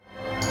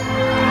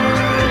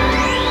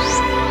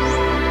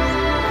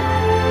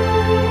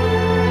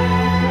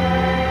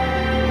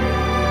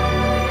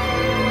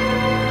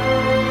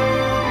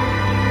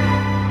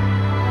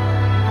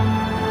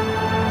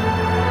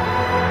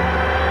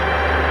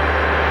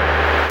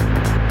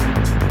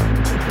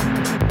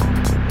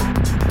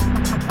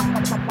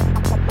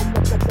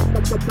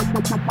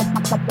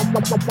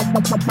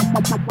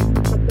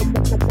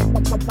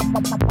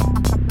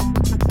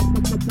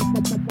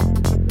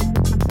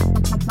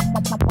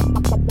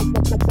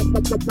Welcome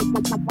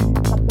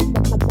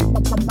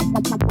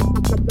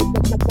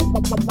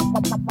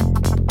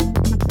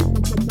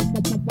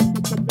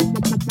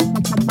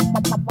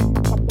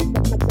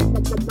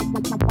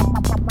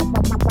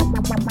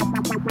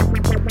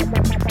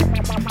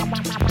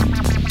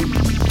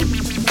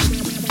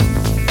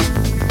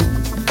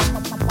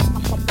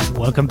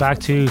back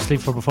to Sleep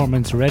for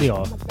Performance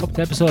Radio. Up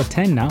to episode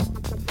 10 now.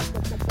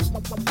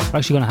 We're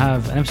actually going to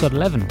have an episode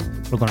 11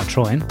 we're going to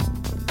throw in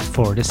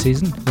for this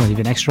season. We're going to leave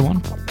an extra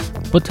one.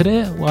 But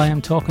today I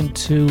am talking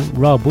to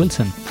Rob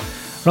Wilson.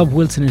 Rob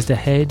Wilson is the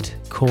head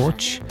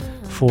coach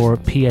for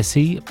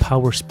PSE,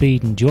 Power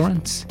Speed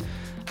Endurance.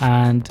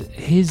 And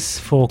his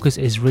focus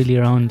is really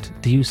around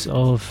the use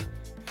of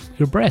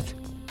your breath,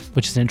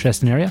 which is an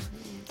interesting area.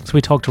 So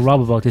we talked to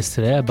Rob about this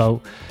today,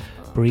 about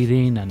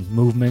breathing and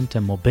movement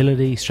and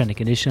mobility, strength and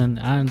conditioning,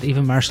 and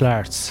even martial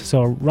arts.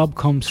 So Rob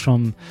comes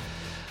from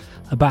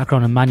a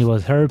background in manual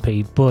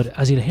therapy, but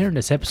as you'll hear in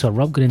this episode,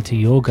 Rob got into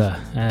yoga,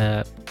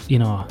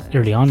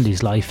 early on in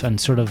his life,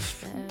 and sort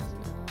of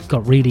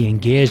got really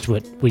engaged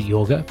with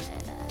yoga.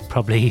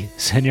 Probably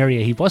an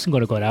area he wasn't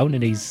going to go down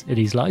in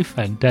his life,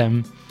 and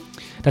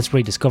that's where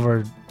he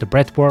discovered the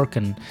breath work.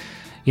 And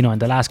in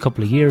the last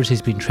couple of years,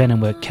 he's been training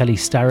with Kelly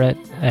Starrett,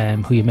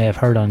 who you may have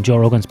heard on Joe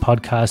Rogan's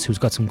podcast, who's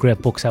got some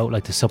great books out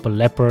like The Supple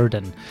Leopard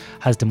and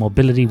has the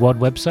Mobility WOD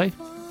website.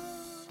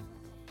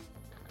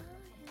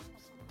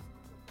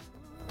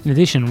 In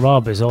addition,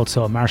 Rob is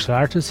also a martial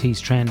artist. He's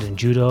trained in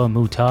Judo,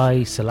 Muay Thai,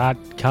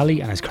 Silat,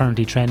 Kali, and is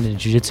currently trained in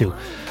Jiu-Jitsu.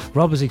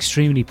 Rob is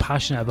extremely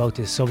passionate about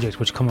this subject,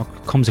 which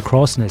comes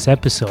across in this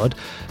episode.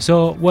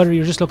 So whether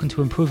you're just looking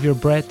to improve your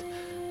breath,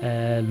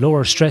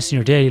 lower stress in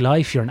your daily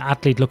life, you're an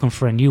athlete looking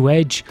for a new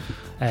edge,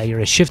 you're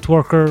a shift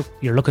worker,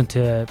 you're looking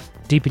to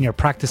deepen your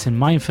practice in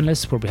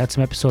mindfulness, where we had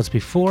some episodes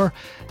before,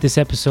 this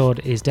episode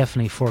is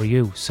definitely for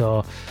you.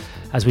 So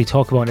as we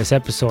talk about in this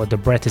episode, the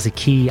breath is a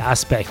key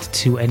aspect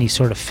to any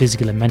sort of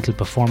physical and mental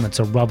performance,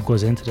 so Rob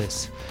goes into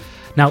this.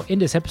 Now in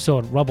this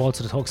episode, Rob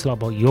also talks a lot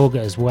about yoga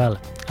as well,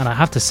 and I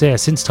have to say,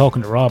 since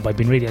talking to Rob, I've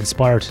been really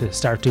inspired to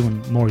start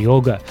doing more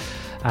yoga.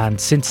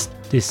 And since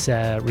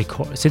the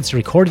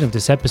recording of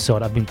this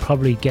episode, I've been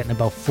probably getting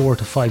about 4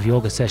 to 5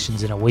 yoga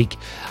sessions in a week,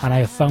 and I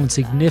have found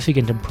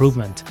significant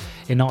improvement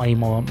in not only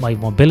my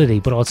mobility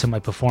but also my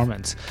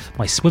performance.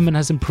 My swimming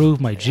has improved,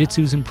 my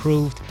jiu-jitsu's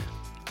improved,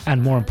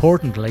 and more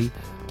importantly,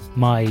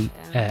 my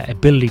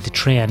ability to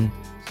train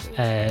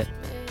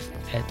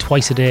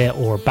twice a day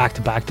or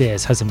back-to-back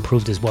days has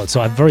improved as well. So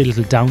I have very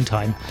little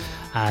downtime,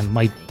 and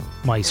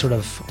my sort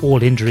of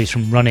old injuries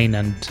from running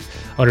and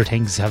other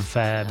things have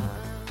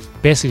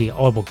basically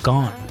all but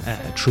gone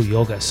through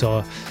yoga.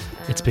 So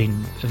it's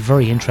been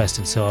very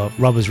interesting. So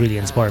Rob has really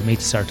inspired me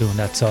to start doing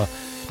that. So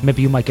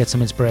maybe you might get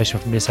some inspiration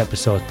from this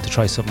episode to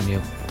try something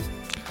new.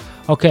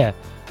 Okay,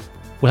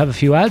 we'll have a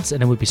few ads and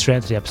then we'll be straight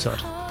into the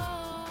episode.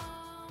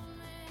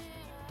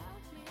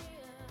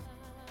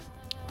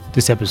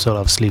 This episode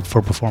of Sleep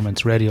for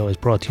Performance Radio is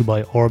brought to you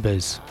by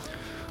Orbiz.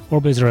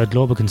 Orbiz are a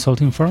global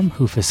consulting firm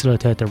who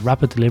facilitate the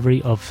rapid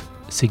delivery of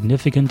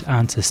significant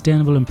and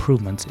sustainable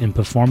improvements in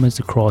performance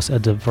across a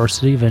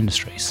diversity of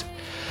industries.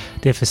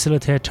 They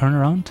facilitate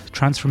turnaround,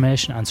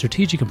 transformation and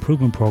strategic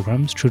improvement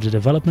programs through the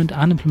development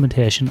and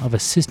implementation of a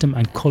system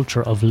and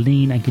culture of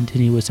lean and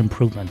continuous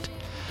improvement.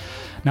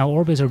 Now,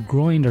 Orbiz are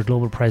growing their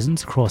global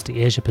presence across the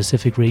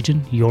Asia-Pacific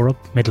region, Europe,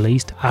 Middle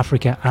East,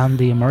 Africa and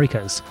the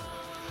Americas.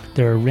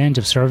 Their range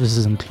of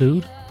services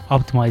include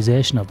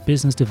optimization of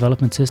business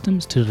development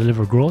systems to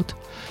deliver growth,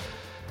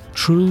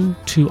 through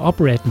to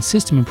operating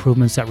system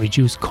improvements that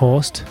reduce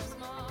cost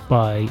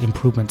by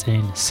improvements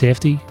in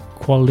safety,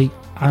 quality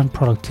and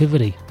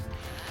productivity.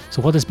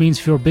 So what this means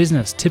for your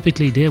business,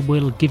 typically they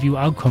will give you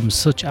outcomes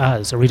such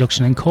as a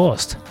reduction in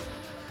cost.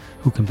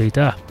 Who can beat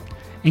that?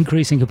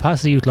 Increasing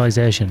capacity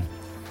utilization,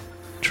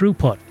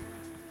 throughput,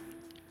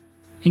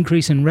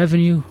 increase in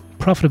revenue,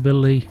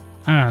 profitability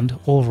and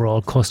overall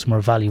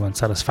customer value and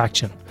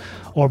satisfaction.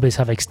 Orbiz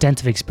have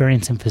extensive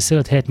experience in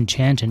facilitating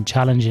change in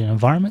challenging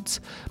environments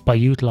by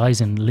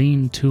utilising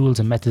lean tools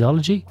and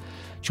methodology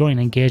during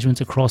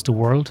engagements across the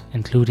world,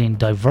 including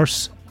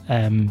diverse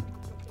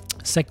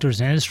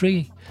sectors in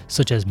industry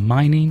such as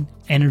mining,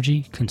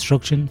 energy,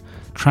 construction,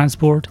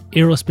 transport,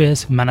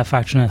 aerospace,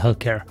 manufacturing and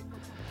healthcare.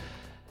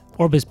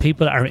 Orbiz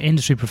people are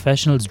industry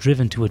professionals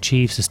driven to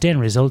achieve sustained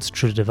results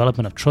through the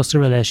development of trusted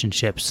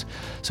relationships.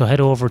 So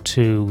head over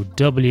to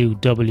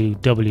www.orbiz.io,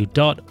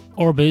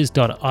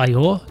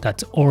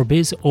 that's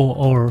Orbiz,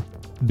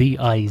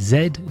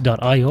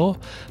 ORBIZ.io,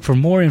 for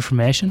more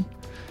information.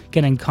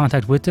 Get in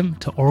contact with them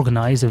to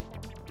organise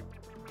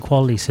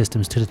quality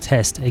systems to the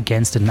test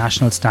against the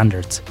national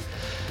standards.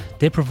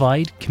 They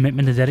provide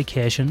commitment and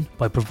dedication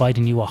by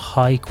providing you a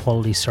high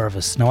quality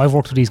service. Now, I've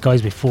worked with these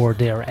guys before,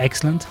 they are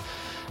excellent.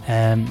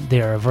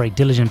 They are a very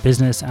diligent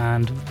business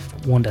and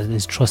one that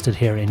is trusted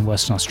here in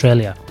Western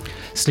Australia.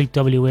 Sleep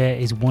WA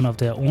is one of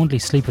the only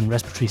sleep and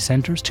respiratory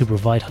centres to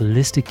provide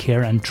holistic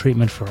care and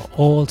treatment for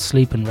all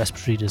sleep and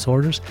respiratory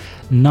disorders,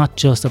 not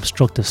just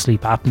obstructive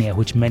sleep apnea,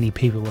 which many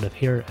people would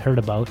have heard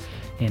about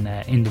in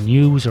the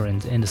news or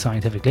in the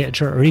scientific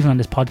literature or even on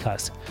this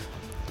podcast.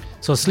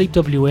 So Sleep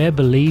WA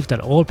believe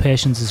that all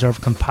patients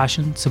deserve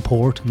compassion,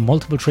 support,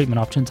 multiple treatment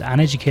options and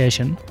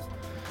education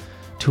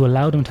to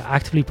allow them to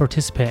actively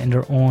participate in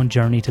their own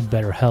journey to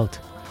better health.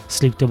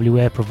 Sleep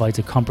WA provides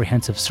a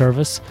comprehensive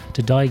service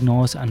to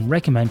diagnose and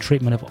recommend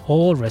treatment of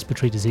all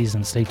respiratory diseases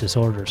and sleep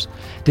disorders.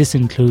 This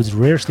includes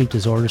rare sleep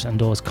disorders and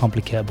those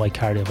complicated by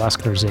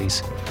cardiovascular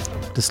disease.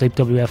 The Sleep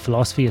WA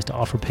philosophy is to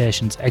offer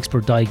patients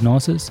expert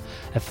diagnosis,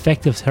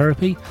 effective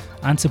therapy,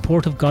 and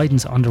supportive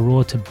guidance on the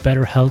road to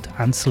better health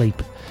and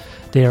sleep.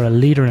 They are a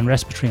leader in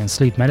respiratory and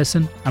sleep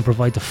medicine and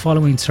provide the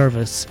following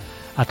service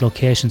at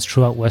locations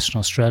throughout Western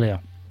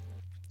Australia: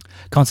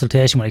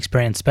 consultation with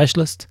experienced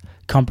specialists,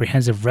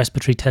 comprehensive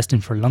respiratory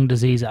testing for lung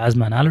disease,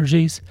 asthma and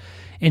allergies,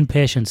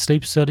 inpatient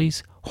sleep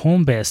studies,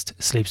 home-based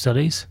sleep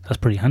studies, that's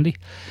pretty handy,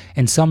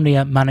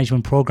 insomnia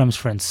management programs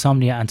for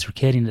insomnia and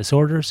circadian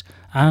disorders,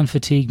 and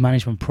fatigue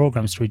management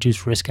programs to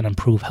reduce risk and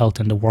improve health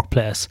in the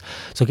workplace.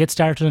 So get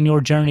started on your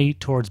journey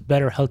towards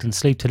better health and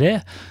sleep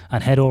today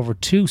and head over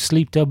to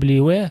Sleep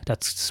WA,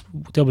 that's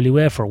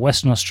WA for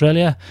Western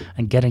Australia,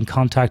 and get in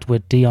contact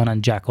with Dion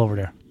and Jack over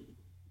there.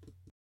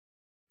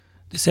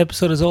 This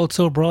episode is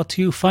also brought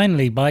to you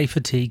finally by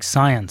Fatigue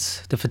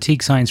Science. The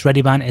Fatigue Science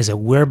ReadyBand is a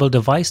wearable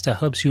device that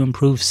helps you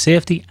improve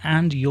safety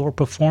and your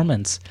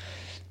performance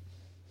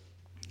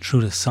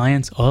through the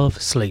science of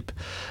sleep.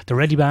 The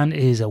ReadyBand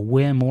is a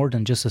way more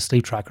than just a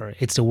sleep tracker.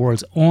 It's the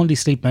world's only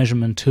sleep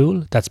measurement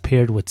tool that's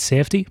paired with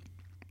safety,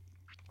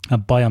 a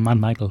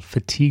biomechanical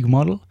fatigue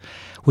model,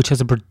 which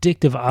has a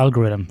predictive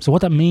algorithm. So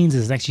what that means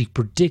is actually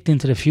predict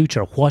into the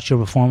future what your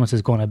performance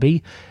is going to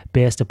be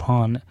based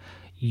upon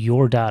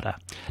your data.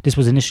 This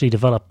was initially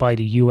developed by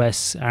the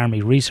US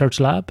Army Research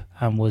Lab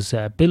and was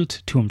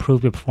built to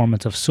improve the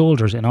performance of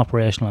soldiers in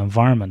operational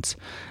environments.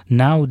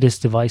 Now this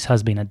device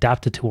has been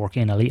adapted to work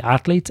in elite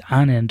athletes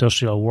and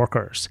industrial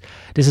workers.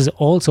 This is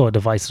also a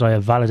device that I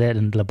have validated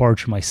in the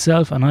laboratory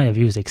myself and I have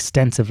used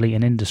extensively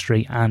in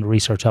industry and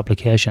research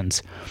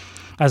applications.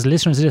 As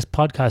listeners to this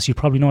podcast, you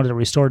probably know that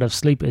restorative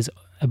sleep is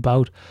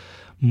about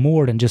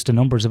more than just the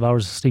numbers of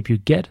hours of sleep you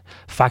get.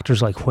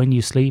 Factors like when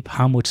you sleep,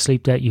 how much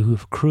sleep that you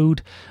have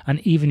accrued, and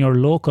even your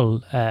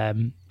local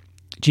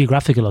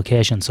geographical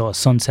location. So a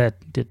sunset,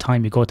 the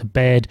time you go to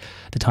bed,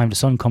 the time the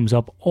sun comes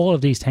up, all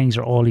of these things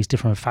are all these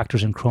different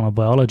factors in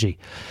chronobiology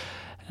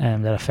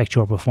that affect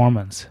your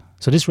performance.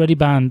 So this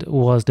ReadyBand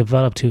was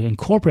developed to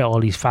incorporate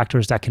all these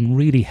factors that can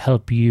really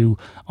help you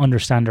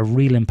understand the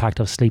real impact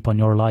of sleep on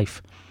your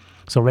life.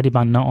 So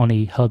ReadyBand not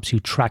only helps you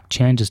track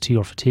changes to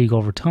your fatigue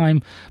over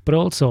time, but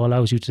also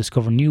allows you to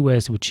discover new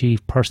ways to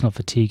achieve personal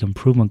fatigue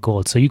improvement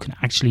goals. So you can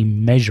actually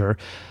measure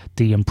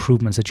the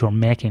improvements that you're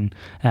making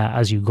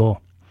as you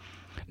go.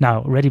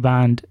 Now,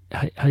 ReadyBand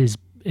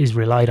is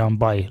relied on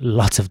by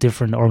lots of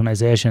different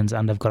organizations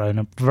and they've got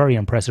a very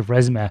impressive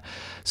resume.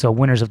 So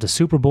winners of the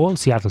Super Bowl,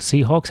 Seattle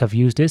Seahawks, have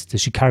used this. The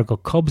Chicago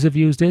Cubs have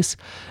used this.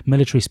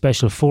 Military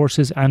special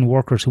forces and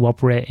workers who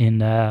operate in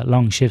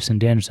long shifts in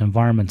dangerous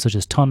environments such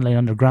as tunneling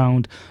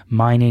underground,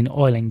 mining,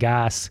 oil and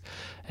gas.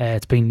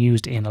 It's been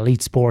used in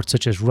elite sports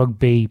such as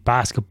rugby,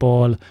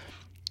 basketball.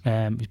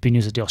 It's been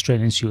used at the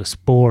Australian Institute of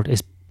Sport.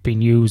 It's been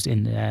used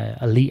in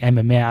elite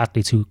MMA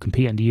athletes who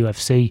compete in the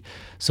UFC.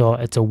 So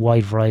it's a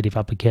wide variety of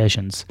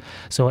applications.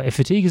 So if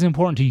fatigue is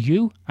important to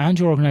you and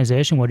your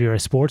organization, whether you're a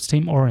sports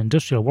team or an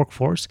industrial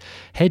workforce,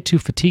 head to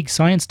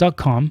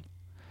fatiguescience.com.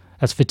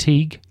 That's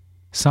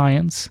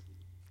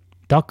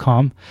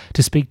fatiguescience.com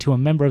to speak to a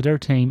member of their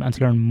team and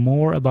to learn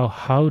more about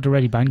how the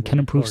ReadyBand can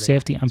improve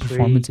safety and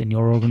performance in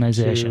your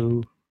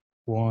organization. 2,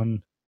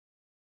 1.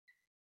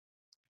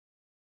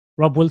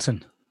 Rob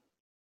Wilson,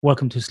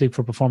 welcome to Sleep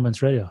for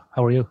Performance Radio.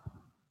 How are you?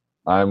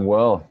 I'm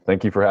well.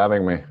 Thank you for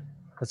having me.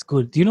 That's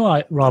good. Do you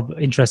know, Rob,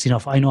 interesting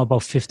enough, I know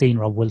about 15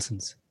 Rob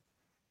Wilsons.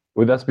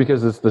 Well, that's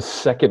because it's the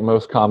second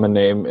most common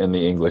name in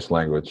the English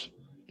language.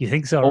 You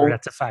think so, or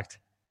that's a fact?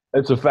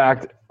 It's a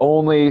fact.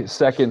 Only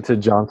second to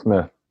John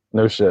Smith.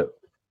 No shit.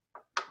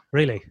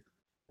 Really?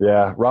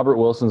 Yeah. Robert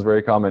Wilson's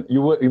very common.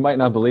 You might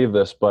not believe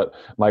this, but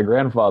my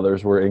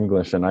grandfathers were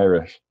English and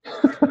Irish.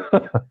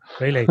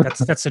 Really?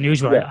 That's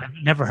unusual. Yeah. I've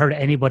never heard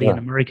anybody in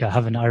America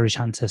have an Irish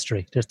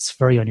ancestry. That's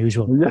very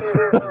unusual. Yeah.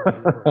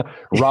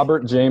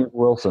 Robert James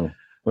Wilson.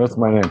 That's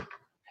my name.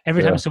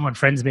 Every time someone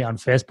friends me on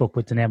Facebook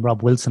with the name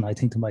Rob Wilson, I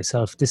think to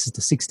myself, this is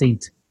the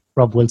 16th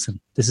Rob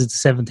Wilson. This is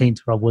the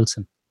 17th Rob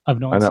Wilson. I've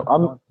known. I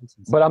know.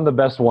 But I'm the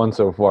best one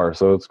so far,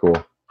 so it's cool.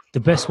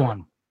 The best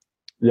one.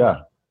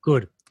 Yeah.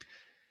 Good.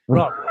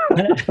 Rob,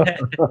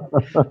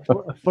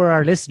 for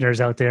our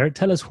listeners out there,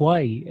 tell us why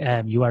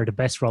you are the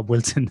best Rob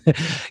Wilson.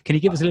 Can you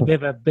give us a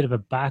little bit of a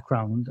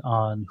background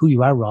on who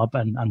you are, Rob,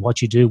 and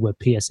what you do with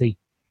PSE?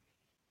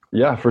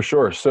 Yeah, for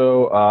sure.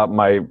 So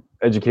my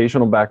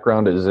educational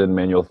background is in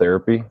manual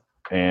therapy,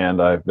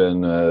 and I've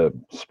been a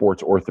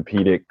sports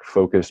orthopedic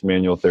focused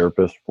manual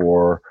therapist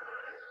for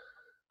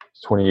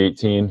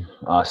 2018,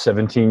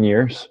 17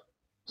 years.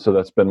 So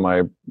that's been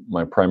my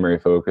primary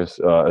focus,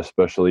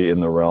 especially in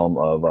the realm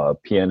of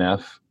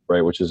PNF,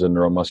 right, which is a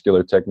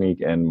neuromuscular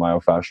technique, and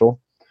myofascial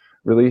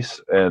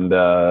release. And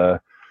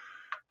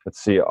let's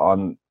see,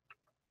 on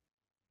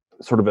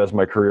sort of as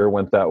my career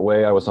went that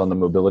way, I was on the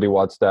Mobility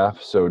WOD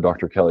staff. So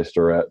Dr. Kelly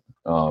Starrett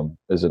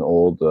is an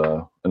old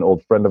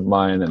friend of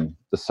mine, and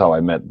this is how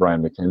I met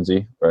Brian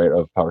McKenzie, right,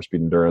 of Power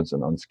Speed Endurance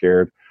and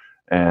Unscared.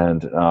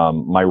 And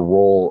my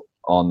role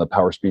on the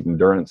Power Speed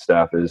Endurance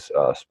staff is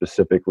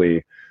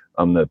specifically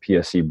I'm the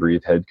PSC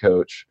Breathe head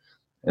coach,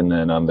 and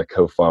then I'm the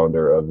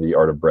co-founder of the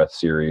Art of Breath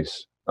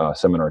series,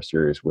 seminar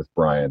series with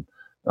Brian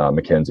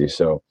McKenzie.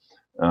 So,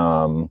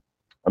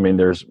 I mean,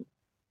 there's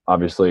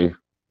obviously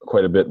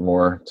quite a bit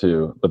more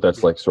to, but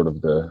that's like sort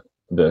of the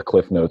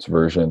Cliff Notes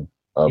version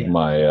of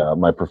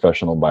my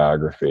professional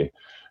biography.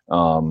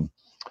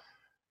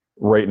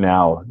 Right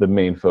now, the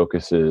main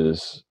focus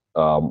is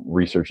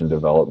research and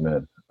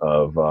development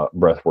of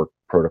breathwork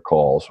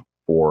protocols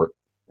for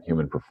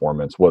human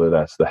performance, whether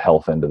that's the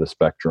health end of the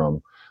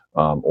spectrum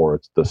or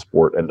it's the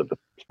sport end of the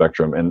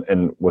spectrum.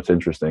 And what's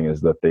interesting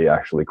is that they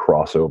actually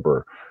cross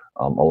over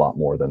a lot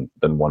more than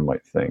one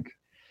might think.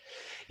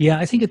 Yeah,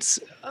 I think it's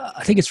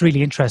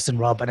really interesting,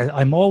 Rob, and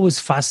I'm always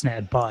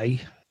fascinated by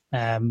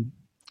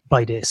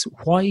this.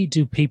 Why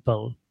do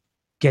people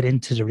get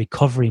into the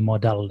recovery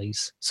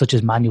modalities such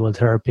as manual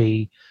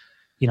therapy,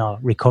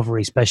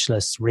 recovery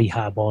specialists,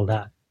 rehab, all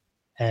that?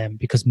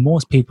 Because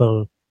most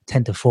people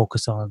tend to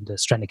focus on the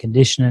strength and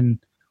conditioning,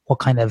 what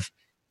kind of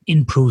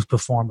improves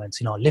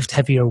performance, lift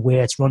heavier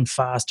weights, run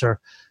faster,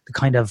 the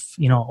kind of,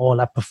 all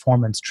that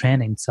performance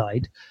training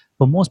side.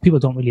 But most people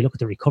don't really look at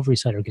the recovery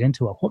side or get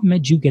into it. What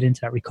made you get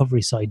into that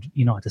recovery side,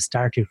 at the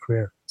start of your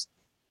career?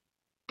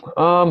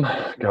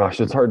 Gosh,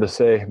 it's hard to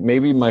say.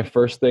 Maybe my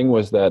first thing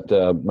was that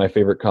my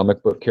favorite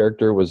comic book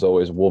character was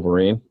always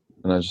Wolverine.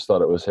 And I just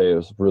thought it was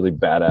really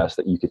badass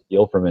that you could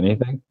heal from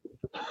anything.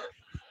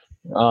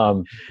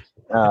 I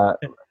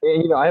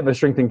have a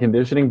strength and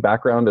conditioning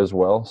background as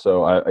well.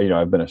 So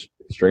I've been a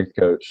strength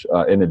coach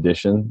in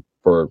addition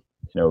for,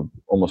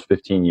 almost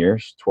 15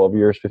 years, 12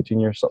 years, 15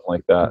 years, something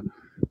like that.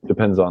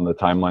 Depends on the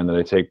timeline that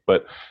I take.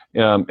 But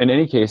in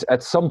any case,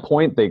 at some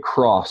point they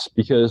cross,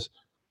 because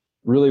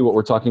really what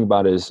we're talking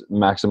about is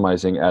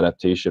maximizing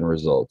adaptation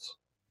results,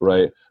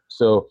 right?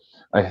 So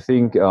I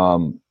think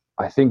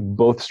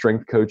both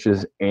strength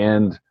coaches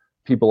and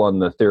people on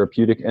the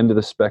therapeutic end of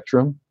the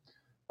spectrum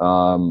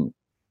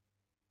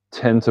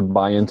tend to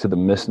buy into the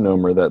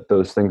misnomer that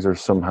those things are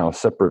somehow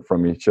separate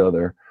from each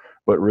other.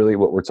 But really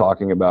what we're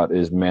talking about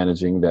is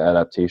managing the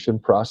adaptation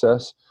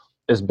process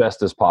as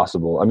best as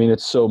possible. I mean,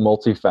 it's so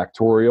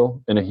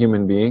multifactorial in a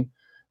human being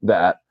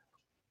that,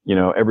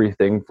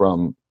 everything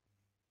from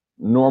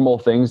normal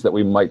things that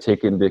we might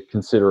take into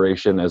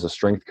consideration as a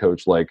strength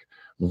coach, like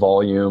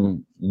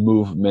volume,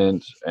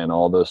 movement, and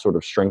all the sort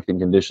of strength and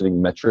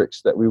conditioning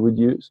metrics that we would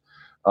use,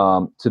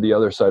 to the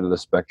other side of the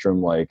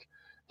spectrum, like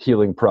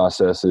healing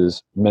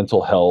processes,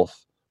 mental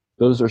health.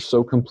 Those are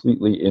so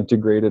completely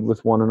integrated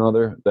with one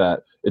another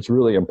that it's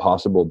really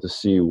impossible to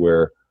see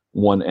where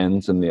one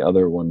ends and the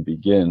other one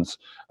begins.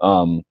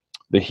 The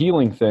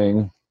healing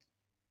thing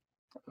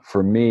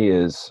for me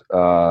is,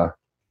 I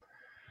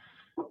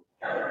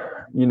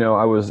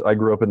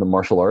grew up in the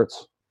martial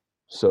arts.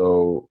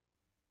 So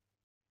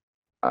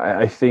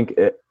I think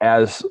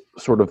as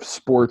sort of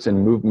sports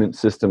and movement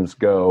systems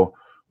go,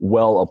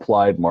 well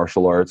applied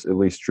martial arts, at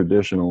least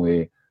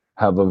traditionally,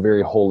 have a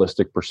very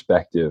holistic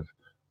perspective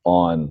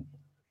on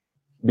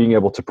being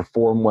able to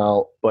perform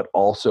well, but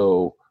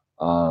also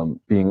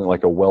being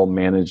like a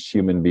well-managed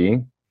human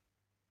being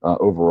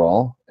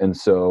overall. And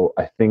so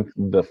I think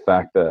the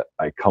fact that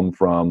I come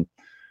from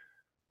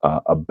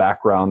a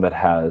background that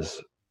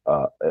has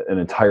an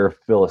entire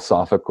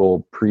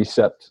philosophical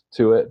precept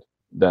to it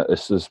that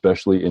is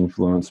especially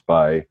influenced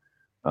by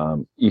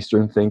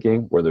Eastern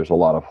thinking, where there's a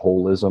lot of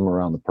holism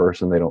around the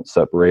person. They don't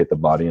separate the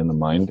body and the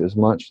mind as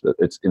much, that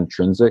it's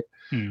intrinsic.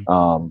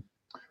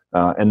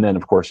 And then,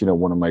 of course,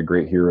 one of my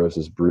great heroes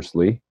is Bruce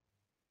Lee.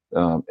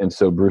 And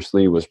so Bruce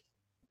Lee was,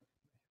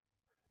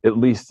 at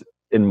least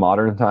in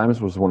modern times,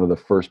 was one of the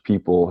first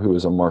people who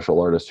was a martial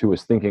artist who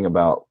was thinking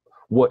about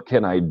what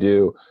can I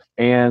do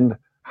and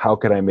how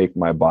can I make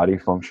my body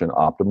function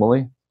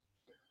optimally.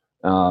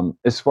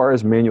 As far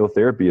as manual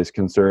therapy is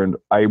concerned,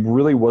 I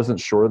really wasn't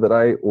sure that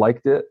I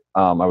liked it.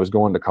 I was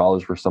going to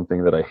college for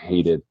something that I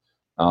hated.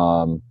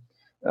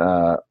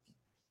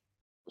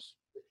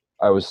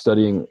 I was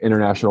studying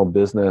international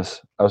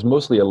business. I was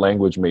mostly a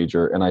language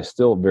major, and I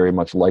still very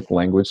much like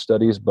language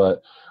studies,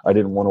 but I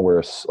didn't want to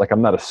wear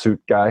I'm not a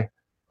suit guy.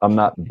 I'm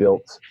not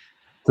built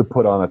to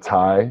put on a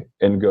tie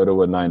and go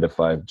to a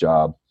 9-to-5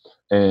 job.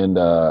 And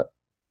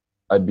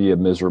I'd be a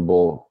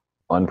miserable,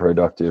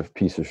 unproductive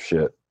piece of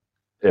shit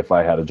if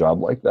I had a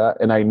job like that.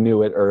 And I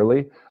knew it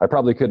early. I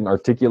probably couldn't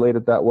articulate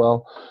it that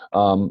well.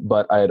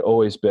 But I had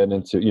always been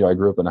into, I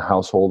grew up in a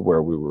household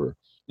where we were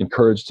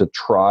encouraged to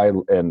try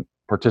and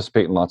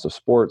participate in lots of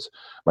sports.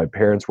 My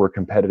parents were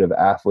competitive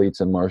athletes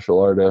and martial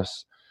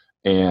artists,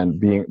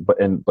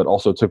 but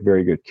also took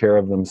very good care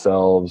of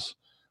themselves.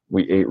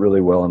 We ate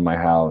really well in my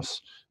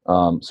house.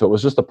 So it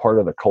was just a part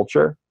of the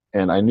culture.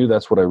 And I knew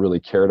that's what I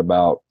really cared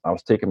about. I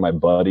was taking my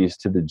buddies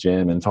to the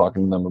gym and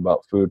talking to them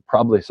about food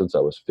probably since I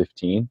was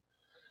 15.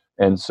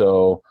 And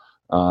so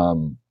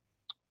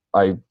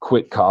I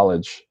quit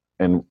college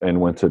and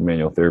went to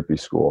manual therapy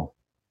school.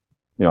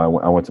 I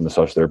went to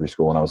massage therapy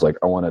school, and I was like,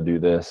 I want to do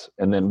this.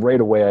 And then right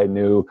away I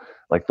knew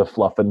like the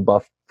fluff and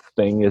buff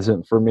thing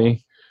isn't for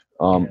me.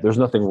 There's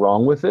nothing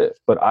wrong with it,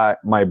 but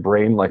my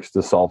brain likes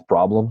to solve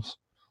problems.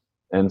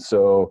 And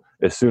so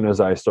as soon as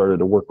I started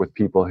to work with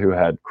people who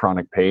had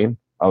chronic pain,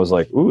 I was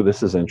like, ooh,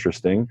 this is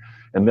interesting.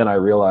 And then I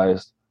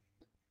realized,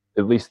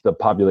 at least the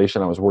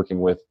population I was working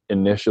with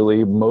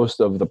initially, most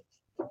of the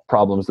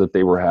problems that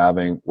they were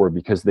having were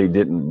because they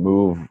didn't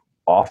move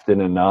often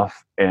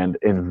enough and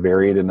in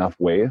varied enough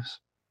ways.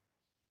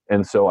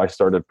 And so I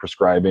started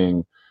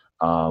prescribing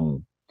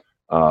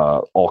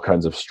all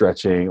kinds of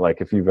stretching.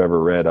 Like if you've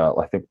ever read,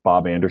 I think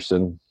Bob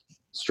Anderson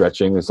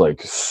stretching is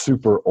like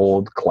super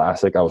old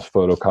classic. I was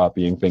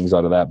photocopying things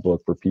out of that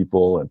book for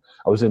people, and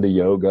I was into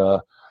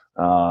yoga.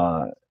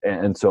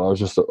 And so I was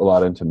just a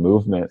lot into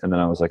movement. And then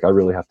I was like, I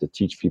really have to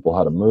teach people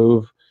how to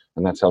move.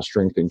 And that's how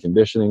strength and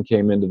conditioning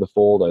came into the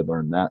fold. I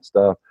learned that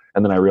stuff.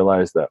 And then I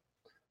realized that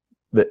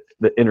the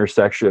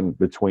intersection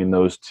between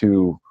those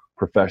two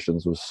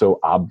professions was so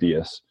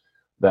obvious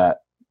that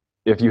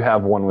if you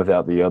have one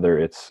without the other,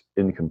 it's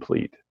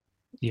incomplete.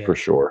 Yeah. For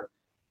sure.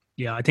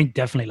 Yeah, I think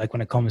definitely, like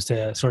when it comes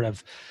to sort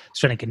of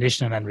strength and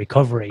conditioning and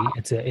recovery,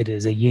 it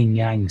is a yin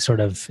yang sort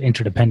of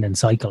interdependent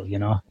cycle.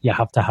 You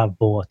have to have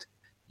both.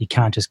 You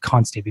can't just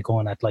constantly be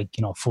going at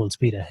full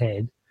speed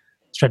ahead,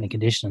 strength and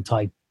conditioning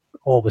type,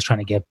 always trying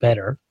to get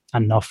better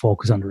and not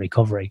focus on the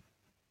recovery.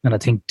 And I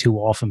think too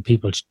often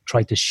people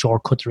try to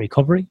shortcut the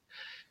recovery,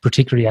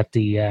 particularly at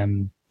the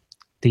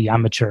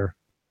amateur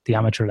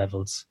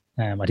levels.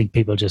 I think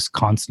people just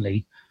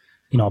constantly,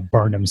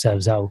 burn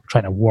themselves out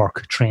trying to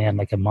train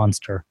like a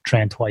monster,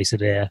 train twice a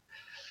day,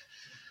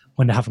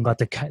 when they haven't got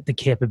the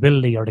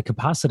capability or the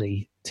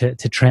capacity to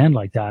train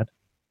like that.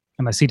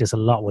 And I see this a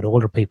lot with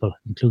older people,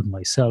 including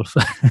myself.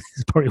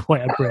 It's probably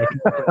why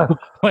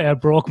I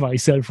broke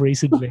myself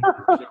recently.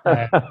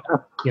 But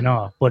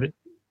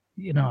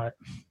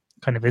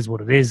kind of is what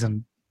it is.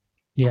 And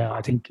yeah,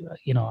 I think,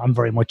 I'm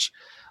very much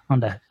on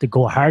the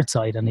go hard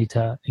side. I need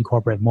to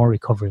incorporate more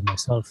recovery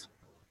myself.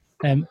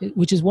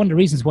 Which is one of the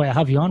reasons why I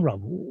have you on,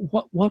 Rob.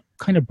 What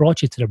kind of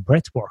brought you to the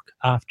breath work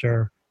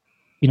after,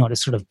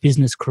 this sort of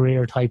business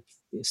career type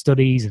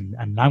studies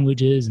and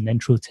languages, and then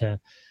through to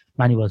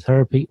manual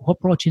therapy?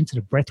 What brought you into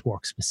the breath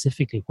work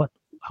specifically?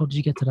 How did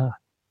you get to that?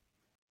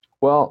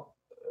 Well,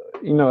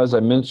 as I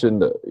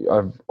mentioned,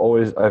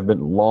 I've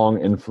been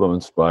long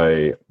influenced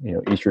by,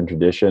 Eastern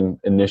tradition,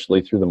 initially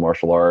through the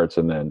martial arts,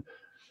 and then,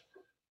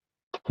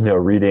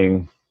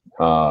 reading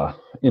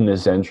in the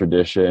Zen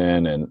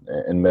tradition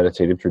and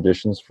meditative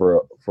traditions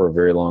for a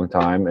very long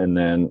time. And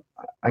then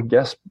I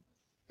guess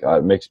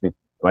it makes me,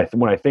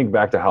 when I think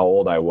back to how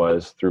old I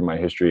was through my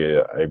history,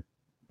 it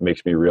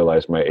makes me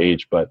realize my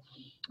age. But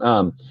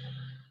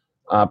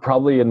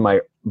probably in my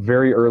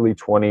very early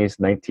 20s,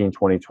 19,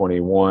 20,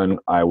 21,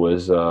 I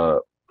was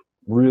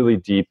really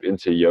deep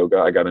into yoga.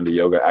 I got into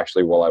yoga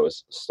actually while I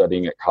was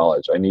studying at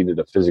college. I needed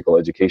a physical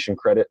education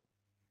credit,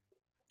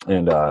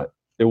 and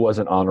it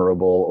wasn't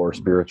honorable or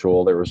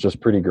spiritual. There was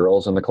just pretty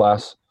girls in the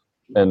class,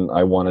 and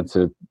I wanted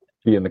to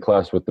be in the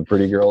class with the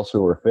pretty girls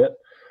who were fit.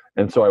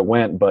 And so I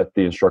went, but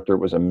the instructor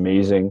was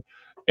amazing.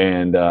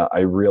 And I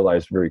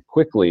realized very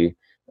quickly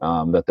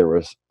that there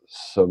was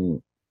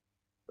some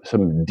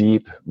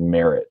deep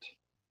merit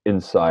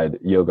inside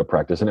yoga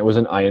practice. And it was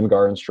an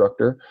Iyengar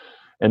instructor.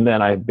 And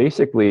then I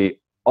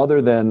basically,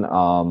 other than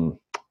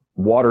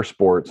water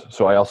sports,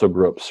 so I also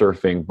grew up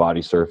surfing,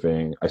 body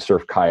surfing. I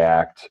surf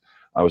kayaked.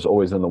 I was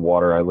always in the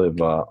water. I live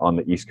on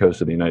the East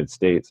Coast of the United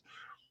States.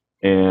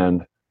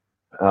 And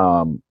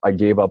I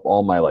gave up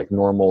all my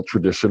normal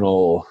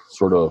traditional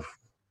sort of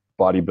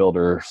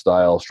bodybuilder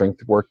style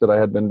strength work that I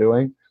had been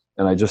doing.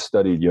 And I just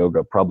studied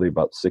yoga probably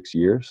about 6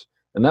 years.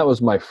 And that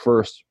was my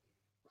first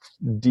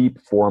deep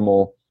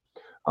formal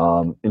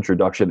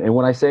introduction. And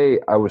when I say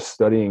I was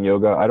studying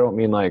yoga, I don't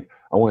mean I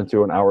went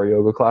to an hour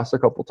yoga class a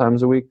couple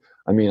times a week.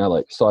 I mean,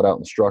 I sought out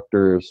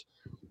instructors.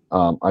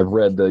 I've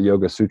read the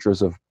Yoga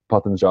Sutras of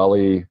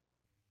Patanjali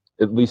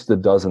at least a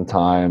dozen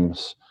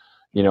times.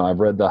 I've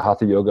read the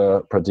Hatha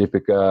Yoga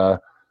Pradipika,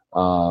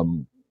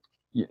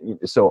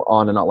 so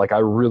on and on. I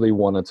really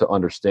wanted to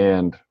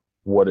understand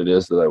what it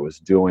is that I was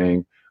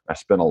doing. I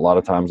spent a lot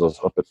of times, I was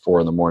up at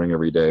 4 a.m.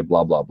 every day,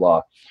 blah, blah,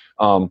 blah.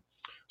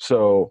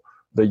 So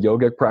the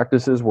yogic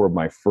practices were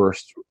my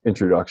first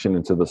introduction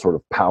into the sort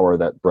of power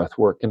that breath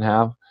work can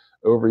have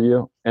over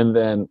you. And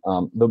then,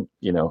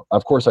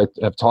 of course I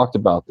have talked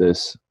about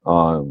this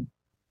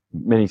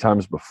many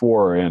times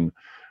before. And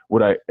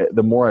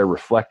the more I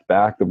reflect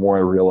back, the more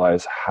I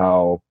realize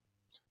how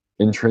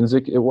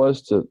intrinsic it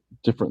was to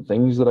different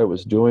things that I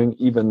was doing,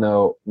 even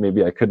though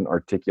maybe I couldn't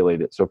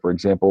articulate it. So for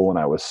example, when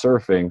I was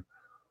surfing,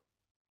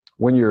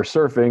 when you're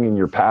surfing and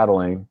you're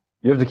paddling,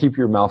 you have to keep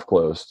your mouth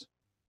closed,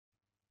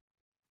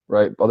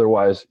 right?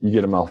 Otherwise you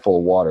get a mouthful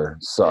of water.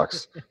 It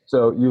sucks.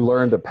 So you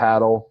learn to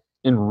paddle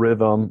in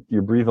rhythm.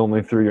 You breathe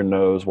only through your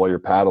nose while you're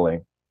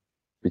paddling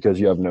because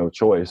you have no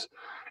choice.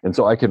 And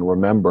so I can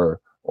remember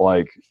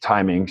like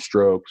timing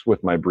strokes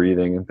with my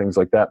breathing and things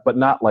like that, but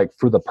not like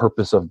for the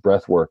purpose of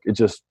breath work.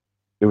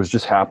 It was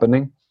just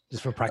happening.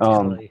 Just for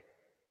practicality.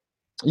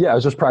 Yeah, it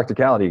was just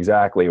practicality.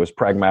 Exactly. It was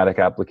pragmatic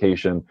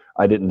application.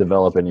 I didn't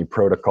develop any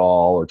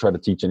protocol or try to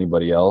teach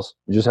anybody else.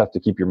 You just have to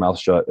keep your mouth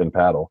shut and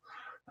paddle.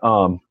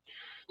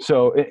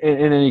 So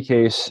in any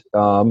case,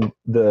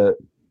 the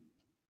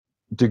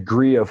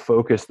degree of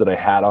focus that I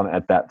had on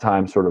at that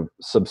time sort of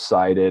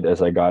subsided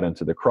as I got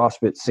into the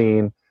CrossFit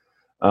scene.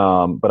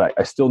 But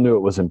I still knew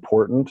it was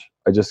important.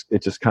 It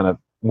just kind of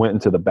went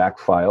into the back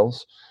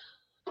files.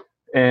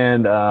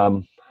 And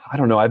I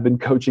don't know, I've been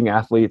coaching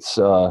athletes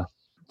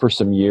for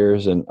some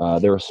years, and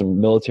there were some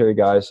military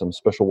guys, some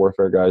special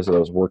warfare guys that I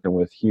was working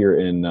with here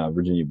in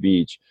Virginia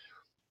Beach.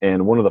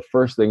 And one of the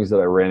first things that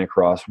I ran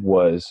across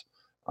was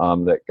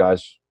that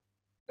guys,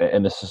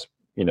 and this is,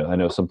 I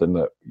know something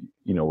that,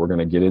 we're going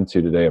to get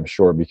into today, I'm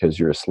sure, because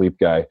you're a sleep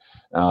guy,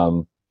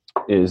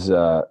 is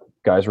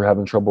guys were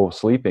having trouble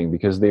sleeping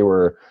because they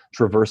were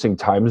traversing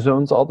time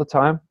zones all the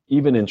time,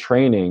 even in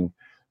training,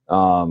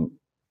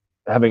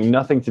 having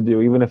nothing to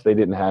do, even if they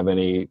didn't have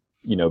any,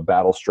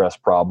 battle stress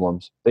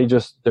problems.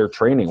 Their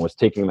training was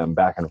taking them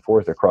back and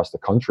forth across the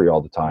country all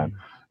the time.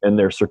 And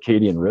their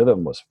circadian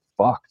rhythm was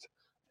fucked.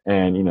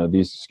 And,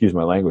 these, excuse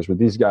my language, but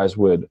these guys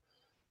would,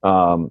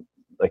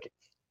 like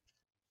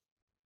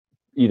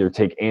either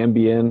take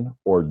Ambien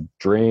or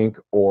drink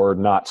or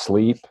not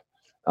sleep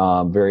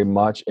very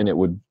much.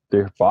 And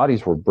their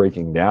bodies were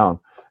breaking down.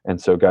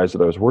 And so guys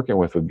that I was working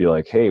with would be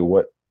like, hey,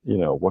 what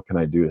can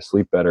I do to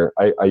sleep better?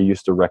 I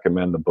used to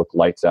recommend the book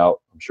Lights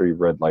Out. I'm sure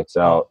you've read Lights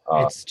Out.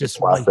 It's just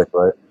classic,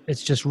 right?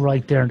 It's just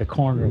right there in the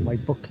corner of my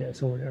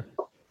bookcase over there.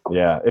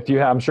 Yeah.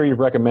 I'm sure you've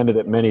recommended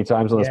it many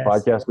times on this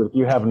podcast, but if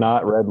you have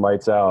not read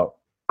Lights Out,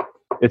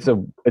 it's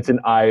an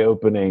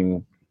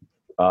eye-opening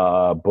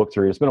book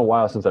to read. It's been a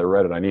while since I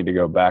read it. I need to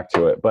go back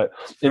to it. But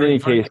in any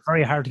case,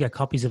 very hard to get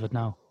copies of it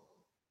now.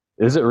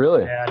 Is it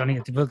really? Yeah, I don't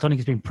think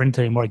it's being printed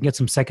anymore. You can get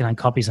some secondhand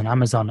copies on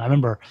Amazon. I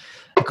remember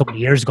a couple of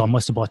years ago, I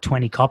must have bought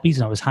 20 copies,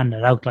 and I was handing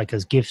it out like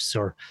as gifts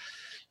or,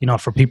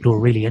 for people who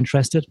are really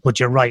interested. But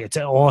you're right, it's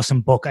an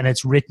awesome book, and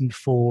it's written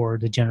for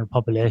the general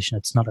population.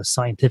 It's not a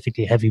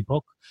scientifically heavy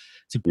book.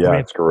 It's a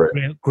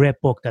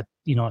great book that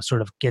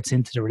sort of gets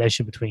into the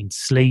relationship between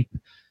sleep,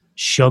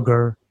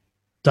 sugar,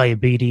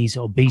 diabetes,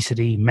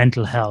 obesity,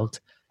 mental health.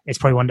 It's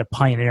probably one of the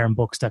pioneering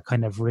books that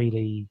kind of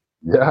really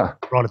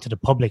brought it to the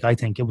public. I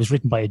think it was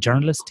written by a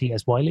journalist,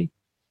 T.S. Wiley.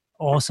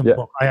 Awesome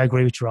book. I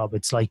agree with you, Rob.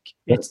 It's like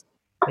it's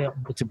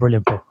a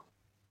brilliant book.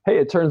 Hey,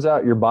 it turns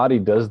out your body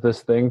does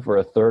this thing for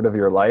a third of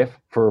your life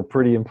for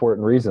pretty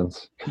important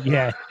reasons.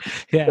 Yeah.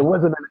 It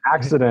wasn't an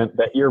accident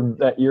that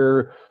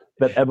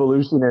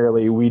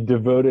evolutionarily we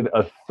devoted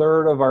a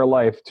third of our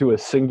life to a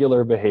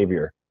singular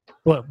behavior.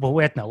 Well,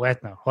 wait now.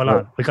 Hold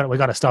on. We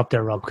got to stop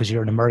there, Rob, because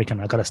you're an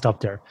American. I got to stop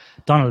there.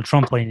 Donald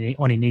Trump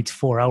only needs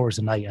 4 hours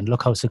a night, and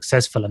look how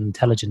successful and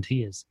intelligent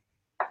he is.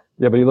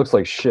 Yeah, but he looks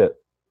like shit.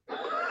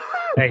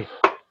 Hey,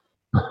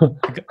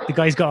 the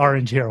guy's got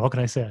orange hair. What can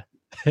I say?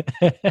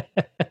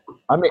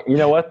 I mean, you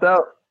know what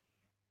though?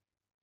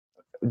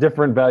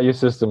 Different value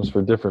systems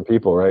for different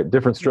people, right?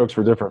 Different strokes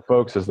for different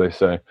folks, as they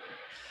say.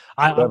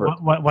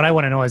 What I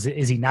want to know is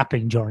he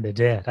napping during the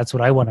day? That's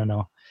what I want to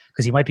know.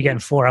 Because he might be getting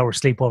 4 hours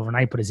sleep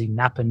overnight, but is he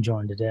napping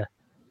during the day?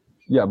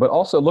 Yeah, but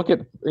also look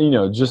at,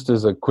 just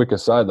as a quick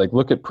aside, like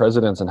look at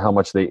presidents and how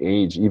much they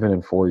age even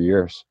in 4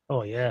 years.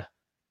 Oh, yeah.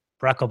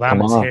 Barack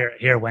Obama's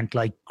hair went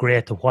like grey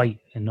to white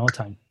in no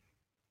time.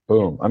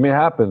 Boom. I mean, it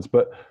happens,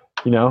 but,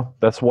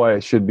 that's why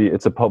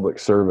it's a public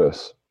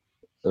service.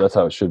 That's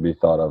how it should be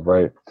thought of,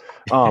 right?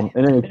 In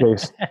any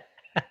case,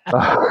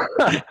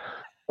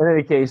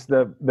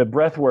 the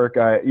breath work,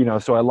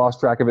 so I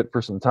lost track of it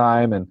for some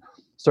time and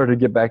started to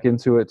get back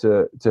into it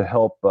to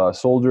help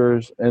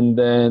soldiers. And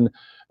then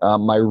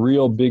my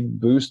real big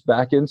boost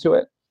back into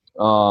it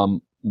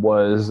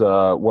was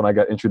when I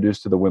got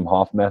introduced to the Wim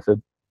Hof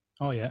method.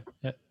 Oh, yeah.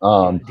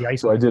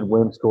 So I did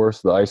Wim's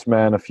course, the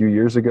Iceman, a few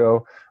years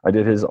ago. I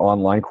did his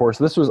online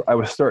course. I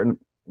was starting,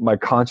 my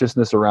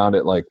consciousness around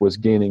it was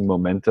gaining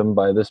momentum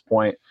by this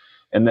point.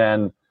 And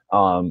then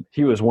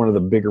he was one of the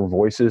bigger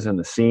voices in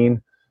the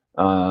scene.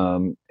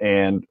 And,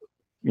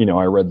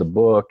 I read the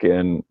book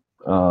and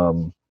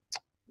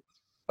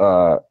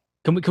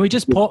can we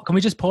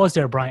just pause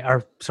there, Brian?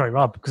 Or sorry,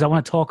 Rob, because I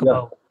want to talk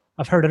about.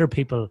 I've heard other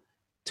people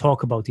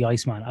talk about the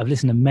Iceman. I've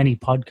listened to many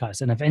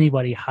podcasts, and if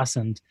anybody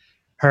hasn't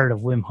heard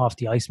of Wim Hof,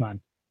 the Iceman,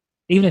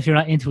 even if you're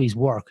not into his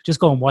work, just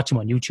go and watch him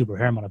on YouTube or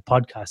hear him on a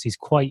podcast. He's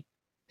quite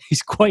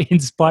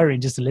inspiring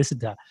just to listen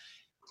to.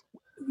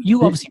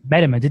 you obviously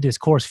met him and did this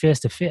course face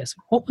to face.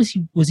 What was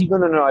he?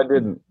 No, I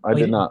didn't. I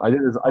did not. I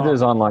did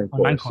his online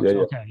course. Yeah.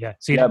 Okay, yeah.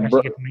 So you didn't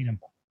actually get to meet him.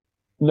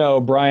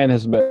 No, Brian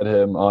has met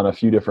him on a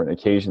few different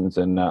occasions,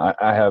 and I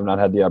have not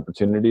had the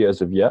opportunity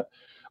as of yet.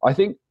 I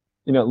think,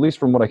 at least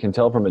from what I can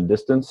tell from a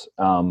distance,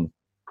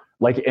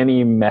 like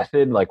any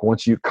method, like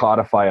once you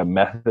codify a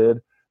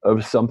method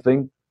of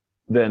something,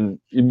 then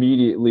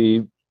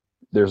immediately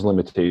there's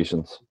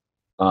limitations.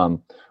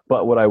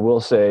 But what I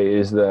will say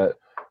is that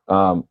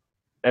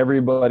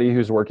everybody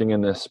who's working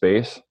in this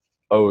space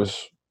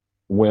owes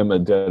Wim a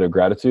debt of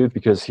gratitude,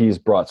 because he's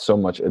brought so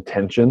much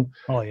attention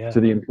to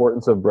the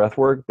importance of breath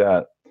work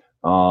that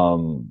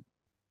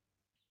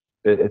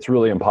it's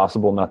really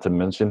impossible not to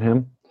mention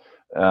him.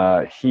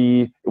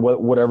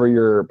 Whatever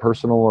your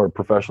personal or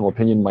professional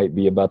opinion might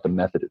be about the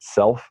method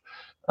itself,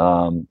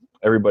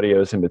 everybody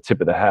owes him a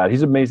tip of the hat.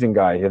 He's an amazing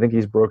guy. I think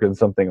he's broken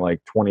something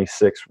like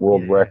 26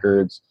 world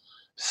records,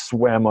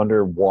 swam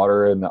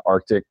underwater in the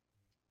Arctic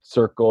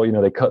Circle.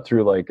 They cut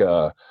through like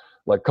a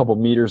couple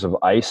meters of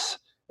ice,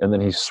 and then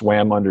he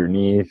swam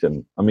underneath.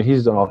 And I mean,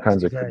 he's done all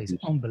kinds of crazy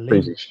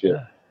shit.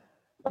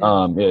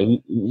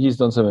 He's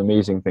done some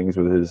amazing things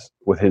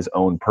with his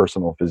own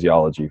personal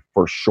physiology,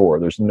 for sure.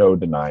 There's no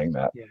denying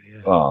that.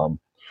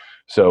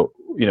 So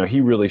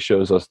he really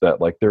shows us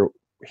that like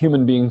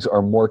human beings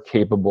are more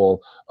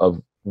capable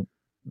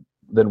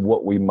than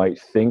what we might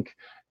think,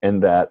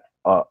 and that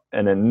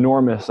an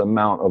enormous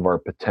amount of our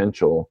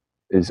potential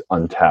is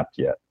untapped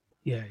yet.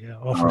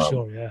 For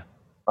sure.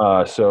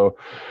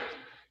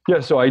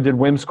 So I did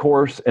Wim's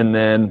course, and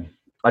then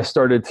I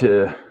started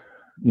to,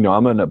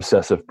 I'm an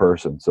obsessive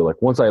person. So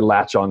like once I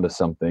latch onto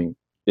something,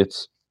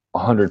 it's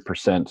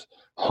 100%,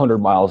 100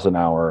 miles an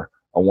hour.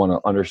 I want to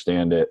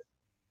understand it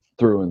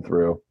through and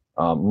through,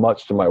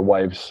 much to my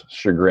wife's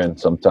chagrin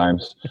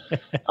sometimes.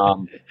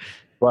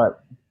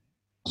 But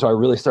so I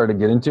really started to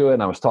get into it,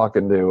 and I was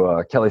talking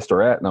to Kelly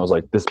Starrett, and I was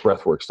like, this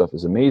breathwork stuff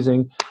is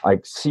amazing.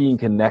 Like seeing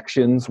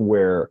connections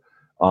where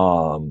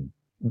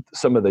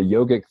some of the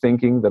yogic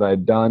thinking that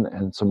I'd done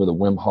and some of the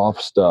Wim Hof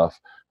stuff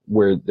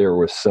where there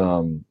was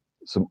some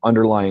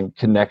underlying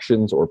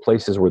connections or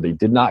places where they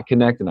did not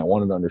connect, and I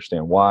wanted to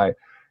understand why.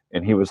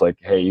 And he was like,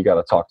 hey, you got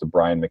to talk to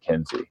Brian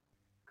McKenzie.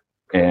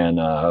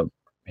 And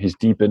he's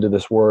deep into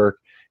this work.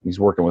 He's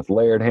working with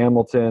Laird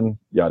Hamilton,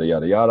 yada,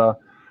 yada, yada.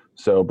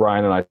 So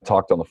Brian and I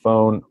talked on the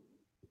phone,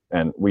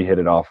 and we hit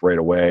it off right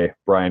away.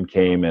 Brian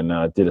came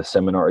and did a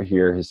seminar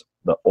here,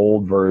 the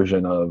old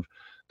version of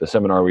the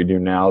seminar we do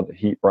now.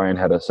 Brian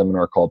had a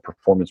seminar called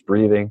Performance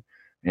Breathing,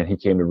 and he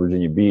came to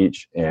Virginia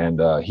Beach,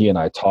 and he and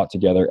I taught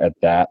together at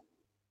that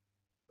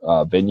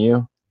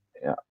venue.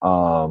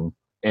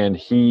 And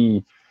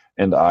he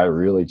and I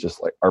really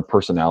just like our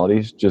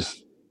personalities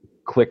just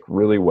click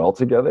really well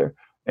together.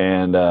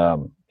 And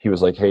he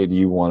was like, hey, do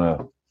you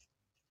want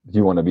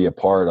to be a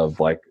part of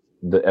like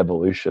the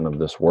evolution of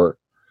this work?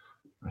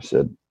 I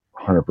said,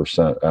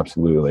 100%,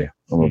 absolutely.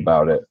 I'm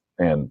about it.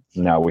 And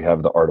now we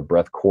have the Art of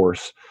Breath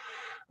course.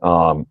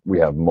 We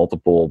have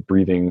multiple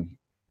breathing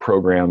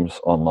programs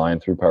online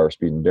through Power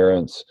Speed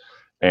Endurance.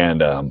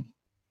 And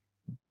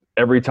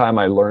every time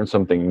I learn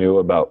something new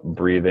about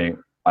breathing,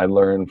 I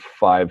learn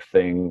 5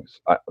 things.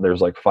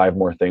 There's like 5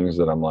 more things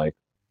that I'm like,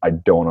 I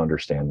don't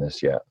understand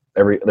this yet.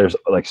 There's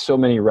like so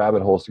many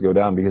rabbit holes to go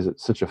down, because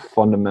it's such a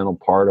fundamental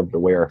part of the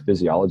way our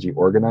physiology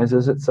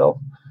organizes itself,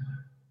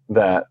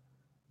 that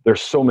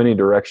there's so many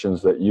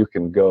directions that you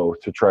can go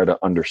to try to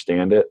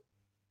understand it.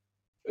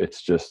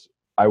 It's just,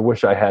 I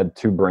wish I had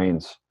 2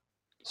 brains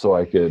so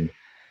I could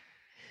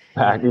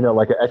pack,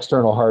 like an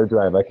external hard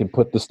drive. I could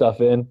put the stuff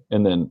in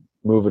and then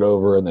move it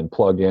over and then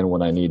plug in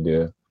when I need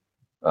to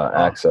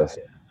access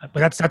it.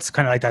 But that's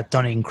kind of like that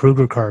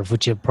Dunning-Kruger curve,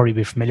 which you'll probably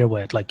be familiar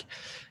with. Like,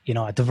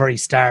 at the very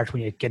start,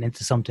 when you get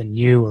into something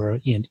new,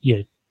 or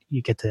you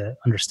get to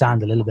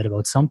understand a little bit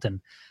about something,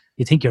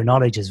 you think your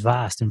knowledge is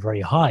vast and very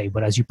high.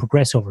 But as you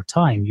progress over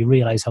time, you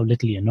realize how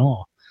little you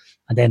know.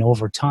 And then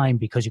over time,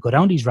 because you go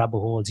down these rabbit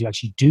holes, you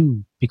actually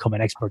do become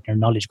an expert. Your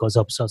knowledge goes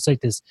up. So it's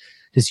like this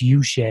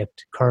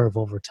U-shaped curve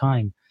over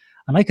time.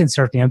 And I can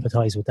certainly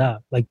empathize with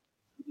that. Like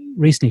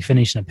recently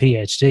finishing a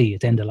PhD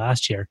at the end of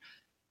last year,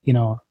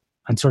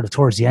 and sort of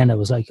towards the end, I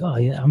was like, oh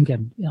yeah,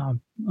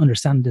 I'm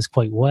understanding this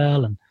quite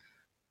well. And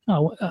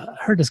I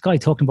heard this guy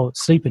talking about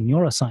sleep and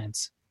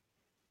neuroscience.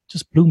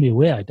 Just blew me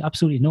away. I had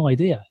absolutely no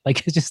idea.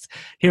 Like, it's just,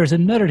 here's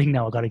another thing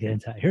now I got to get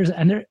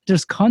into.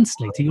 There's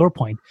constantly, to your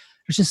point,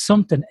 there's just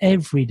something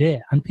every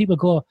day. And people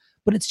go,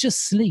 but it's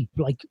just sleep.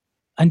 Like,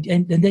 and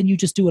then you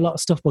just do a lot of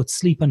stuff about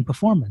sleep and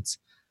performance.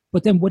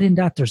 But then within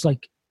that, there's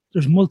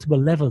multiple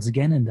levels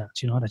again in that,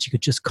 that you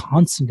could just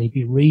constantly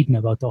be reading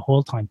about the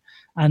whole time.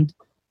 And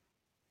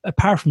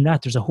apart from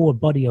that, there's a whole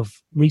body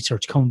of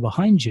research coming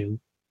behind you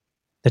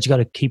that you got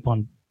to keep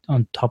on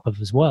top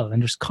of as well.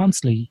 And there's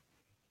constantly,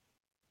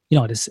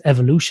 this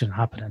evolution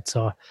happening.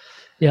 So,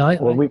 yeah.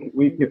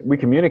 We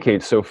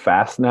communicate so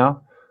fast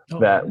now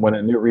that when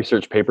a new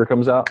research paper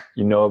comes out,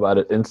 you know about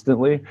it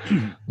instantly.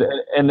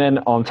 And then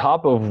on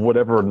top of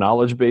whatever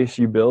knowledge base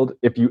you build,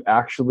 if you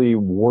actually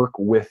work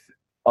with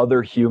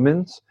other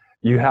humans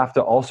you have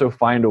to also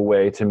find a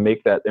way to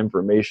make that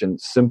information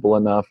simple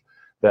enough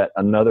that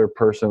another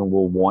person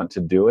will want to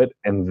do it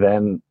and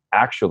then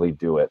actually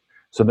do it.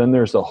 So then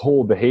there's the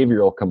whole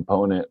behavioral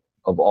component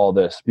of all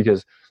this,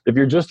 because if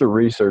you're just a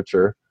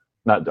researcher,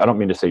 I don't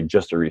mean to say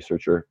just a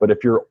researcher, but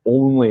if you're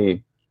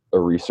only a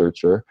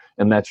researcher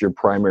and that's your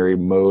primary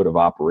mode of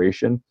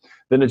operation,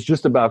 then it's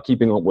just about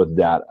keeping up with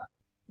data,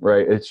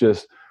 right? It's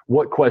just,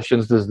 what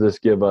questions does this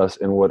give us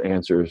and what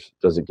answers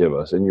does it give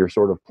us? And you're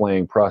sort of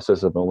playing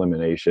process of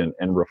elimination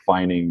and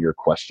refining your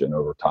question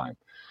over time.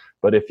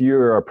 But if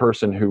you're a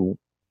person who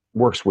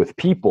works with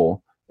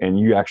people and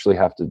you actually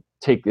have to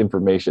take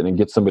information and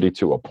get somebody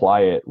to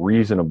apply it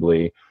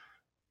reasonably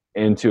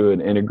into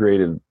an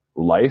integrated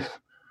life,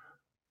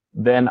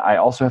 then I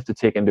also have to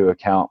take into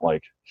account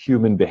like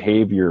human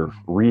behavior,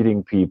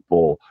 reading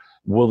people.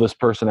 Will this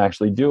person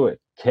actually do it?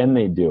 Can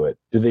they do it?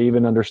 Do they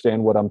even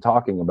understand what I'm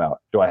talking about?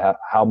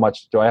 How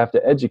much do I have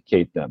to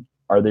educate them?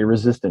 Are they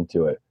resistant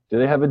to it? Do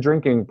they have a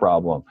drinking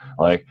problem?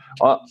 Like,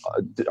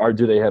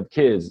 do they have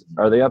kids?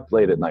 Are they up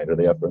late at night? Are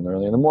they up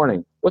early in the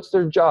morning? What's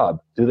their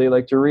job? Do they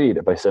like to read?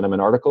 If I send them an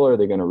article, are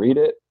they going to read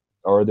it?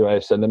 Or do I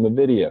send them a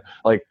video?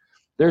 Like,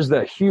 there's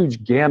that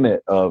huge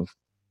gamut of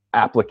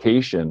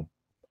application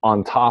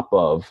on top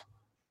of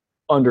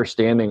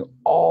understanding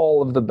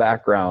all of the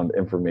background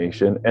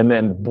information and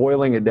then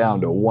boiling it down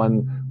to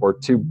one or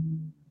two,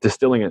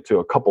 distilling it to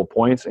a couple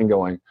points and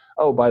going,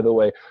 oh, by the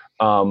way,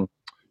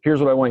 here's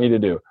what I want you to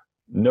do.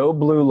 No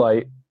blue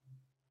light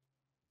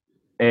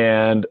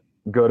and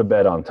go to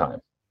bed on time.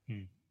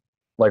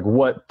 Like,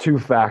 what two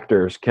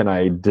factors can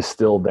I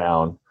distill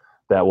down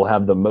that will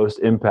have the most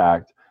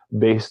impact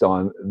based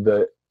on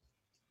the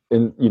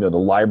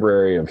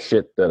library of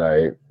shit that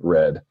I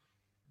read?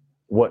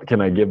 What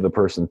can I give the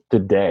person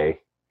today?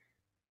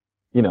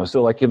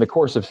 So like in the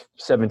course of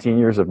 17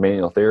 years of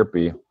manual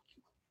therapy,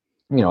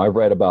 I've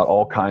read about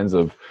all kinds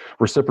of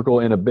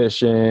reciprocal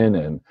inhibition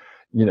and,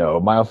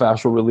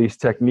 myofascial release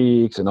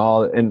techniques and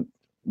all. And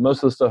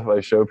most of the stuff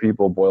I show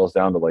people boils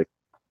down to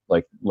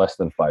like less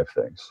than 5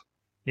 things.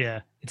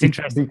 Yeah. It's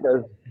interesting.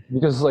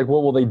 Because it's like,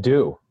 what will they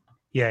do?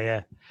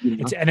 Yeah.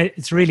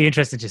 It's really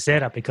interesting to say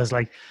that, because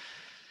like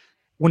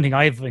one thing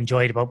I've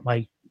enjoyed about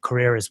my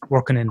career is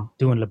working and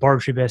doing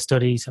laboratory-based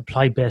studies,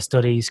 applied-based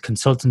studies,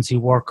 consultancy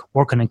work,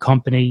 working in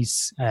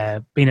companies,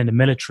 being in the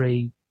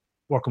military,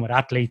 working with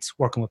athletes,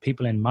 working with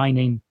people in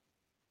mining,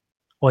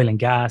 oil and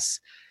gas,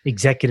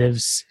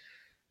 executives,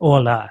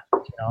 all that.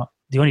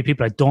 The only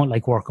people I don't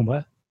like working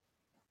with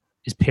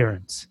is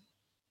parents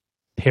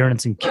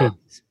and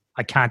kids.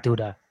 I can't do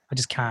that. I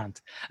just can't.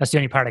 That's the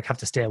only part I have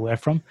to stay away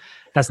from.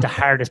 That's the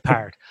hardest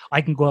part.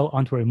 I can go out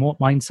onto a remote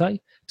mine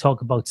site,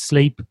 talk about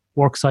sleep,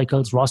 work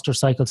cycles, roster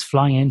cycles,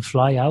 fly in,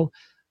 fly out,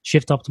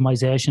 shift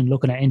optimization,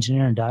 looking at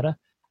engineering data.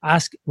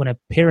 When a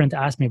parent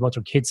asks me about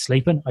their kids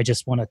sleeping, I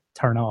just want to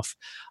turn off.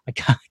 I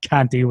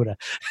can't deal with it.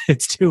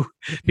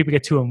 People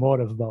get too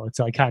emotive about it,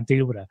 so I can't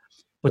deal with it.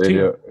 But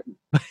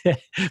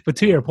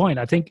to your point,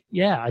 I think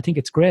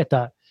it's great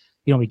that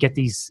we get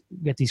these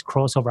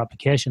crossover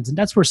applications, and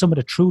that's where some of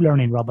the true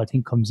learning, Rob, I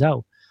think comes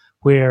out,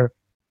 where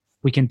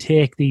we can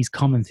take these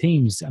common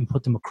themes and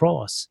put them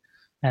across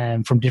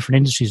from different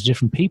industries,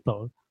 different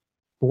people.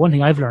 But one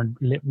thing I've learned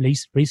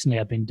recently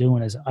I've been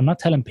doing is I'm not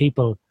telling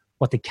people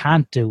what they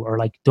can't do or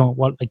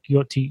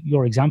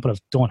your example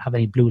of don't have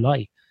any blue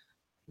light.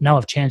 Now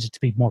I've changed it to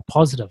be more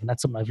positive, and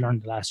that's something I've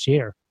learned the last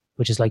year,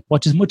 which is like,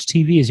 watch as much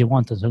TV as you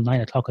want until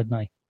 9 o'clock at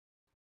night.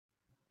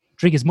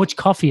 Drink as much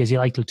coffee as you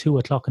like till 2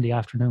 o'clock in the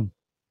afternoon.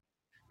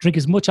 Drink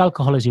as much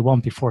alcohol as you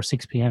want before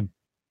 6 p.m.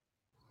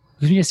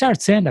 Because when you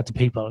start saying that to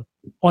people,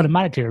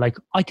 automatically you're like,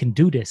 I can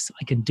do this,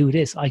 I can do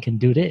this, I can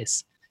do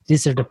this.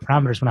 These are the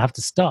parameters when I have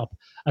to stop,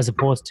 as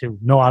opposed to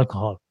no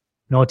alcohol,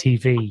 no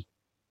TV,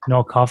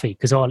 no coffee,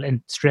 because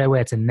straight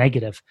away it's a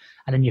negative.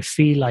 And then you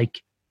feel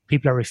like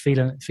people are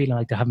feeling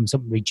like they're having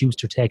something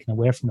reduced or taken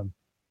away from them.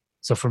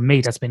 So for me,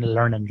 that's been a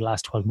learning in the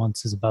last 12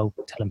 months, is about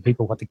telling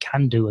people what they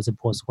can do as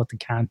opposed to what they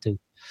can't do.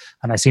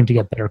 And I seem to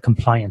get better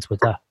compliance with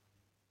that.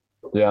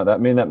 Yeah, that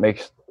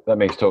makes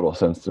total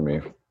sense to me,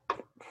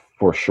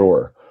 for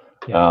sure.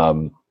 Yeah.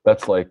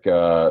 That's like,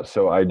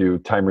 so I do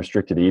time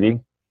restricted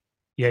eating.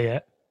 Yeah.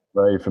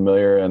 Very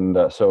familiar. And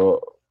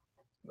about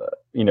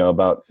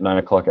 9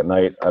 o'clock at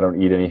night, I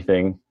don't eat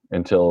anything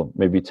until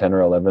maybe 10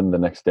 or 11 the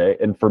next day.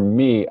 And for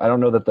me, I don't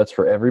know that that's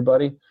for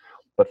everybody,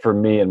 but for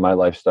me and my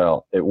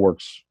lifestyle, it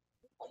works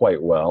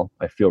quite well.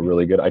 I feel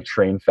really good. I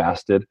train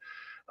fasted.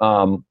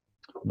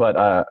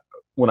 But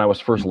when I was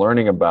first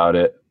learning about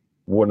it,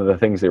 one of the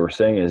things they were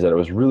saying is that it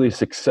was really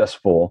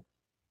successful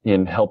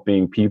in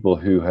helping people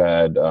who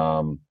had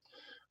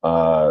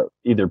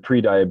either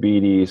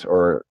pre-diabetes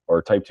or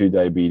type 2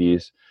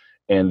 diabetes.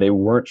 And they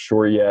weren't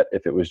sure yet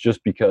if it was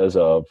just because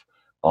of,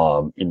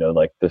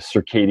 like the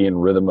circadian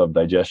rhythm of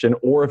digestion,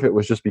 or if it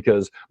was just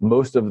because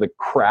most of the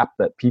crap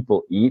that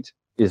people eat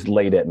is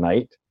late at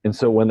night. And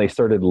so when they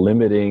started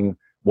limiting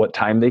what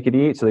time they could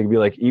eat, so they could be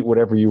like, eat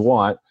whatever you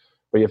want,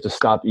 but you have to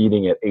stop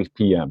eating at 8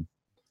 p.m.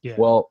 Yeah.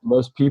 Well,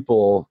 most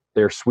people,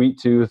 they're sweet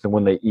tooth, and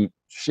when they eat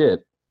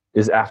shit,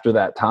 is after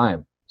that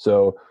time.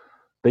 So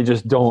they're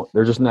just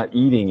not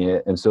eating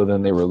it. And so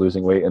then they were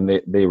losing weight,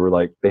 and they were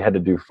like, they had to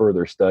do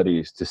further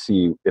studies to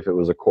see if it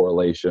was a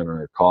correlation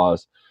or a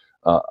cause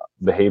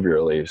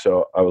behaviorally.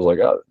 So I was like,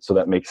 oh, so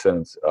that makes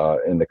sense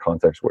in the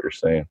context of what you're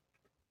saying.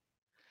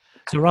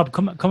 So Rob,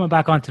 coming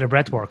back onto the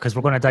breath work, because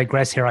we're going to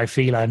digress here, I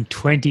feel, on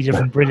 20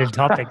 different brilliant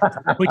topics,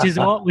 which is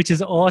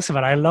awesome,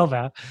 and I love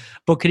it.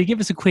 But can you give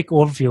us a quick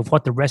overview of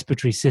what the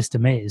respiratory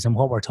system is and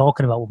what we're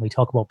talking about when we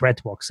talk about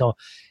breath work? So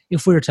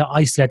if we were to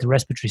isolate the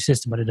respiratory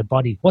system within the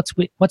body, what's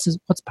parts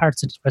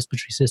of the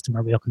respiratory system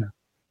are we looking at?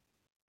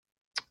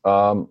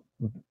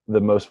 The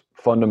most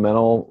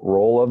fundamental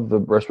role of the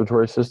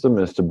respiratory system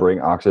is to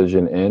bring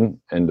oxygen in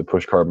and to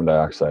push carbon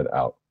dioxide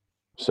out.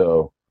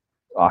 So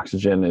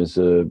oxygen is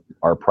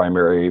our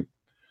primary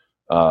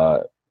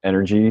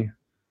energy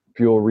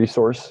fuel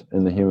resource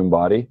in the human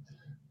body,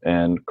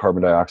 and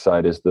carbon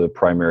dioxide is the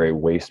primary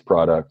waste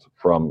product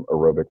from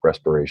aerobic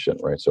respiration,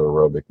 right? So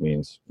aerobic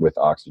means with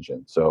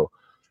oxygen. So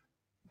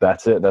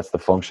that's it. That's the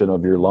function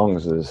of your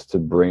lungs, is to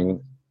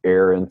bring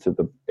air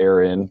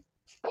in,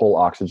 pull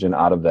oxygen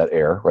out of that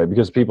air, right?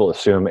 Because people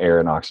assume air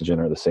and oxygen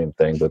are the same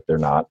thing, but they're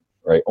not,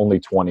 right? Only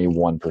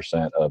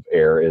 21% of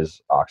air is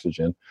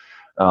oxygen.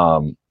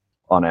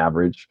 On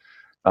average,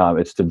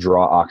 it's to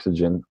draw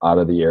oxygen out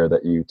of the air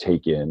that you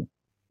take in,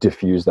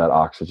 diffuse that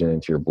oxygen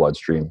into your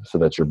bloodstream so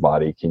that your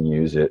body can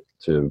use it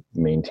to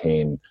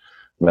maintain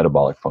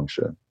metabolic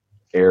function.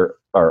 Air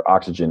or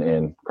oxygen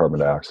in, carbon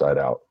dioxide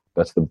out.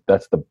 That's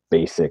the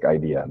basic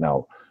idea.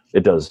 Now,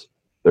 there's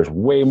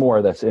way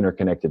more that's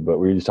interconnected, but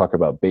we just talk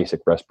about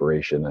basic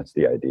respiration. That's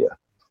the idea.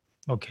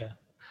 Okay.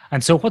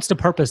 And so what's the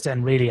purpose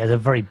then, really, at a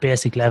very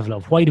basic level,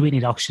 of why do we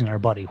need oxygen in our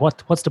body?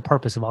 What's the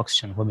purpose of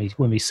oxygen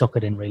when we suck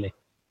it in, really?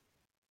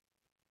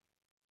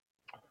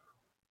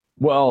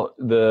 Well,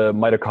 the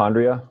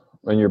mitochondria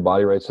in your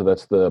body, right? So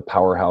that's the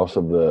powerhouse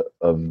of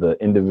the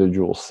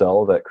individual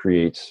cell that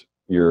creates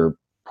your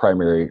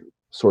primary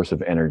source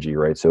of energy,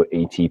 right? So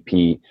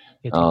ATP.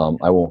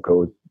 I won't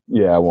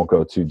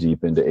go too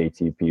deep into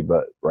ATP,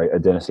 but right,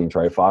 adenosine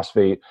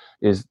triphosphate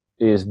is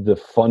the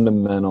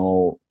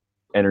fundamental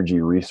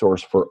energy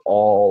resource for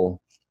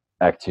all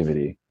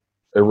activity,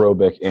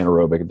 aerobic,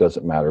 anaerobic, it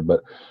doesn't matter.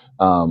 But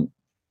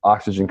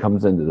oxygen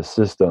comes into the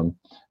system,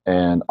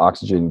 and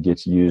oxygen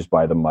gets used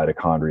by the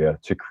mitochondria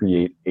to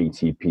create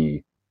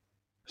ATP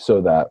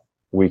so that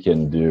we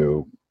can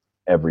do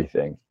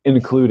everything,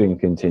 including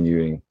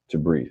continuing to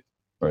breathe,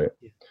 right?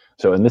 Yeah.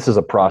 So, and this is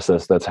a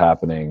process that's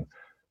happening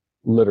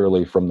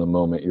literally from the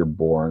moment you're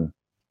born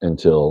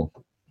until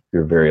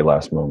your very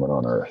last moment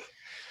on Earth.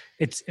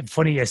 It's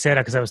funny you say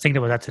that, because I was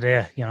thinking about that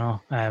today.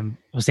 I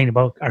was thinking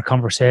about our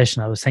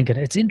conversation. I was thinking,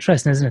 it's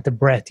interesting, isn't it? The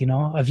breath.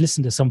 I've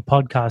listened to some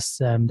podcasts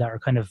that are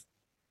kind of,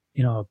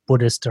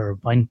 Buddhist or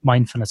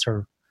mindfulness,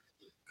 or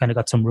kind of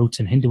got some roots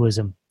in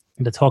Hinduism,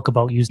 and they talk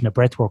about using the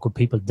breath work with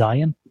people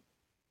dying.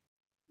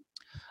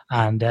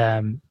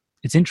 And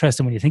it's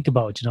interesting when you think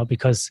about it,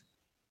 because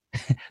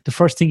the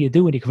first thing you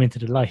do when you come into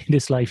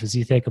this life is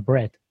you take a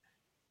breath,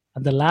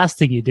 and the last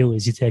thing you do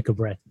is you take a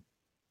breath.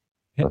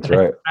 That's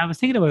right. I was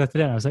thinking about that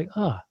today, and I was like,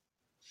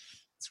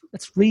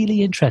 it's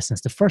really interesting.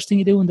 It's the first thing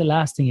you do and the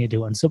last thing you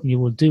do, and something you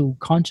will do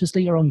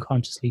consciously or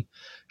unconsciously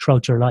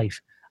throughout your life.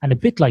 And a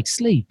bit like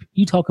sleep,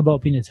 you talk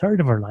about being a third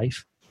of our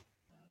life,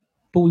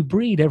 but we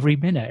breathe every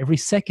minute, every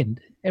second,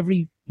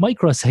 every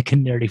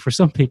microsecond nearly for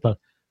some people.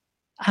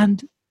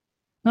 And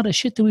not a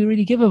shit do we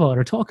really give about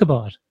or talk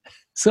about.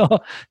 So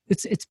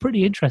it's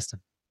pretty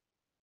interesting.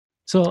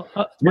 So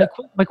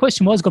my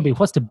question was going to be,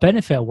 what's the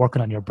benefit of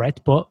working on your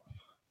breath? But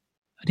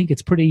I think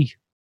it's pretty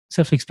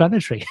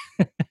self-explanatory.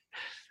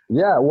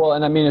 Yeah, well,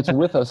 and I mean, it's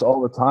with us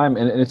all the time,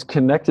 and it's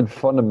connected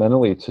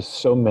fundamentally to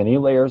so many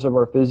layers of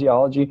our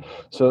physiology.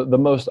 So the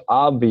most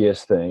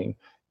obvious thing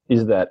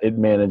is that it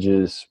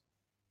manages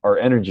our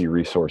energy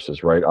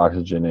resources, right?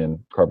 Oxygen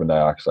in, carbon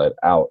dioxide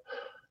out.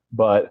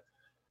 But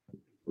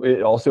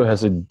it also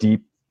has a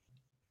deep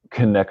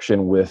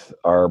connection with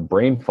our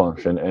brain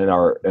function and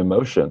our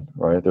emotion,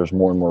 right? There's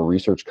more and more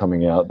research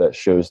coming out that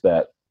shows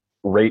that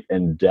rate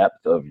and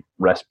depth of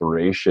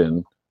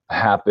respiration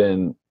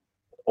happen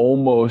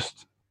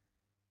almost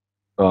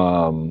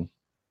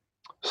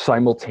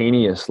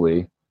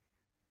simultaneously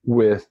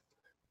with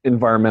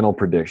environmental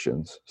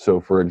predictions.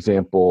 So for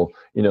example,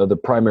 the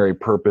primary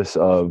purpose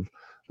of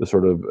the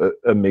sort of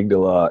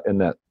amygdala and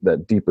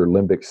that deeper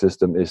limbic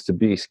system is to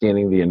be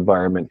scanning the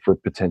environment for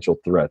potential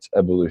threats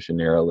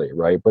evolutionarily,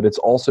 right? But it's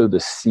also the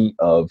seat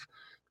of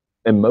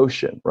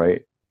emotion,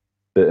 right?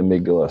 The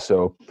amygdala.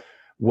 So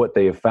what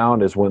they have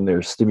found is when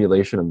there's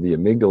stimulation of the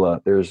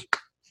amygdala, there's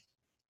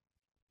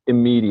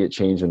immediate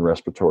change in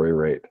respiratory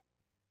rate.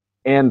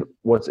 And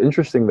what's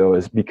interesting though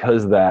is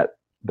because that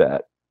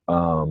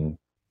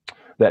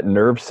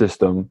nerve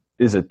system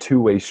is a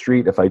two-way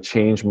street. If I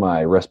change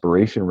my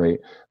respiration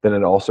rate, then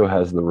it also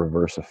has the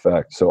reverse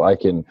effect. So I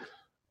can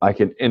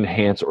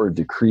enhance or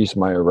decrease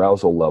my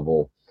arousal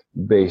level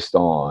based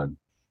on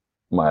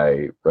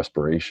my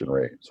respiration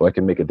rate. So I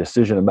can make a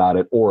decision about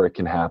it, or it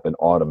can happen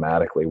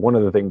automatically. One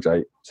of the things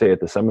I say at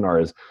the seminar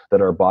is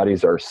that our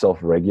bodies are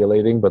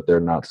self-regulating, but they're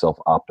not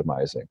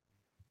self-optimizing.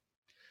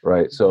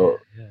 Right. So,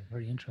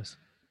 very interesting.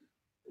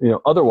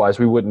 Otherwise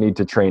we wouldn't need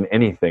to train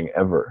anything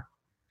ever.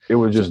 It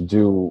would just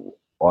do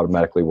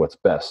automatically what's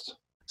best.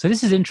 So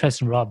this is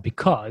interesting, Rob,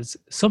 because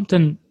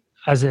something,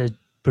 as a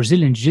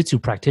Brazilian Jiu-Jitsu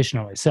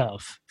practitioner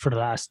myself for the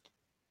last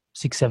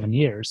 6-7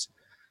 years,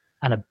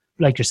 and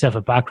like yourself,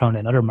 a background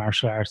in other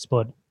martial arts,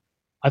 but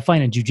I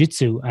find in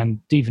Jiu-Jitsu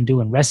and even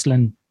doing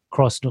wrestling,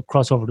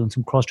 crossover, doing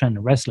some cross-training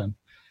in wrestling,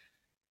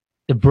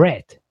 the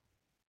breath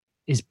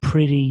is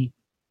pretty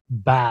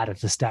bad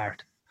at the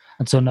start.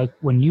 And so now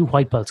when new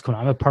white belts come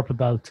on, I'm a purple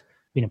belt,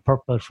 been a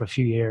purple belt for a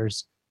few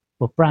years,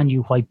 but brand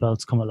new white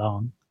belts come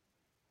along.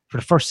 For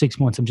the first 6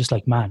 months, I'm just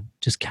like, man,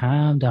 just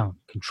calm down,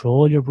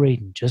 control your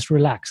breathing, just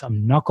relax.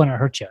 I'm not going to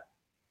hurt you.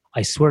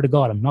 I swear to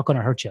God, I'm not going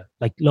to hurt you.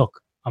 Like, look,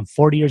 I'm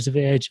 40 years of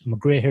age. I'm a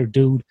gray-haired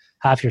dude,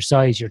 half your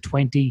size. You're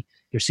 20.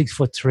 You're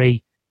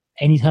 6'3".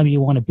 Anytime you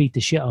want to beat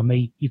the shit on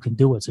me, you can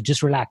do it. So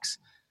just relax.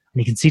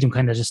 And you can see them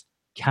kind of just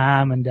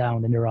calming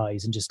down in their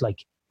eyes and just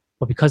like,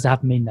 but because they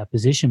haven't been in that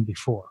position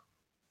before.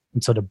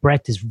 And so the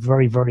breath is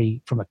very,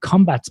 very, from a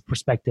combat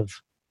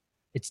perspective,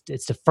 it's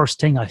the first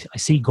thing I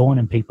see going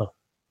in people.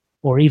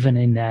 Or even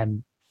in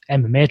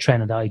MMA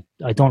training, that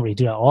I don't really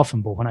do that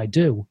often, but when I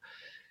do,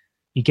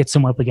 you get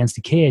someone up against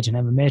the cage in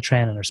MMA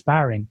training or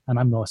sparring, and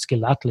I'm not a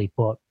skilled athlete,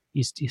 but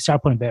you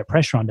start putting better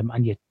pressure on them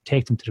and you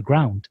take them to the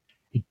ground.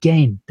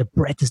 Again, the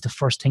breath is the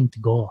first thing to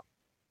go.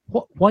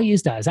 Why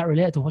is that? Is that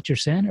related to what you're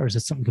saying, or is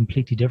it something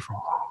completely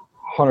different?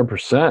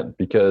 100%,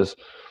 because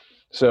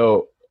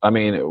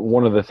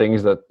one of the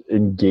things that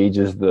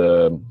engages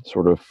the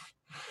sort of,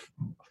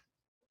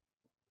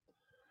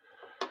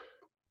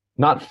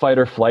 not fight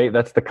or flight,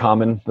 that's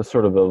the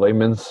sort of the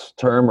layman's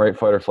term, right?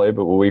 Fight or flight.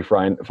 But what we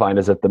find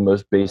is at the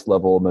most base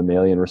level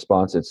mammalian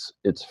response,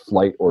 it's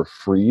flight or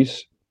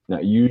freeze. Now,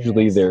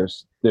 usually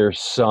there's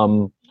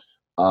some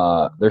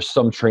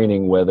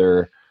training,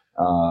 whether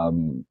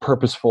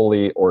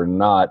purposefully or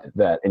not,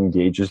 that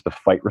engages the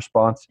fight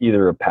response,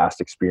 either a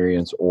past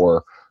experience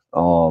or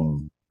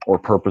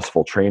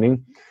purposeful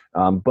training.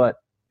 But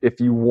if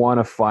you want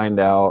to find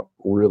out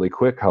really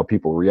quick how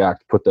people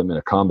react, put them in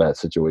a combat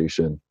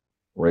situation,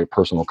 right?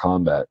 Personal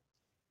combat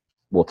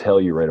will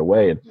tell you right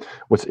away. And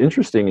what's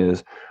interesting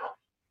is,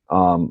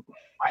 I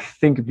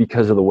think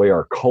because of the way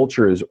our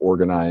culture is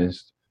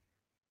organized,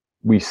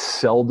 we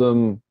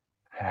seldom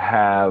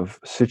have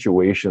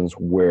situations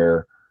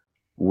where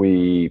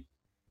we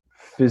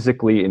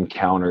physically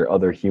encounter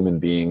other human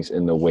beings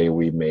in the way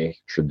we may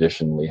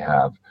traditionally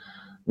have.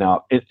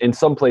 Now, in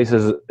some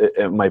places,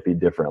 it might be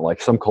different.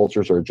 Like some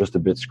cultures are just a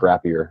bit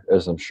scrappier,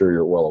 as I'm sure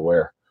you're well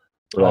aware.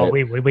 Right?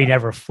 Oh, we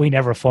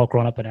never fought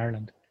growing up in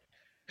Ireland.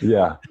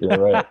 Yeah,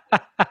 right.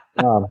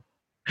 I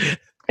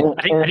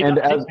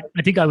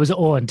think I was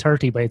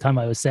 0-30 by the time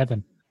I was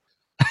 7.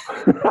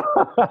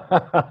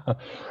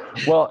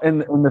 Well,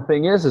 and the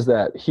thing is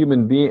that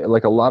human being,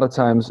 like a lot of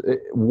times,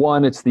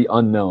 it's the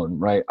unknown,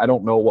 right? I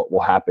don't know what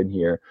will happen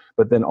here,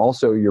 but then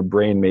also your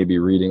brain may be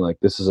reading like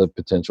this is a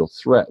potential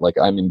threat, like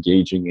I'm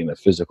engaging in a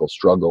physical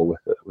struggle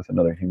with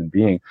another human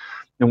being.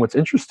 And what's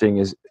interesting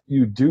is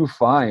you do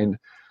find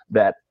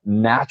that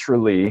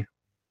naturally,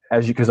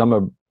 because I'm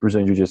a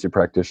Brazilian Jiu-Jitsu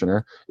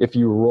practitioner, if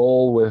you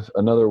roll with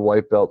another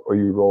white belt or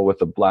you roll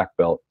with a black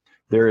belt,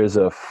 there is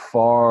a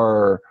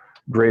far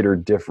greater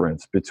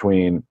difference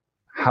between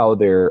how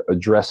they're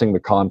addressing the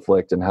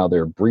conflict and how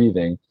they're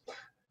breathing.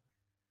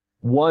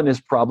 One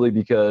is probably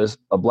because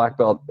a black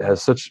belt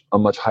has such a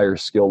much higher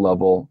skill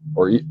level,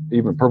 or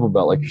even purple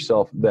belt like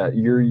yourself, that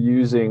you're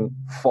using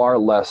far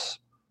less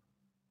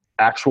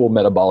actual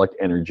metabolic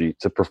energy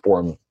to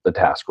perform the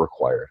task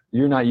required.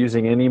 You're not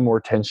using any more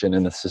tension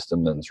in the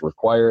system than is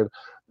required.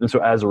 And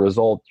so as a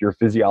result, your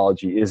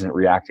physiology isn't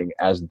reacting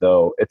as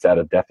though it's at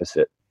a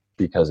deficit,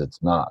 because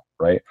it's not,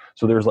 right?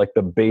 So there's like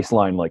the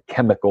baseline, like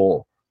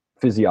chemical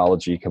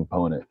physiology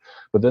component.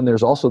 But then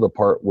there's also the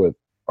part with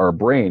our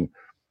brain.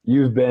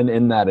 You've been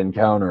in that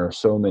encounter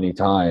so many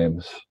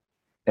times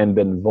and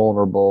been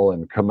vulnerable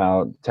and come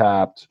out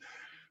tapped,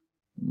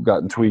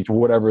 gotten tweaked,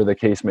 whatever the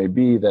case may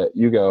be, that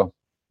you go,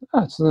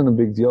 it's not a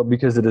big deal,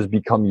 because it has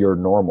become your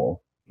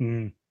normal,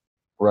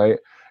 right?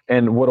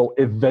 And what'll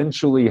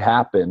eventually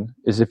happen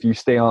is if you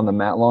stay on the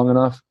mat long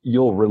enough,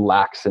 you'll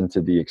relax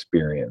into the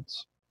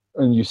experience.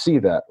 And you see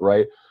that,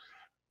 right?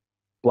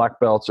 Black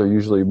belts are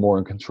usually more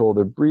in control.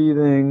 They're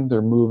breathing,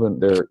 they're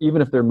moving,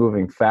 even if they're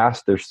moving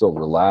fast, they're still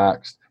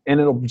relaxed. And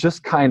it'll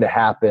just kind of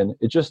happen.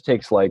 It just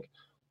takes like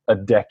a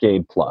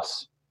decade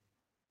plus.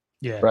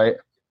 Yeah. Right?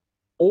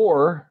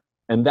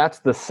 And that's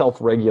the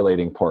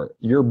self-regulating part.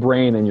 Your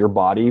brain and your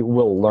body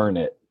will learn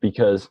it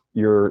because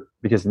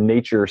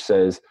nature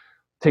says,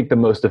 take the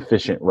most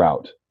efficient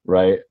route,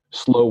 right?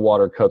 Slow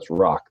water cuts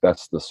rock.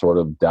 That's the sort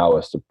of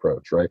Taoist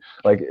approach, right?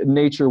 Like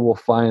nature will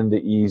find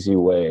the easy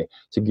way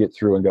to get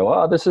through and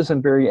go, this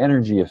isn't very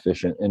energy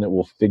efficient, and it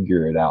will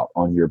figure it out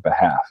on your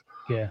behalf.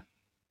 Yeah.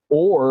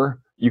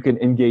 Or you can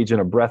engage in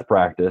a breath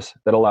practice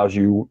that allows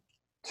you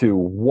to,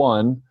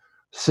 one,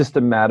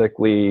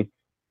 systematically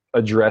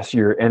address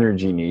your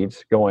energy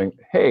needs, going,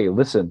 hey,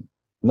 listen,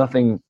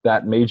 nothing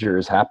that major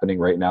is happening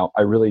right now.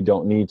 I really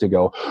don't need to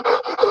go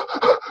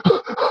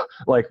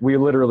like we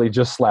literally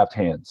just slapped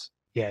hands.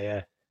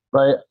 Yeah.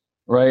 Right.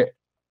 Right.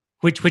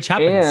 Which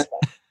happens.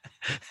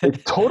 And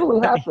it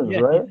totally happens,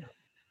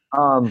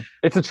 right?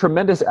 It's a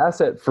tremendous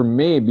asset for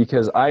me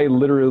because I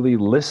literally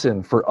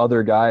listen for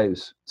other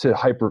guys to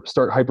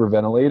start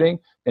hyperventilating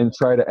and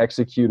try to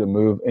execute a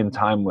move in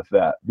time with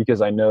that,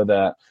 because I know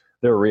that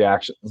their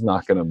reaction is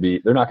not going to be,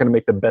 they're not going to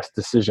make the best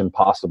decision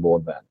possible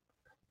then.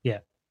 Yeah.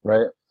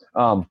 Right.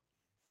 And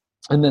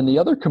then the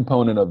other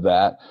component of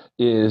that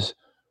is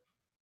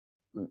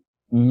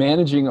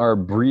managing our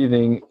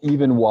breathing,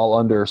 even while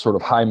under sort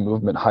of high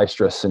movement, high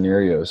stress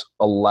scenarios,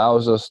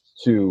 allows us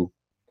to,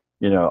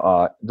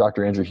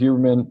 Dr. Andrew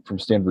Huberman from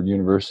Stanford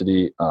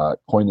University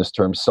coined this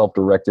term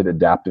self-directed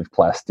adaptive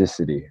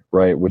plasticity,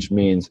 right? Which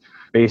means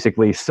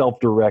basically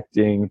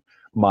self-directing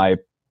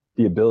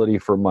the ability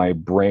for my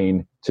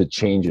brain to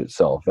change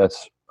itself.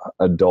 That's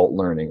adult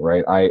learning,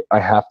 right? I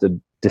have to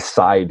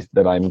decide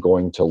that I'm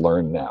going to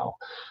learn now.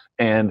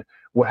 And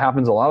what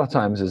happens a lot of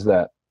times is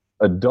that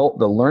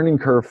the learning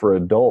curve for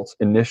adults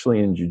initially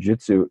in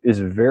jiu-jitsu is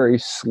very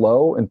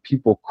slow, and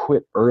people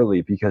quit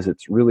early because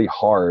it's really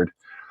hard.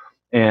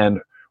 And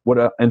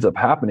what ends up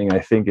happening, I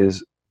think,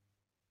 is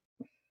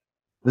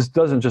this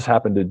doesn't just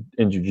happen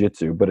in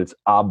jiu-jitsu, but it's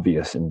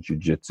obvious in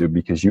jiu-jitsu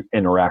because you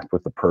interact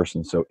with the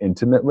person so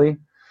intimately.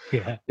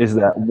 Yeah. Is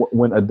that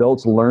when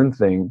adults learn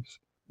things,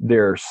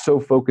 they're so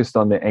focused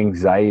on the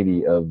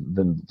anxiety of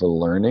the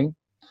learning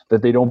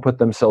that they don't put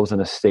themselves in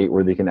a state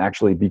where they can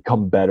actually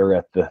become better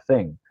at the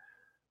thing.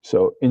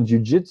 So in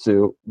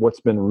jiu-jitsu, what's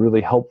been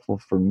really helpful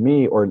for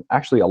me, or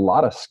actually a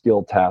lot of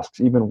skill tasks,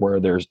 even where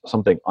there's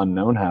something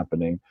unknown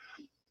happening,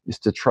 is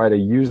to try to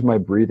use my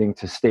breathing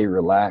to stay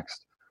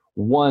relaxed.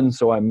 One,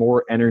 so I'm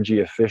more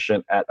energy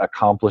efficient at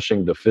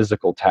accomplishing the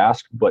physical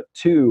task, but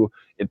two,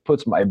 it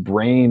puts my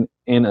brain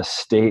in a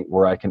state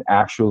where I can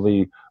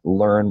actually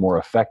learn more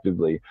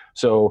effectively.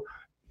 So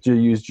to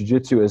use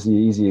jiu-jitsu as the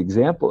easy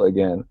example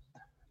again,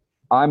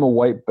 I'm a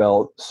white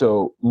belt,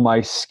 so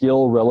my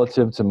skill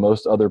relative to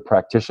most other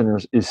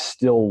practitioners is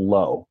still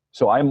low.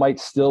 So I might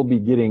still be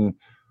getting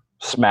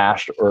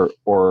smashed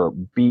or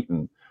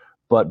beaten,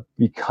 but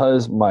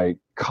because my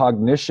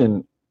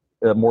cognition,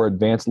 more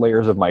advanced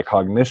layers of my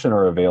cognition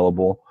are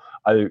available,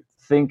 I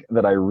think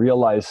that I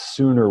realize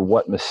sooner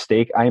what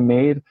mistake I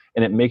made,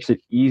 and it makes it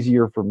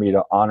easier for me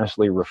to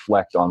honestly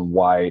reflect on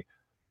why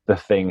the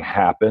thing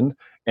happened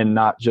and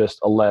not just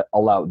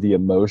allow the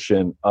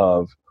emotion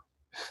of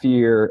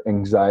fear,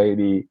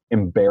 anxiety,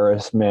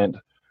 embarrassment.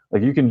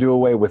 Like, you can do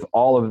away with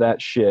all of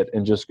that shit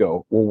and just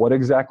go, well, what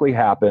exactly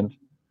happened?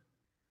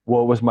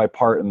 What was my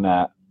part in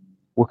that?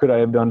 What could I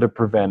have done to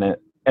prevent it?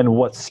 And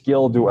what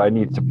skill do I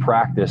need to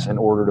practice in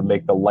order to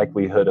make the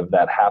likelihood of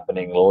that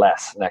happening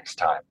less next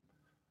time?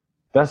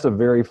 That's a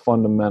very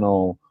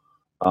fundamental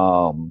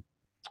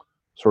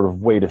sort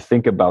of way to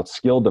think about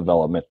skill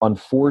development.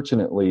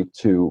 Unfortunately,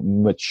 to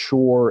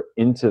mature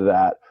into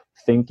that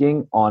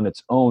thinking on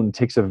its own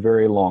takes a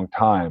very long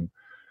time.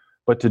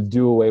 But to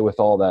do away with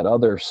all that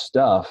other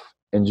stuff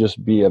and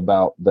just be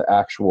about the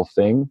actual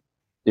thing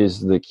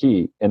is the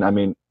key. And I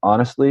mean,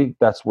 honestly,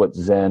 that's what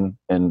Zen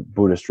and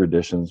Buddhist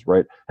traditions,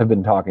 right, have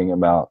been talking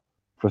about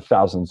for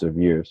thousands of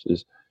years,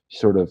 is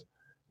sort of,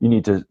 you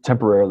need to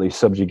temporarily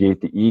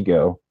subjugate the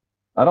ego.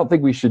 I don't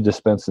think we should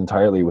dispense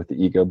entirely with the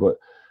ego, but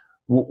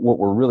what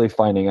we're really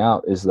finding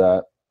out is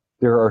that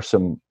there are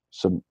some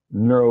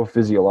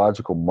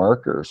neurophysiological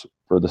markers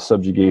for the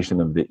subjugation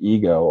of the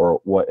ego,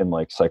 or what in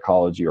like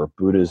psychology or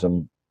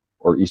Buddhism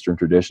or Eastern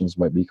traditions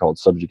might be called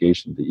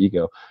subjugation of the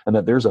ego, and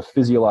that there's a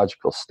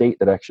physiological state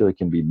that actually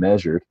can be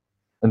measured,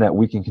 and that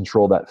we can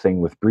control that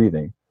thing with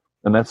breathing.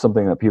 And that's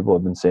something that people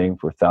have been saying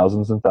for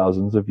thousands and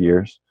thousands of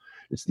years.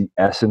 It's the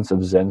essence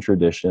of Zen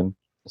tradition.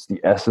 It's the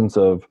essence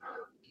of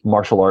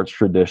martial arts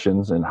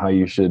traditions and how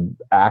you should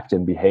act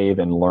and behave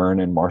and learn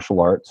in martial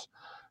arts.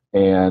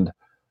 And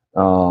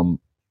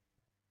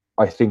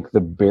I think the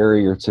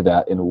barrier to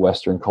that in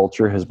Western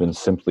culture has been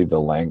simply the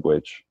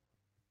language,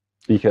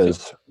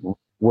 because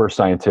we're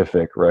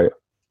scientific, right?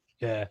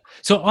 Yeah.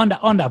 So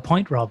on that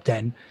point, Rob,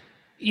 then,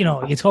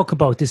 you talk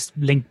about this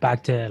link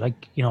back to,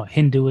 like,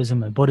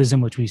 Hinduism and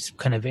Buddhism, which we've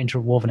kind of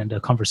interwoven in the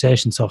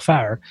conversation so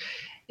far.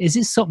 Is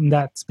this something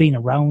that's been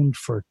around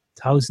for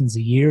thousands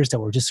of years that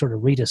we're just sort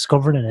of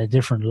rediscovered in a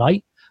different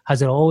light?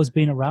 Has it always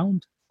been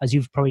around, as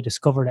you've probably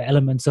discovered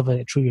elements of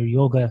it through your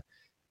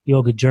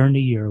yoga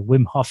journey, your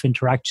Wim Hof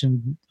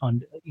interaction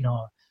on,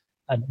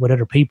 and with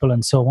other people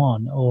and so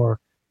on? Or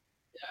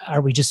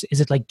is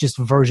it like just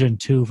version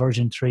 2,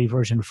 version 3,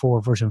 version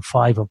 4, version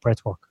 5 of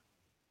breathwork?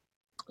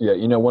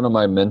 Yeah, one of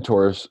my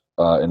mentors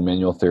in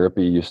manual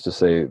therapy used to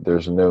say,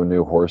 there's no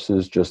new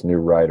horses, just new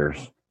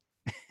riders.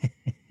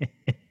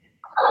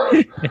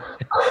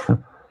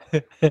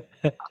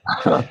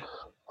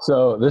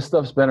 So this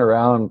stuff's been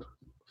around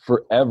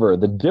forever.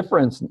 The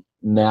difference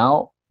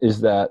now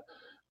is that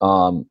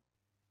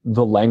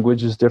The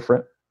language is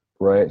different,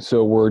 right?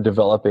 So we're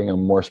developing a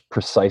more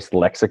precise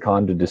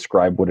lexicon to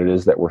describe what it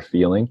is that we're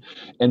feeling.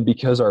 And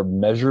because our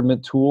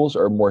measurement tools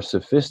are more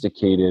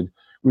sophisticated,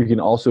 we can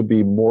also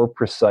be more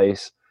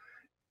precise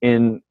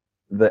in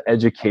the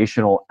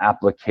educational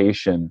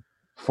application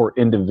for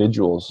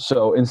individuals.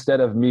 So instead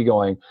of me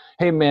going,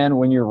 hey man,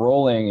 when you're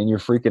rolling and you're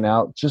freaking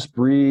out, just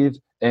breathe.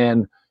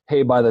 And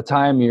hey, by the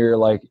time you're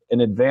like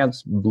an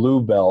advanced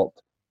blue belt,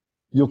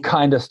 you'll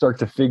kind of start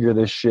to figure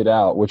this shit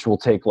out, which will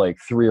take like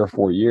 3 or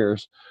 4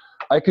 years.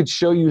 I could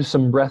show you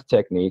some breath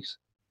techniques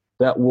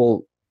that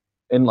will,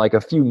 in like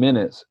a few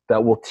minutes,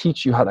 that will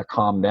teach you how to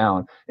calm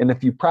down. And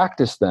if you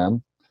practice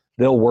them,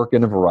 they'll work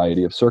in a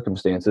variety of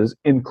circumstances,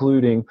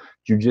 including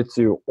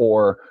jujitsu,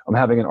 or I'm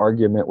having an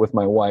argument with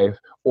my wife,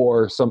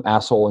 or some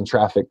asshole in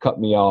traffic cut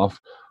me off,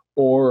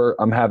 or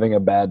I'm having a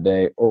bad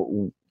day,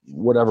 or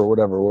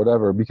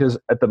whatever. Because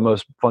at the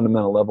most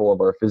fundamental level of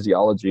our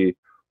physiology,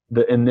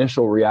 the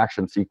initial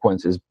reaction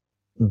sequence is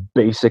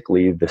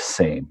basically the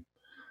same,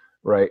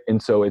 right?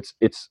 And so it's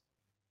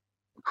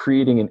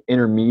creating an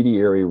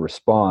intermediary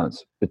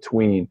response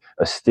between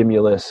a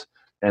stimulus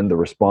and the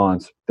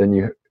response. Then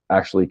you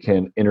actually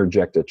can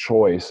interject a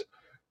choice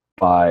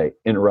by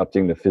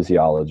interrupting the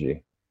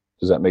physiology.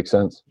 Does that make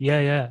sense?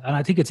 Yeah. And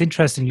I think it's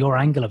interesting your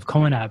angle of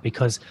coming at it,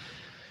 because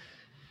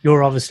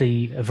you're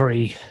obviously a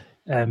very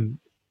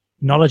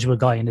knowledgeable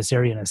guy in this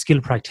area and a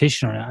skilled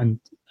practitioner, and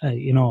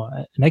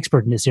an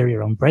expert in this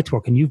area on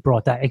breathwork, and you've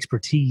brought that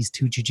expertise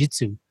to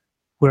jiu-jitsu,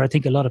 where I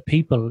think a lot of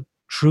people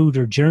through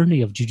their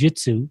journey of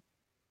jiu-jitsu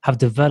have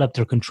developed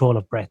their control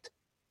of breath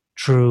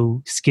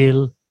through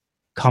skill,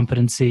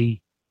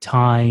 competency,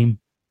 time,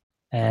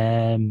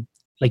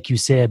 like you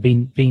said,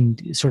 being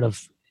sort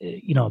of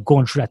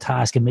going through that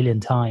task a million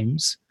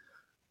times,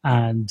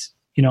 and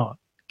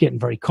getting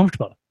very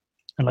comfortable.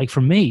 And like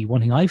for me,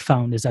 one thing I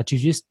found is that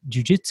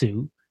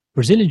jiu-jitsu,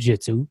 Brazilian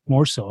jiu-jitsu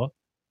more so,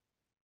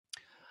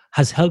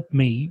 has helped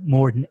me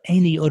more than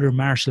any other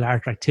martial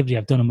art activity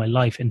I've done in my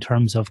life in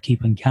terms of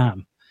keeping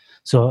calm.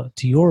 So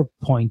to your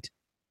point,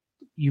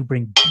 you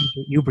bring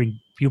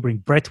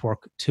breath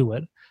work to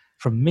it.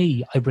 For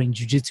me, I bring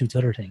jiu-jitsu to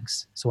other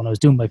things. So when I was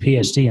doing my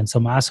PhD and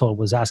some asshole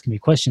was asking me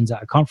questions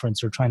at a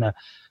conference or trying to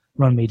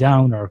run me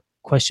down or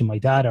question my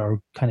data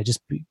or kind of just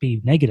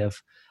be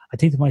negative, I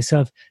think to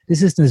myself,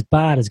 this isn't as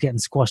bad as getting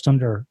squashed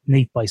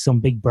underneath by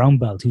some big brown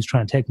belt who's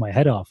trying to take my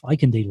head off. I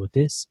can deal with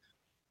this.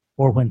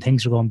 Or when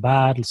things are going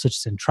bad, such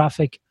as in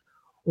traffic,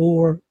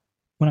 or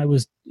when I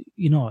was,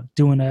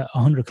 doing a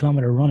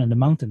 100-kilometer run in the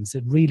mountains,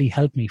 it really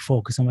helped me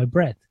focus on my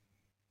breath,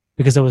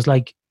 because I was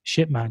like,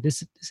 shit, man,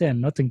 this ain't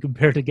nothing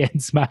compared to getting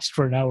smashed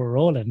for an hour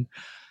rolling.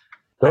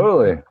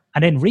 Totally.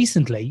 And then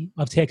recently,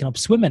 I've taken up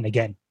swimming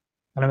again,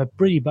 and I'm a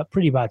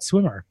pretty bad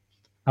swimmer.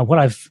 And what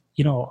I've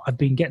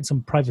been getting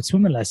some private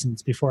swimming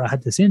lessons before I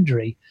had this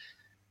injury,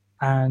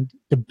 and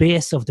the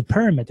base of the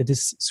pyramid that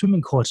this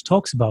swimming coach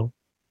talks about,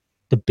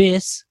 the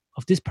base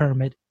of this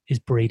pyramid is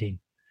breathing.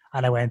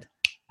 And I went,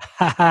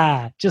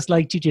 just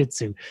like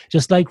jiu-jitsu,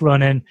 just like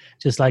running,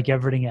 just like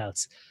everything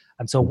else.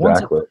 And so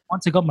once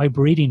I got my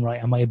breathing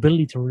right and my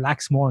ability to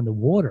relax more in the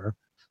water,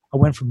 I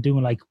went from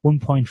doing like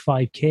 1.5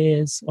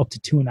 Ks up to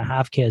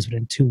 2.5 Ks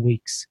within 2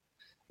 weeks.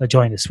 I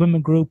joined a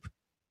swimming group,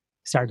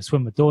 started to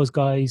swim with those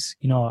guys,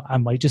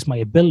 and my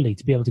ability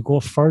to be able to go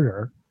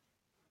further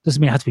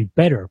doesn't mean I have to be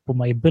better, but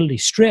my ability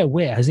straight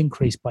away has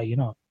increased by,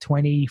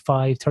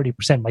 25,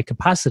 30%. My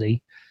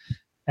capacity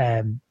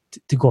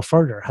to go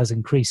further has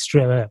increased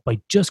straight away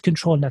by just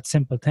controlling that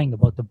simple thing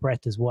about the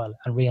breath as well,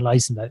 and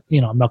realizing that,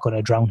 I'm not going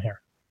to drown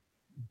here.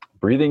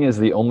 Breathing is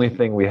the only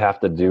thing we have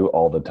to do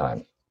all the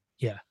time.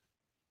 Yeah.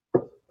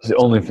 It's the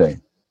only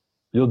thing.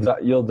 You'll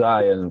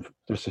die in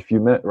just a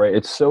few minutes, right?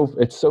 It's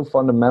so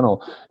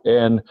fundamental.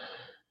 And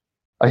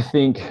I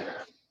think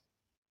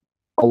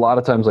a lot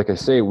of times, like I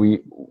say,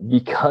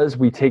 because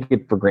we take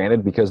it for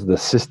granted, because of the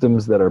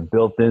systems that are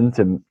built in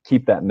to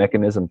keep that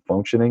mechanism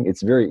functioning,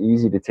 it's very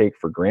easy to take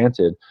for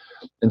granted.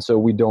 And so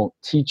we don't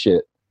teach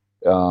it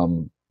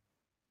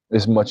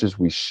as much as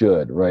we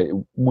should, right?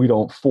 We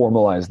don't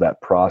formalize that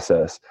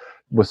process.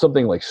 With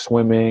something like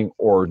swimming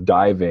or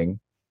diving,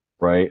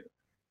 right?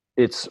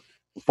 It's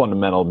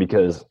fundamental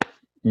because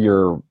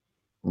your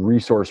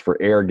resource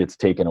for air gets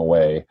taken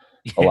away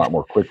a lot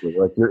more quickly.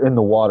 Like you're in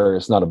the water,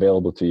 it's not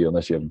available to you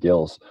unless you have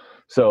gills.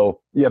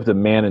 So you have to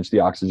manage the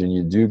oxygen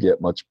you do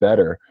get much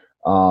better.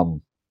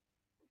 But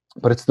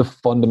it's the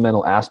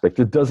fundamental aspect.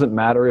 It doesn't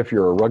matter if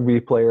you're a rugby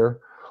player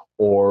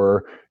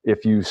or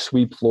if you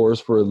sweep floors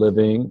for a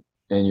living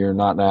and you're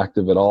not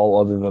active at all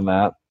other than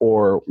that,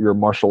 or you're a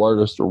martial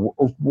artist or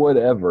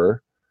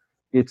whatever.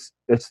 It's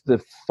a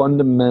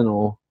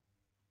fundamental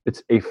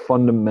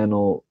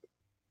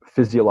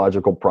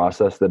physiological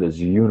process that is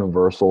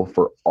universal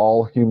for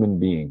all human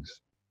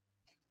beings,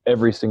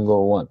 every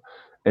single one.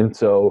 And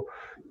so,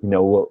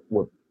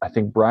 what I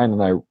think Brian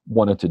and I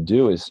wanted to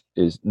do is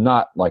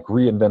not like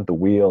reinvent the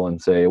wheel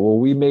and say, well,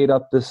 we made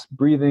up this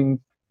breathing,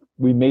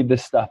 we made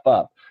this stuff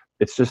up.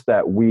 It's just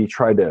that we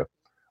try to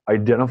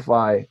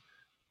identify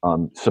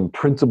some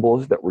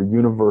principles that were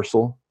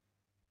universal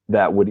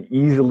that would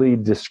easily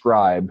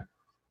describe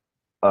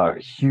a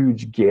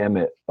huge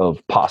gamut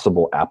of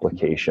possible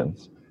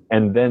applications,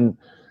 and then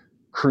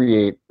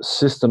create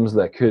systems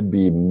that could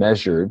be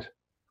measured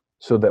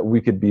so that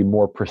we could be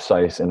more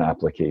precise in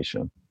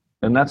application.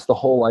 And that's the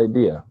whole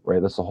idea,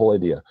 right? That's the whole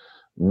idea.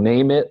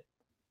 Name it,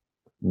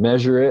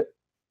 measure it,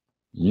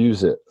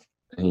 use it.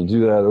 And you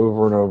do that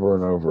over and over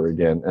and over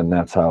again. And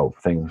that's how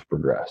things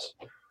progress.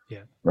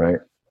 Yeah. Right.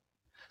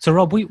 So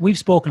Rob, we've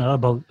spoken a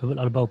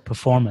lot about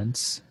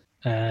performance.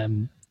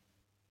 And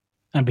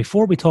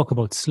before we talk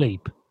about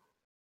sleep,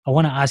 I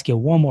want to ask you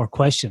one more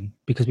question,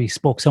 because we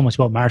spoke so much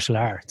about martial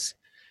arts.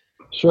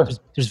 Sure.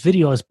 There's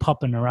videos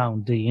popping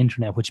around the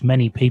internet, which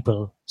many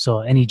people, so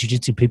any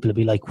jiu-jitsu people will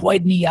be like, why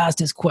didn't he ask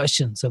this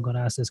question? So I'm going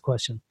to ask this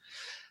question.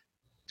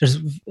 There's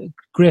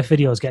great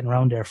videos getting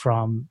around there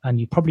from, and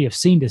you probably have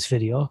seen this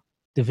video,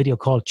 the video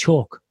called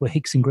Choke with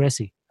Rickson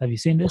Gracie. Have you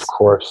seen this? Of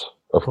course.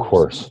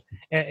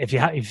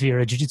 If you're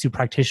a jiu-jitsu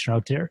practitioner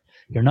out there,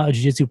 you're not a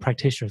jiu-jitsu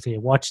practitioner, so you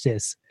watch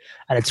this,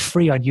 and it's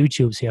free on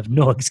YouTube, so you have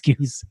no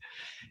excuse.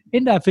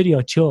 In that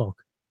video,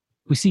 Choke,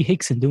 we see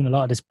Rickson doing a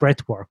lot of this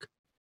breath work,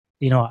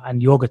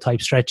 and yoga type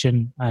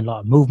stretching and a lot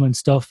of movement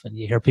stuff. And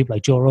you hear people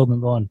like Joe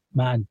Rogan going,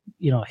 man,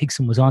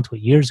 Rickson was onto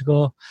it years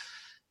ago.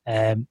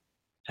 And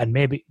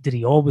maybe, did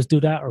he always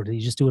do that, or did he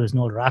just do it as an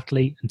older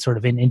athlete? And sort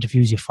of in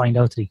interviews, you find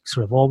out that he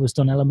sort of always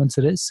done elements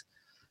of this.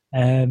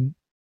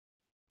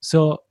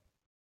 So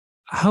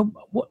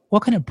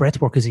what kind of breath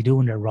work is he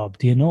doing there, Rob?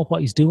 Do you know what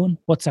he's doing?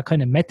 What's that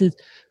kind of method?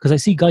 Because I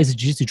see guys at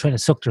jiu-jitsu trying to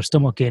suck their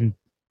stomach in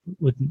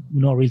with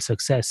no real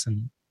success,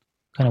 and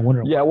kind of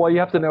wondering. Yeah, well, you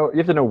have to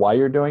know why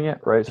you're doing it,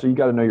 right? So you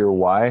got to know your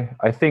why.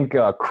 I think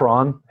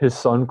Kron, his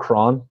son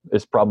Kron,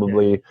 is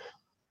probably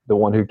the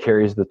one who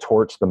carries the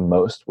torch the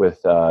most with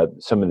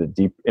some of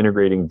the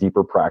integrating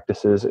deeper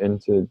practices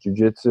into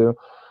jiu-jitsu.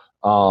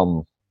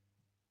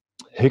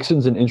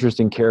 Rickson's an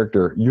interesting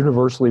character,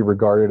 universally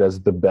regarded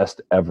as the best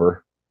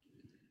ever.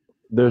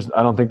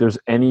 I don't think there's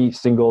any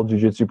single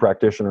jiu-jitsu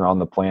practitioner on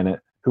the planet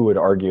who would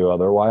argue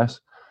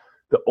otherwise.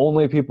 The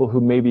only people who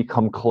maybe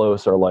come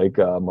close are like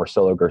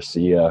Marcelo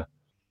Garcia,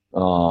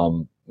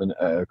 and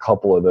a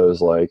couple of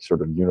those like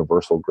sort of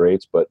universal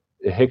greats. But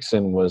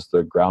Rickson was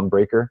the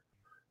groundbreaker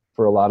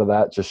for a lot of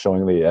that, just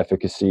showing the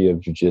efficacy of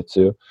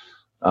jiu-jitsu.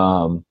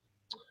 In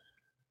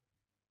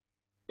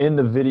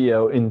the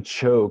video, in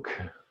Choke,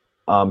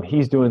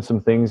 he's doing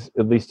some things,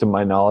 at least to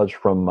my knowledge,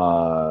 from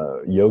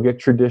yogic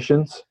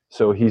traditions.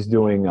 So he's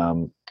doing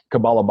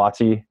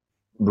Kapalabhati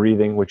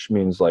breathing, which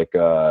means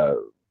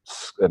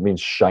that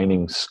means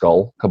shining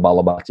skull.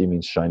 Kapalabhati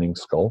means shining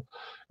skull.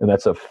 And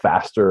that's a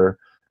faster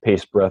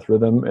paced breath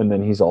rhythm. And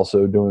then he's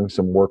also doing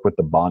some work with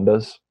the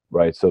bandhas,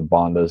 right? So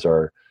bandhas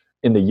are,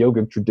 in the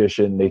yogic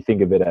tradition, they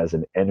think of it as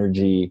an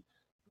energy,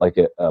 like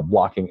a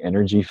blocking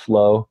energy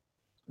flow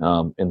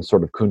in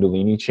sort of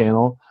Kundalini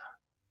channel.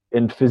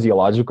 In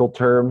physiological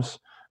terms,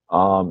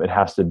 it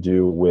has to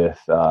do with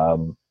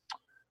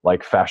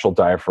like fascial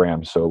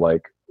diaphragm. So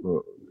like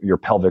your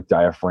pelvic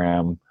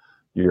diaphragm,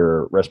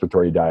 your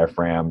respiratory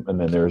diaphragm, and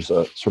then there's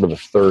a sort of a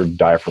third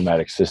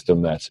diaphragmatic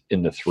system that's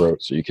in the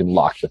throat, so you can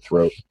lock the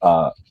throat.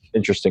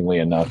 Interestingly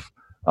enough,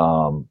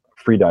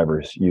 free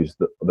divers use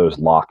those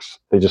locks.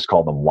 They just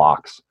call them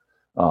locks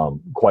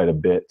quite a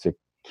bit to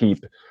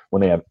keep, when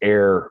they have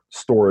air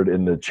stored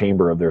in the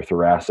chamber of their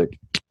thoracic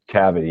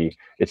cavity,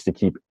 it's to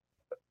keep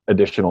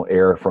additional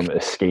air from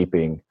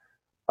escaping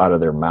out of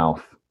their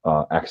mouth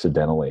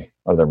accidentally,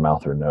 out of their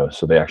mouth or nose.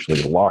 So they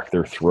actually lock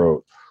their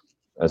throat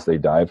as they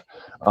dive.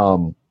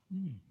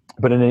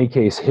 But in any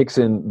case,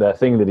 Rickson, that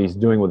thing that he's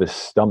doing with his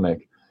stomach,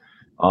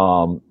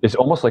 is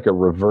almost like a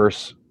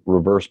reverse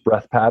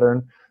breath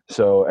pattern.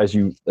 So as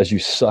you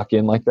suck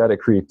in like that, it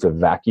creates a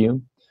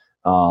vacuum,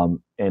 and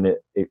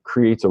it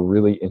creates a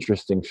really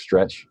interesting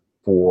stretch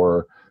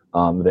for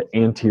the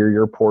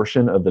anterior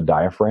portion of the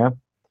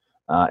diaphragm,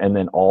 and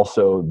then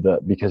also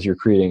because you're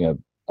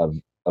creating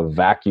a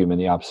vacuum in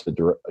the opposite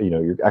direction.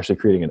 You're actually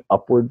creating an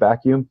upward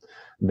vacuum.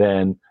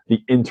 Then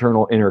the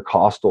internal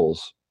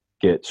intercostals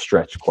get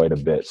stretched quite a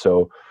bit.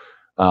 So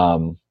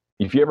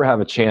if you ever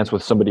have a chance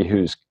with somebody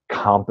who's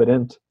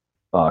competent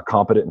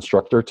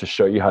instructor to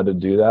show you how to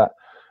do that,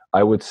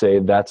 I would say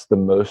that's the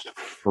most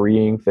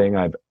freeing thing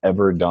I've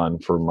ever done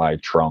for my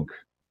trunk.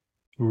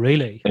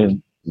 Really?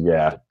 And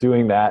yeah,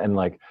 doing that and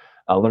like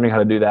learning how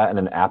to do that in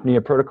an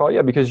apnea protocol.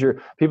 Yeah, because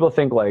people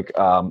think like,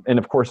 and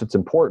of course it's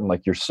important,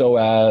 like your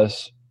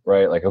psoas,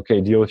 right? Like,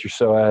 okay, deal with your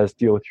psoas,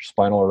 deal with your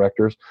spinal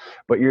erectors,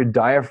 but your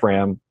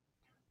diaphragm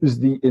is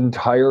the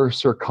entire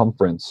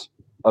circumference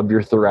of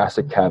your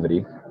thoracic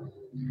cavity.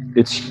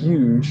 It's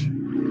huge.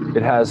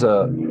 It has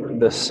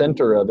the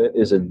center of it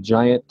is a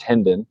giant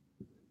tendon.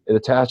 It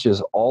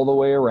attaches all the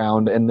way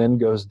around and then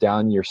goes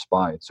down your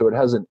spine. So it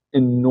has an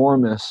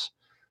enormous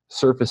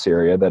surface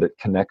area that it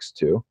connects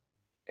to,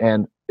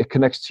 and it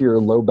connects to your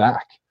low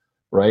back,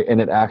 right? And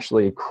it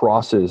actually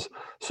crosses.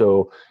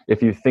 So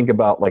if you think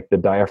about like the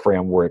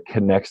diaphragm where it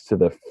connects to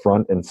the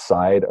front and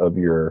side of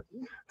your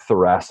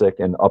thoracic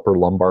and upper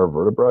lumbar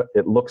vertebra,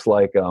 it looks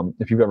like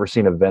if you've ever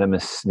seen a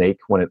venomous snake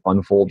when it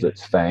unfolds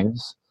its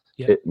fangs,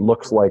 Yeah. It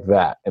looks like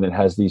that, and it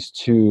has these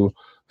two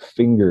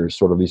fingers,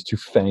 sort of these two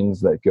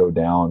fangs that go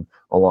down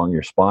along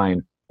your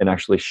spine and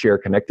actually share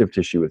connective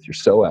tissue with your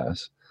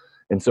psoas.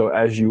 And so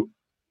as you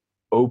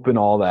open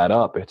all that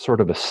up, it's sort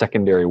of a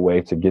secondary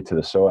way to get to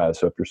the psoas.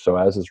 So if your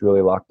psoas is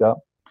really locked up,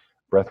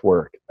 breath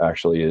work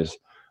actually is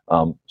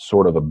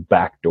sort of a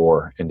back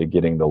door into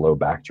getting the low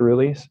back to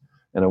release.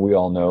 And then we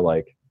all know,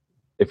 like,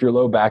 if your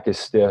low back is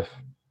stiff,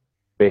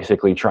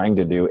 basically trying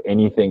to do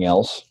anything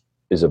else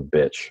is a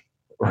bitch,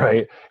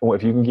 right? And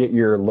if you can get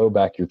your low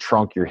back, your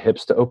trunk, your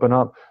hips to open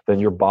up, then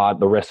your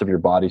the rest of your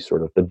body,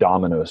 sort of the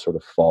dominoes sort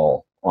of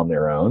fall on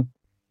their own.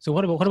 So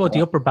what about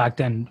the upper back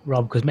then,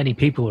 Rob? Because many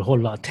people will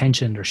hold a lot of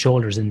tension in their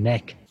shoulders and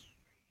neck.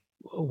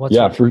 Would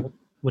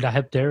that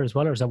help there as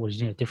well, or is that what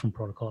you need, a different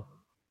protocol?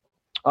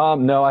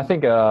 No, I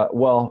think that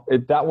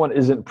one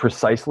isn't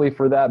precisely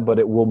for that, but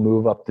it will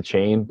move up the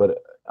chain. But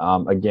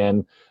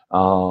again,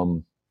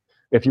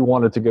 if you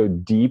wanted to go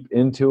deep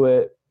into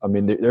it, I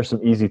mean, there's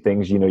some easy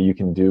things, you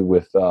can do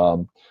with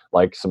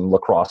like some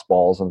lacrosse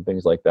balls and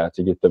things like that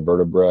to get the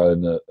vertebra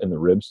and the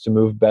ribs to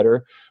move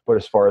better. But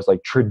as far as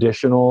like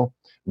traditional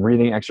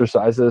breathing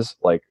exercises,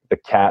 like the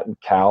cat and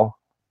cow,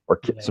 or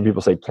some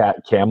people say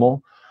cat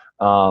camel,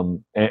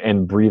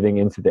 and breathing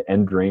into the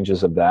end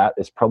ranges of that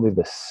is probably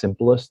the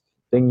simplest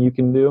thing you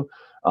can do.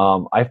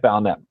 I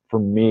found that for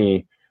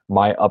me,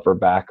 my upper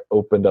back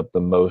opened up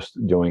the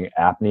most doing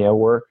apnea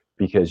work,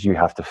 because you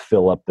have to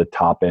fill up the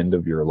top end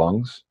of your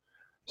lungs.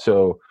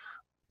 So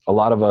a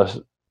lot of us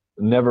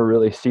never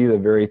really see the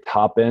very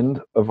top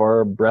end of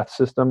our breath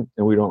system,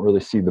 and we don't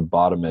really see the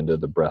bottom end of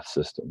the breath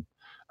system,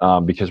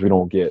 because we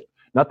don't get,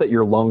 not that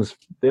your lungs,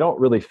 they don't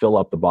really fill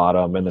up the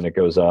bottom and then it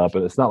goes up,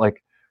 and it's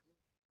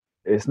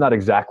not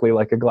exactly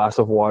like a glass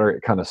of water.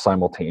 It kind of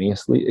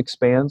simultaneously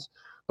expands,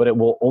 but it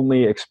will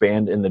only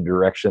expand in the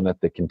direction that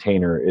the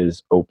container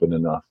is open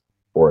enough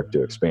for it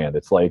to expand.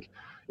 It's like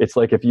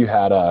if you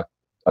had a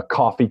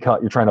coffee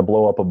cup, you're trying to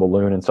blow up a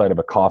balloon inside of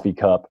a coffee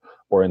cup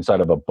or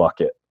inside of a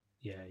bucket.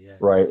 Yeah.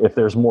 Right. If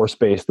there's more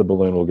space, the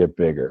balloon will get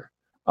bigger.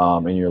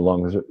 And your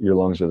lungs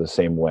are the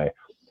same way.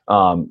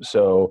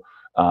 So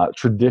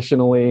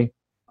traditionally,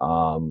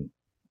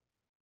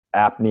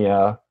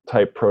 apnea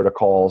type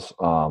protocols,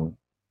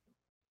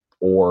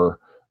 or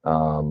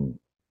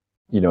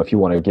if you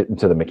want to get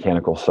into the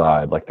mechanical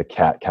side, like the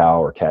cat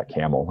cow or cat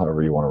camel,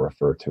 however you want to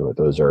refer to it,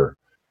 those are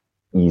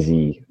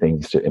easy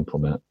things to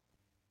implement.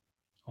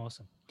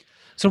 Awesome.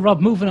 So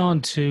Rob, moving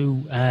on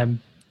to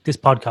this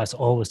podcast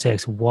always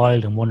takes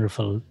wild and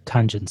wonderful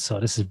tangents, so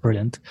this is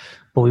brilliant.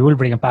 But we will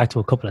bring it back to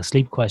a couple of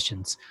sleep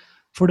questions.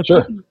 For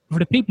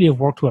the people you've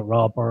worked with,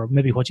 Rob, or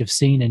maybe what you've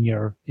seen in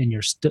your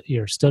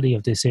study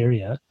of this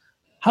area,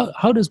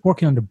 how does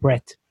working on the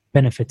breath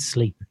benefit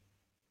sleep?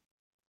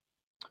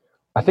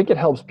 I think it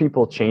helps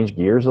people change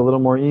gears a little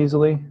more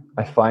easily.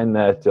 I find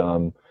that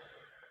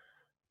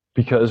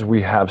because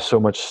we have so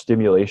much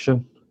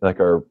stimulation, like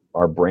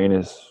our brain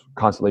is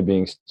constantly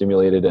being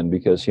stimulated, and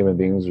because human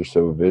beings are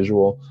so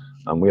visual,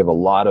 we have a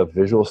lot of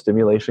visual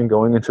stimulation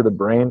going into the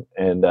brain,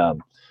 and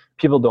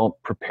people don't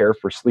prepare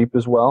for sleep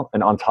as well.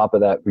 And on top of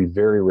that, we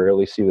very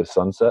rarely see the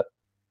sunset,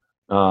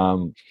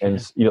 and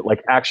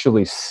like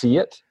actually see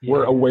it. Yeah.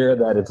 We're aware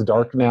that it's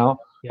dark now,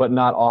 but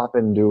not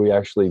often do we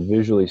actually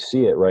visually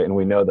see it, right? And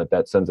we know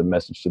that sends a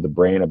message to the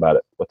brain about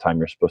what time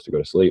you're supposed to go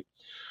to sleep.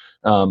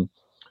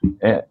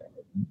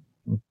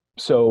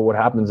 So what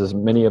happens is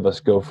many of us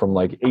go from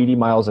like 80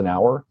 miles an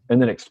hour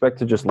and then expect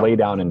to just lay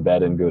down in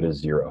bed and go to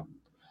zero.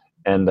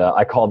 And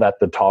I call that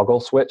the toggle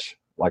switch.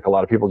 Like a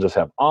lot of people just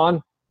have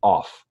on,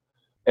 off.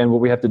 And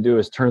what we have to do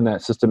is turn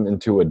that system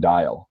into a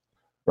dial,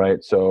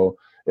 right? So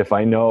if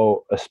I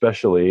know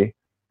especially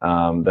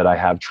that I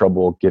have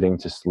trouble getting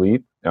to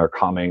sleep or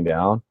calming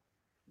down,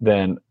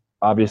 then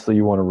obviously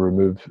you want to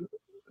remove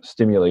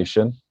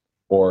stimulation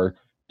or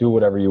do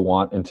whatever you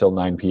want until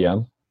 9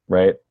 p.m.,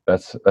 right?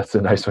 That's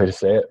a nice way to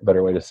say it,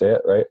 better way to say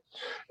it, right?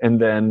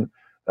 And then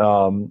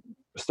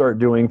start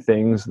doing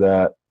things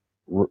that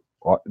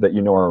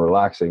are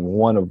relaxing,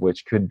 one of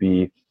which could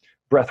be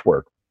breath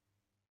work.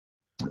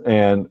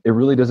 And it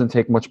really doesn't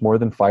take much more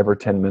than 5 or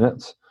 10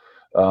 minutes.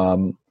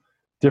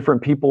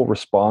 Different people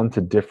respond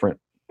to different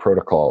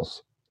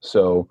protocols.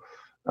 So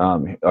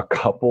a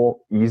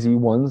couple easy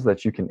ones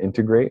that you can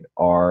integrate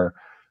are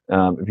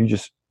if you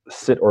just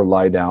sit or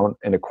lie down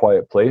in a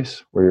quiet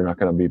place where you're not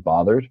going to be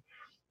bothered,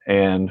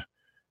 and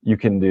you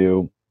can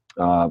do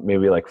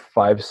maybe like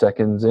 5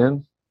 seconds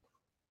in,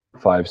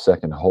 5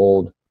 second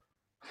hold,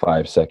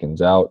 5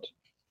 seconds out,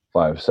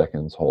 5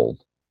 seconds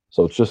hold.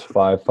 So it's just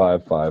 5,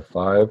 5, 5,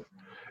 5.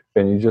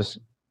 And you just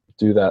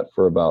do that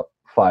for about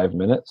 5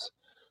 minutes.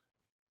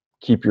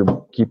 Keep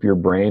your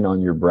brain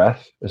on your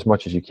breath as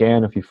much as you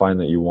can. If you find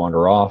that you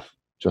wander off,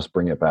 just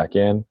bring it back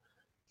in.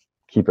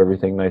 Keep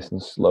everything nice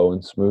and slow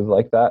and smooth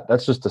like that.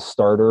 That's just a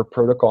starter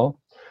protocol.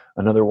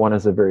 Another one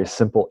is a very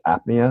simple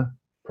apnea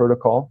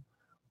protocol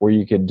where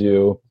you could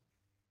do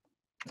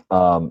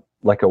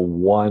like a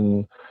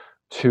 1-2-1,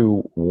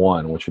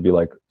 which would be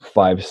like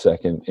 5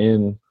 second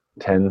in,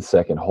 10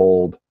 second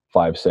hold,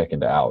 5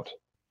 second out,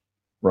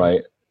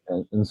 right?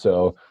 And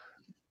so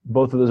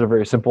both of those are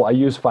very simple. I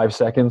use 5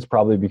 seconds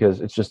probably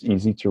because it's just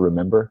easy to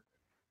remember.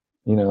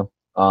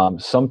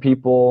 Some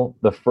people,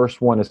 the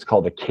first one is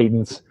called a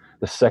cadence.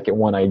 The second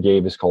one I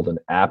gave is called an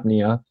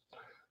apnea.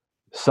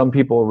 Some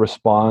people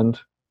respond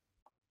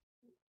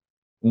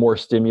more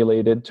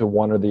stimulated to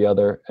one or the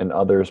other, and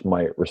others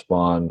might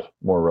respond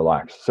more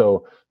relaxed.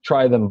 So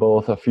try them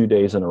both a few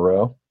days in a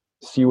row.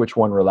 See which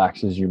one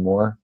relaxes you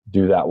more.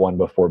 Do that one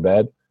before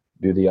bed.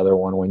 Do the other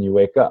one when you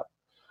wake up.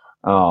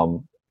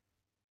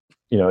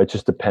 It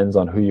just depends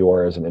on who you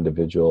are as an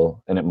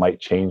individual, and it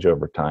might change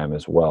over time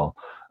as well.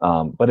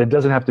 But it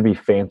doesn't have to be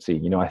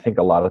fancy. I think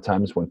a lot of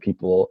times when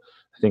people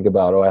think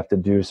about, I have to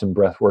do some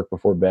breath work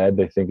before bed,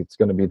 they think it's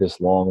going to be this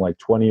long, like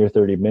 20 or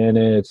 30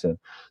 minutes, and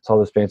it's all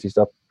this fancy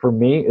stuff. For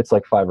me, it's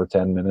like 5 or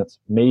 10 minutes,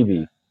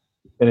 maybe.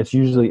 And it's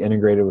usually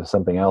integrated with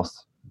something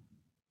else.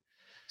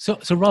 So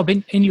Rob,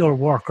 in your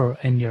work or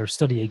in your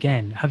study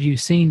again, have you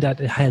seen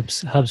that it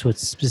helps with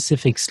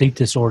specific sleep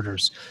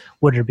disorders,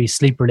 whether it be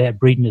sleep-related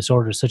breathing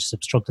disorders such as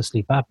obstructive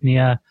sleep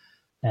apnea,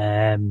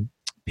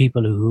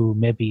 people who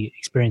may be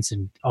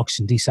experiencing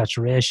oxygen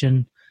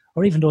desaturation,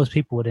 or even those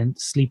people with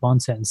sleep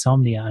onset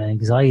insomnia and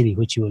anxiety,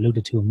 which you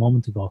alluded to a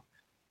moment ago?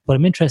 But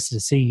I'm interested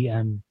to see,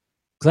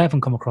 because I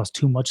haven't come across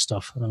too much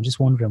stuff, and I'm just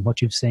wondering what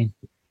you've seen.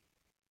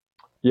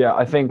 Yeah,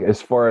 I think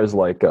as far as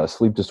like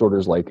sleep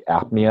disorders like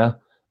apnea,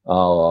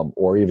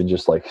 or even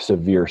just like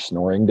severe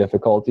snoring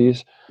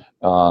difficulties,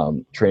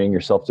 training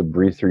yourself to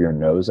breathe through your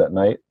nose at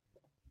night,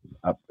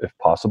 if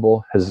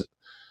possible, has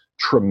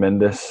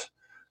tremendous.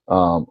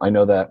 I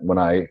know that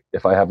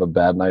if I have a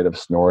bad night of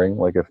snoring,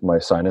 like if my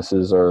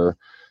sinuses are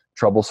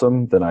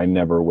troublesome, then I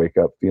never wake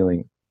up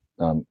feeling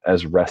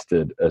as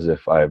rested as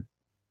if I've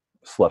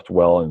slept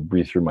well and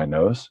breathe through my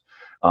nose.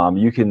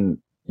 You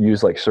can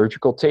use like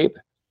surgical tape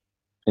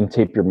and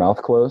tape your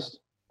mouth closed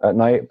at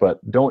night, but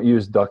don't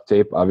use duct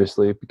tape,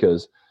 obviously,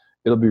 because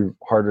it'll be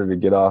harder to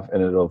get off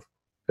and it'll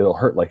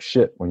hurt like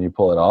shit when you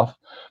pull it off.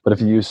 But if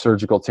you use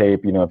surgical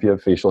tape, if you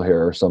have facial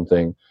hair or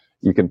something,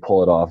 you can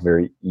pull it off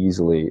very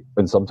easily,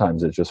 and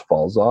sometimes it just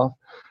falls off.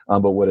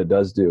 But what it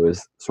does do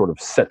is sort of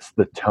sets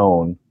the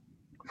tone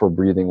for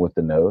breathing with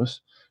the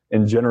nose.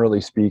 And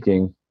generally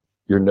speaking,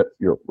 your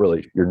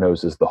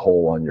nose is the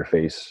hole on your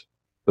face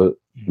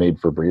made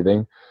for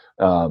breathing.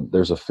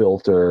 There's a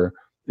filter.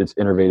 It's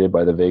innervated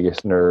by the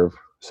vagus nerve,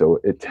 so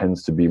it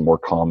tends to be more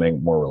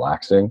calming, more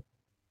relaxing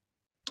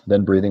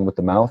than breathing with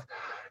the mouth.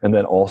 And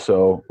then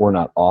also, we're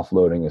not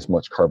offloading as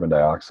much carbon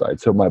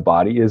dioxide. So my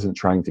body isn't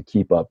trying to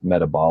keep up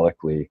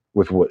metabolically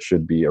with what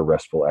should be a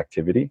restful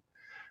activity.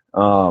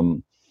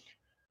 So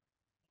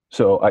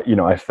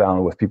I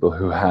found with people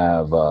who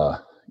have,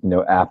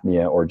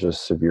 apnea or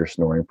just severe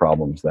snoring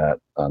problems that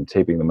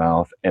taping the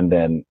mouth, and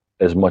then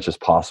as much as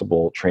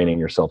possible, training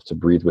yourself to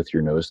breathe with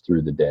your nose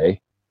through the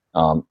day.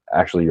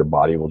 Actually, your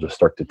body will just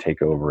start to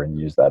take over and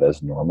use that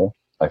as normal.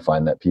 I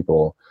find that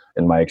people,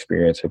 in my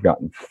experience, have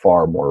gotten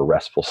far more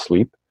restful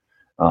sleep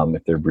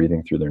if they're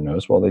breathing through their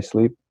nose while they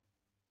sleep.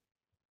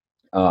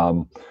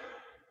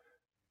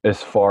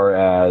 As far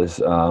as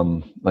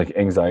like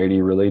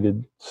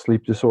anxiety-related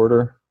sleep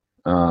disorder,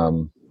 I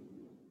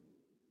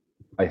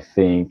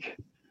think,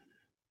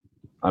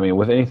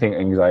 with anything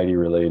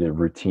anxiety-related,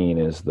 routine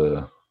is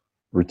the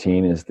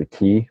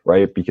key,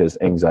 right? Because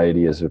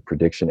anxiety is a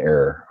prediction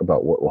error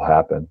about what will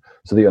happen.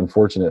 So the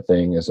unfortunate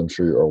thing, as I'm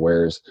sure you're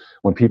aware, is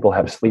when people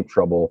have sleep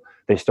trouble,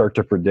 they start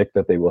to predict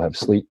that they will have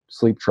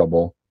sleep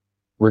trouble,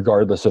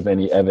 regardless of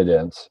any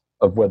evidence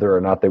of whether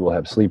or not they will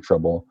have sleep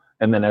trouble.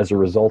 And then as a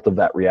result of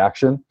that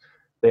reaction,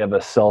 they have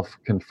a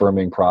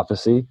self-confirming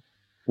prophecy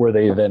where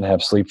they then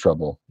have sleep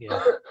trouble.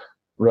 Yeah.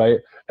 Right?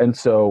 And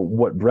so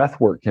what breath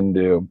work can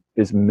do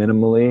is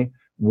minimally,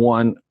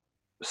 one,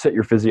 set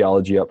your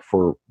physiology up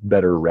for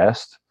better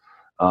rest.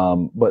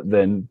 But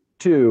then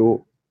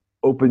two,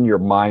 open your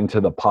mind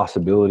to the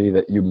possibility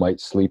that you might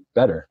sleep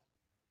better,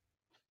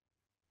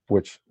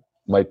 which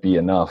might be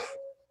enough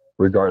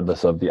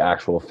regardless of the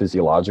actual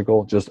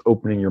physiological. Just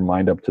opening your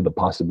mind up to the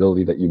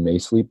possibility that you may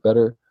sleep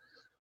better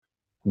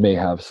may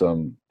have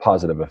some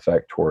positive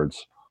effect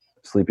towards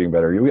sleeping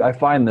better. I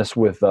find this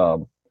with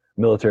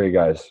military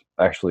guys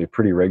actually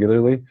pretty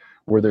regularly,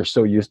 where they're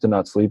so used to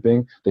not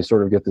sleeping, they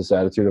sort of get this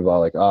attitude of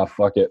like,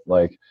 fuck it,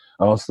 like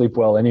I don't sleep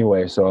well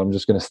anyway, so I'm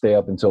just going to stay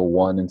up until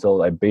 1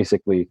 until I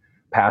basically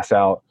pass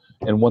out.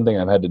 And one thing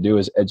I've had to do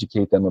is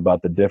educate them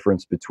about the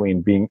difference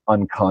between being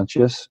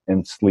unconscious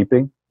and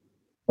sleeping.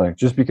 Like,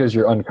 just because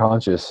you're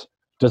unconscious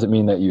doesn't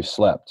mean that you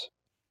slept.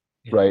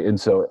 Yeah. Right. And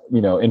so,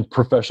 in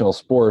professional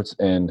sports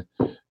and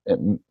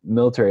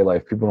military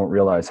life, people don't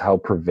realize how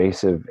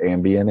pervasive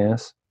Ambien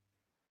is.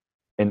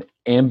 And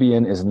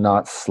Ambien is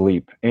not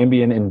sleep.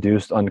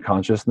 Ambien-induced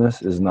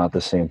unconsciousness is not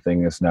the same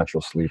thing as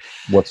natural sleep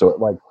whatsoever.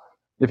 Like,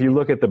 if you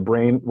look at the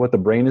brain, what the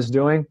brain is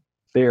doing,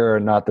 they are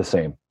not the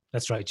same.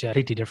 That's right. Yeah,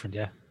 completely different.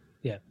 Yeah.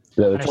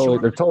 They're totally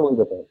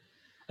different.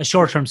 A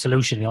short-term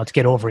solution, to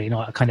get over,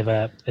 a kind of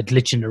a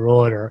glitch in the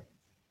road or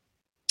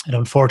an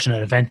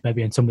unfortunate event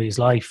maybe in somebody's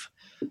life,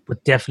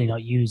 but definitely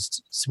not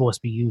supposed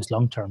to be used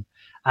long-term.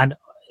 And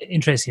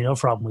interesting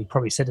enough, Rob, we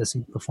probably said this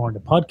before in the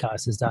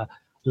podcast, is that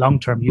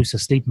long-term use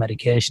of sleep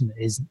medication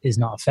is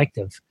not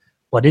effective.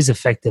 What is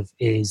effective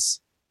is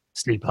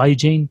sleep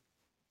hygiene,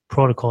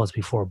 protocols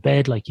before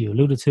bed, like you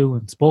alluded to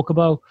and spoke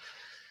about.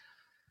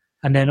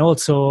 And then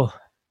also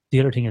the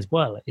other thing as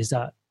well is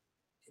that,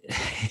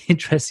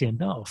 interesting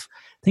enough,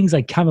 things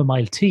like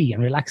chamomile tea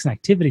and relaxing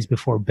activities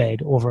before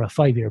bed over a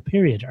 5-year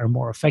period are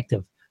more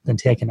effective than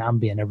taking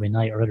Ambien every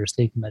night or other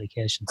sleeping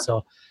medication.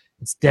 So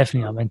it's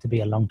definitely not meant to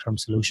be a long-term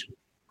solution.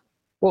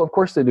 Well, of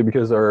course they do,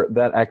 because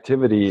that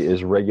activity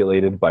is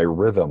regulated by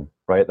rhythm,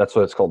 right? That's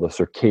what it's called, the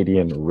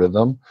circadian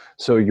rhythm.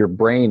 So your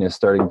brain is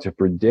starting to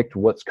predict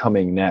what's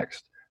coming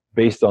next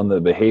based on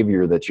the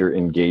behavior that you're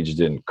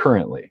engaged in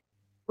currently,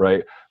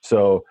 right?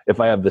 So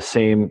if I have the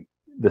same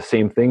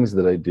things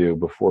that I do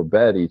before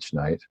bed each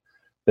night,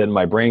 then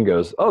my brain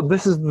goes, oh,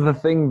 this is the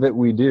thing that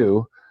we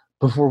do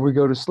before we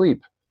go to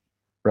sleep,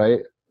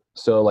 right?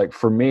 So like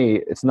for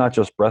me, it's not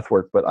just breath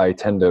work, but I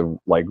tend to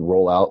like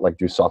roll out, like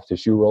do soft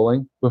tissue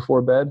rolling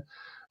before bed.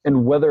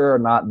 And whether or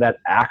not that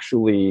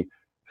actually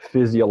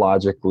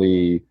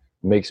physiologically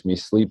makes me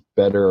sleep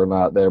better or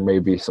not, there may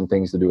be some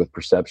things to do with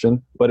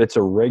perception, but it's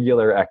a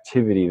regular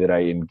activity that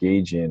I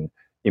engage in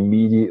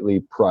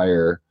immediately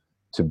prior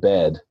to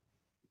bed,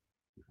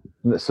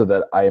 so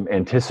that I am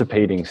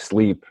anticipating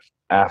sleep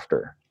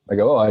after. I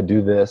go, oh, I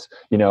do this,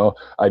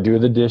 I do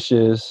the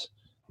dishes.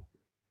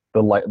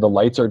 The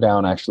lights are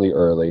down actually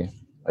early.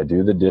 I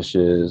do the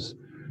dishes.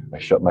 I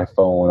shut my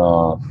phone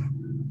off.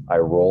 I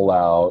roll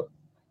out.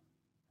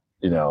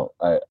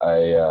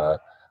 I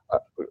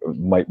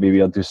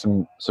maybe I'll do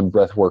some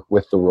breath work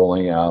with the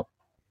rolling out,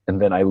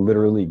 and then I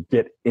literally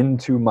get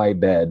into my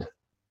bed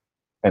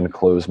and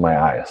close my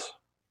eyes.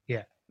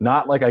 Yeah.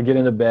 Not like I get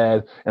into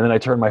bed and then I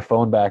turn my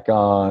phone back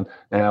on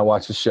and I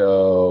watch a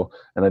show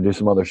and I do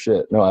some other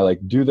shit. No, I like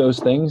do those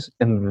things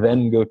and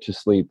then go to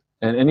sleep.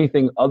 And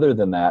anything other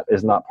than that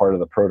is not part of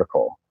the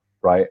protocol,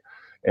 right?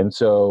 And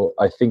so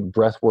I think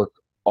breath work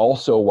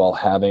also, while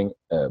having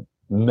a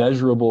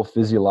measurable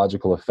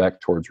physiological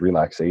effect towards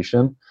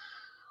relaxation,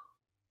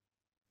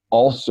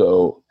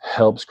 also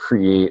helps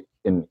create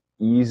an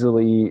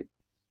easily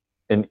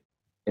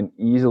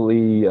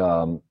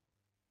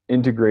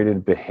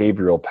integrated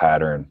behavioral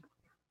pattern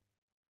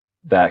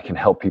that can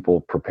help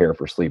people prepare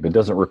for sleep. It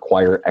doesn't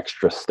require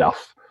extra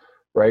stuff,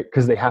 right?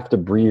 Because they have to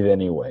breathe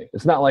anyway.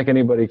 It's not like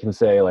anybody can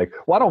say like,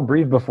 well, I don't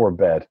breathe before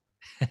bed.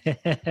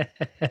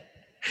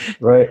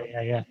 Right?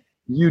 Yeah.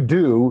 You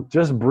do,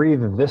 just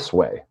breathe this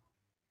way.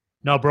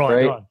 No, bro, right?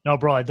 I don't. No,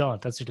 bro, I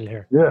don't. That's what you'll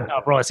hear. Yeah.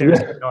 No, bro, I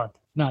seriously don't.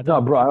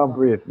 No, bro, I don't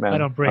breathe, man. I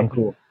don't breathe. I'm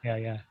cool.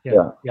 Yeah.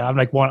 I'm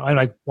like one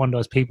of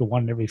those people,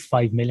 one in every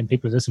 5 million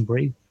people who doesn't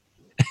breathe.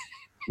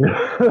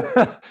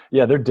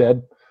 Yeah, they're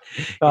dead.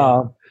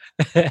 Yeah.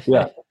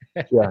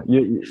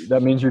 That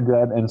means you're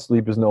dead, and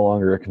sleep is no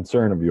longer a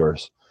concern of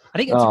yours. I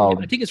think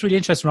it's really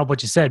interesting, Rob,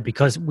 what you said,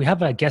 because we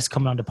have a guest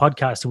coming on the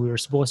podcast who we were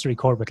supposed to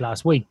record with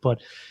last week, but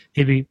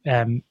he'll be,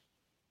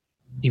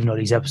 even though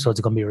these episodes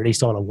are going to be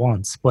released all at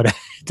once, but it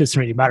doesn't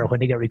really matter when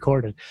they get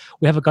recorded.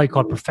 We have a guy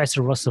called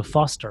Professor Russell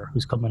Foster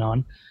who's coming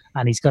on,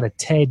 and he's got a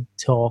TED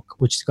talk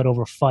which has got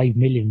over 5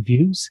 million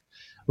views.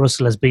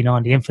 Russell has been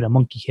on the Infinite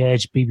Monkey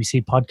Cage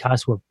BBC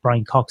podcast with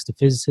Brian Cox, the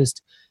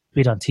physicist,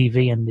 been on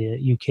TV in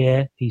the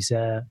UK. He's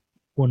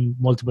won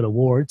multiple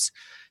awards.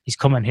 He's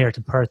coming here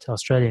to Perth,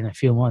 Australia in a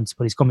few months,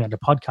 but he's coming on the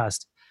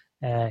podcast.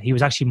 He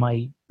was actually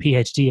my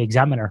PhD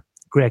examiner,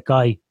 great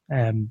guy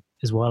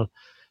as well.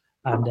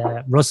 And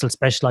Russell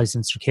specialized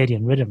in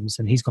circadian rhythms,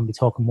 and he's going to be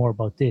talking more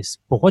about this.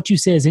 But what you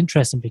say is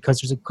interesting, because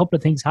there's a couple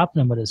of things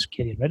happening with a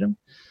circadian rhythm.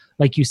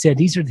 Like you said,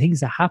 these are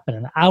things that happen,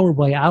 and hour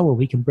by hour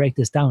we can break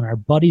this down. Our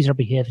bodies are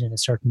behaving in a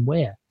certain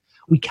way.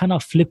 We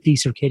cannot flip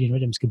these circadian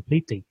rhythms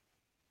completely.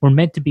 We're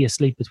meant to be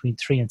asleep between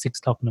 3 and 6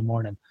 o'clock in the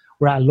morning.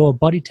 We're at a low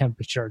body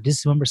temperature. This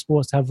is when we're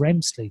supposed to have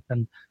REM sleep,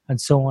 and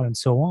so on and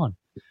so on.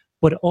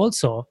 But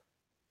also,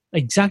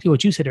 exactly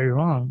what you said earlier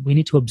on, we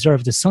need to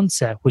observe the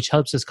sunset, which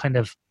helps us kind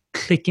of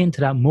click into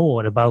that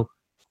mode about,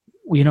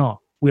 we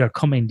are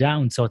coming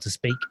down, so to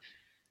speak.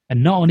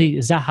 And not only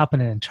is that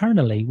happening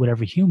internally with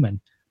every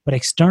human, but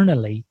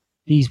externally,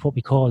 these what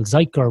we call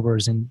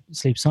Zeitgebers in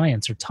sleep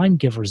science, or time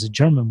givers, a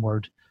German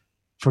word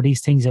for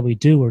these things that we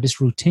do, or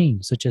this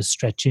routine, such as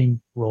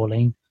stretching,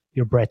 rolling,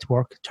 your breath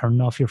work,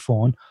 turning off your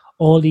phone.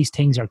 All these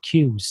things are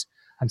cues.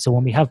 And so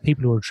when we have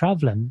people who are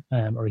traveling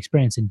or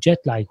experiencing jet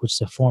lag, which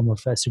is a form of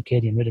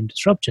circadian rhythm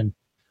disruption,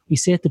 we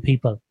say to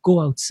people, go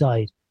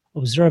outside,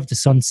 observe the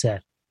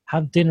sunset,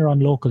 have dinner on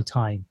local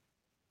time,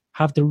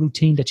 have the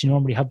routine that you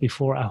normally have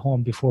before at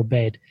home, before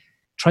bed.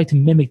 Try to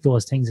mimic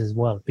those things as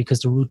well,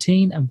 because the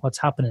routine and what's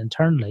happening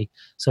internally,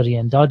 so the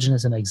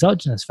endogenous and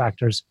exogenous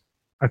factors,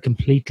 are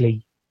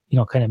completely,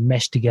 kind of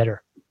meshed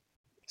together.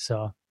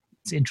 So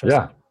it's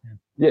interesting.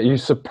 Yeah,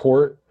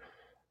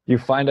 you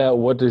find out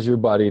what does your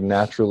body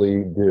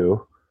naturally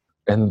do,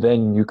 and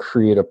then you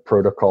create a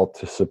protocol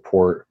to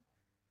support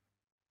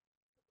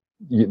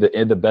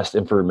the best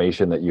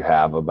information that you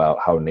have about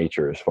how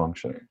nature is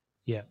functioning.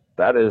 Yeah.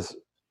 That is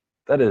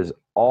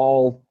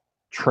all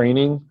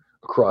training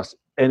across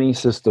any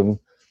system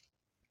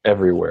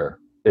everywhere.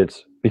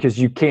 It's because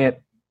you can't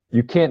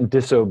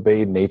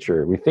disobey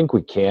nature. We think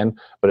we can,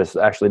 but it's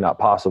actually not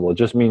possible. It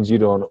just means you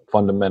don't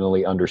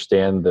fundamentally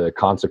understand the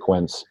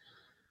consequence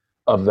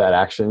of that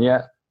action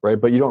yet, right?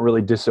 But you don't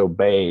really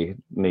disobey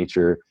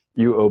nature.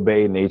 You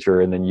obey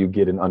nature, and then you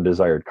get an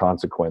undesired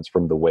consequence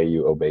from the way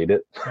you obeyed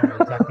it. Oh,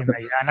 exactly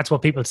right. And that's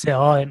what people say.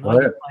 Oh,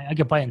 I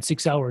get by in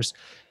 6 hours.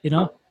 You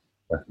know,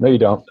 No, you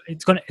don't.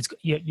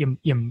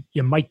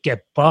 You might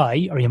get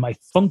by, or you might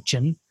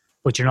function,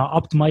 but you're not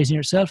optimizing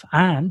yourself.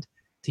 And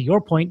to your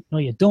point, no,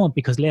 you don't,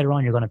 because later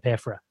on you're going to pay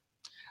for it.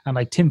 And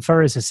like Tim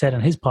Ferriss has said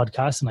on his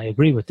podcast, and I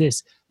agree with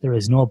this, there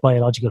is no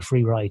biological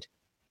free ride.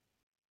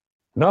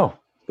 No,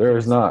 there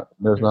is not.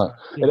 There's not.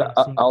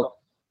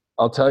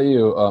 I'll tell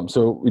you.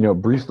 So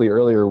briefly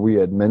earlier, I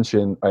had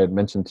mentioned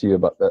to you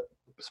about that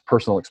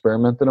personal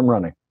experiment that I'm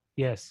running.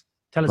 Yes,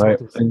 tell us about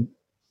this. And,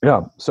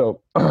 yeah.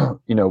 So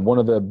one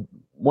of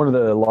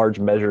the large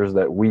measures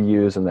that we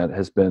use, and that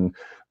has been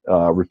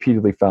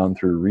repeatedly found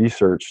through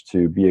research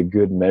to be a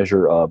good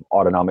measure of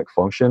autonomic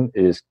function,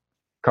 is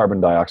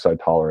carbon dioxide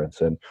tolerance.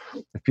 And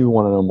if people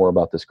want to know more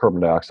about this carbon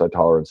dioxide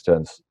tolerance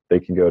test, they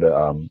can go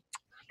to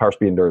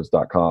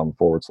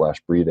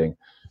powerspeedendurance.com/breathing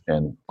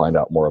and find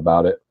out more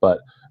about it.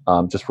 But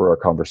just for our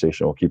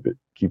conversation, we'll keep it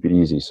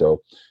easy.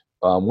 So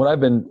what I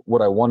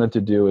wanted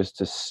to do is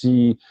to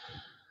see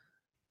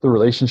the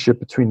relationship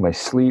between my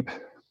sleep,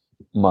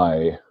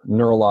 my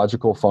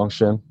neurological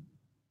function,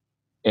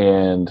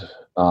 and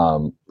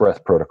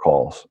breath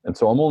protocols. And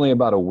so I'm only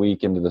about a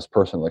week into this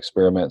personal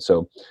experiment.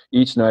 So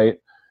each night,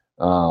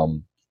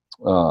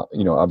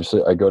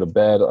 obviously I go to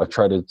bed. I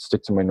try to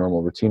stick to my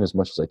normal routine as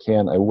much as I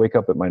can. I wake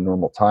up at my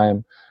normal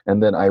time,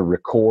 and then I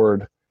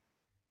record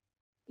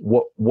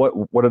what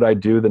did I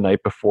do the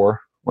night before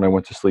when I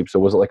went to sleep. So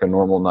was it like a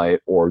normal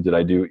night, or did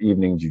I do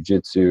evening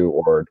jujitsu,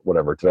 or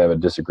whatever? Did I have a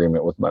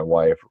disagreement with my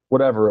wife?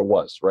 Whatever it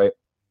was, right?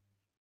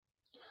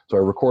 So I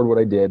record what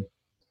I did.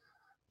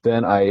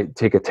 Then I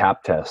take a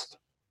tap test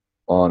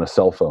on a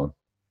cell phone,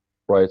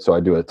 right? So I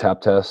do a tap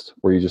test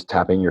where you're just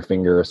tapping your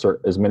finger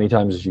as many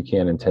times as you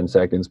can in 10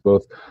 seconds,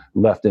 both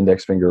left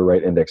index finger,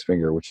 right index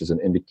finger, which is an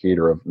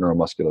indicator of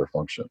neuromuscular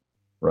function,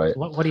 right? So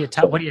what do you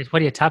tap? What are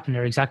you tapping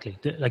there exactly?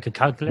 Like a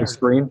calculator? The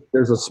screen.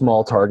 There's a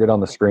small target on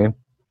the screen.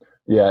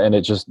 Yeah, and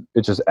it just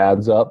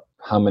adds up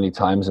how many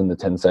times in the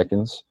 10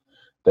 seconds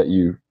that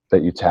you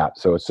tap.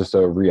 So it's just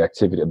a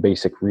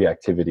basic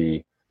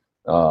reactivity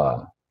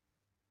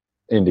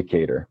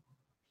indicator.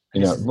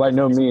 By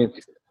no means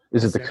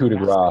is it the coup de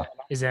grace.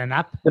 Is it an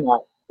app?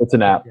 It's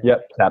an app.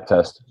 Yep, tap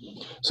test.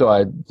 So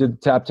I did the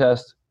tap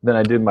test, then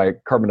I did my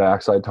carbon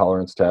dioxide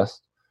tolerance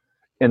test,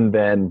 and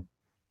then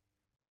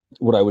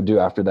what I would do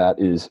after that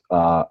is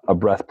a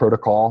breath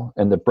protocol.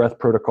 And the breath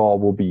protocol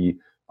will be,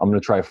 I'm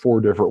going to try 4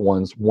 different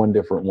ones, one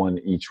different one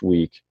each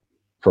week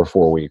for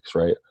 4 weeks,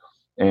 right?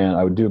 And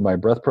I would do my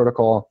breath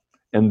protocol,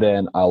 and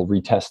then I'll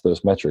retest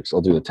those metrics. I'll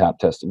do the tap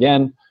test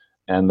again,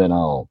 and then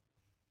I'll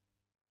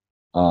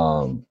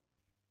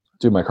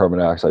do my carbon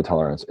dioxide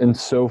tolerance. And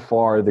so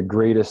far, the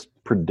greatest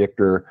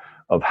predictor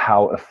of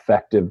how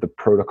effective the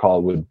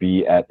protocol would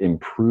be at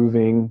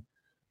improving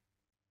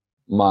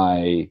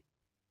my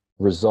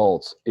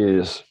results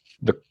is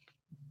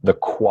the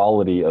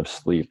quality of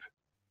sleep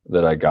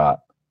that I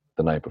got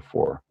the night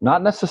before.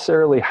 Not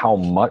necessarily how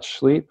much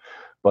sleep,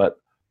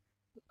 but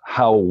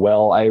how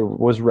well I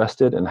was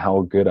rested and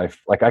how good I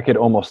could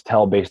almost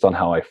tell based on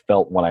how I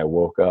felt when I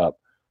woke up,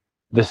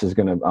 I'm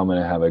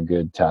gonna have a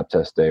good tap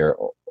test day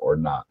or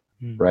not,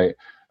 right?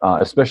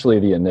 Especially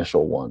the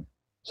initial one.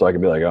 So I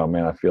could be like, oh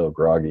man, I feel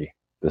groggy.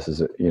 This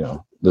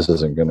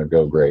isn't gonna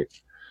go great.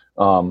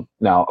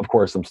 Now, of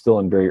course, I'm still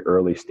in very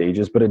early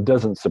stages, but it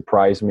doesn't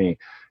surprise me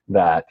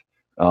that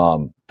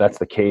that's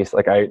the case.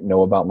 Like, I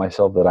know about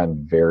myself that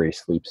I'm very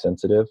sleep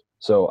sensitive.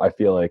 So I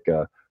feel like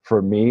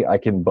for me, I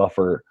can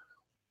buffer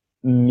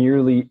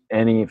nearly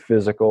any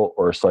physical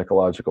or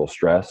psychological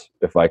stress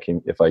if I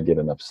get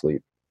enough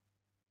sleep.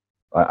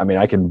 I mean,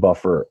 I can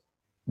buffer.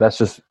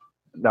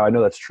 Now I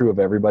know that's true of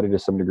everybody to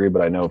some degree,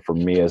 but I know for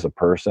me as a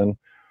person,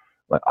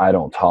 like, I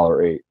don't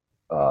tolerate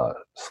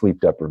sleep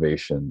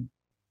deprivation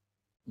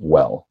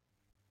well.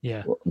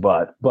 Yeah.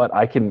 But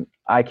I can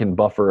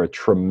buffer a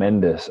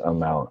tremendous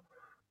amount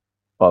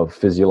of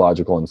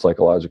physiological and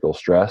psychological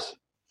stress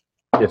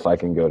if I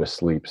can go to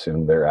sleep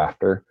soon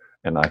thereafter.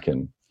 And I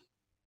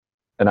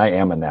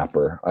am a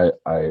napper.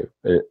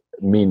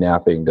 Me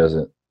napping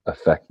doesn't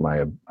affect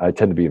I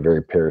tend to be a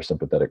very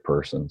parasympathetic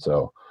person.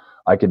 So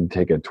I can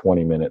take a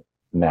 20-minute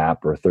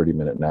nap or a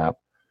 30-minute nap,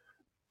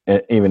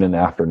 and even in the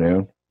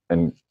afternoon,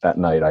 and at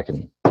night I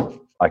can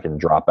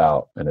drop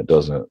out, and it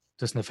doesn't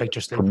affect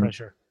your sleep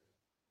pressure.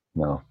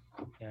 No.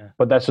 Yeah.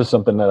 But that's just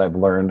something that I've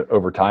learned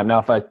over time.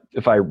 Now,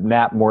 if I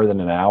nap more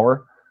than an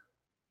hour,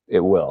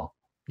 it will.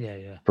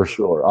 Yeah. For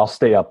sure. I'll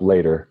stay up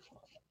later.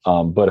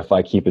 But if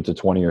I keep it to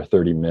 20 or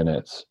 30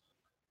 minutes,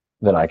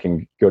 then I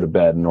can go to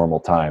bed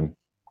normal time,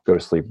 go to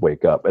sleep,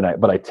 wake up.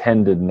 But I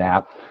tend to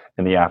nap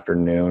in the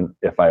afternoon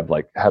if I've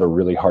had a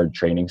really hard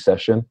training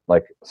session.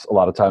 Like, a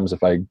lot of times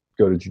if I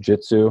go to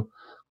jujitsu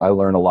I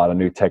learn a lot of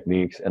new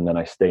techniques, and then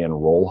I stay and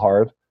roll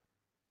hard.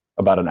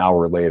 About an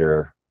hour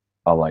later,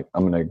 I'm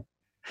going to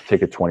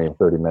take a 20 or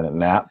 30-minute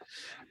nap.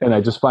 And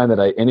I just find that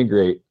I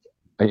integrate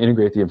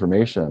the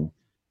information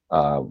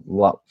a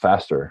lot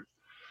faster.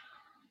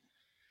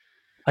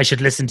 I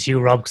should listen to you,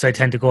 Rob, because I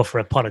tend to go for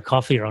a pot of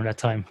coffee around that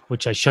time,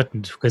 which I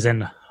shouldn't, because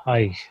then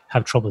I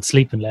have trouble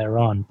sleeping later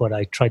on. But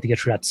I try to get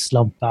through that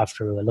slump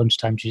after a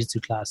lunchtime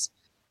jiu-jitsu class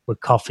with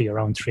coffee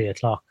around 3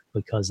 o'clock,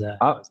 because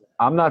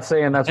I'm not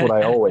saying that's what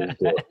I always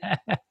do.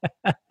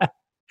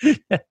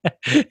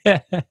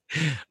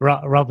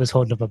 Rob is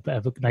holding up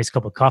a nice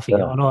cup of coffee.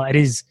 Yeah. Oh no, it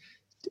is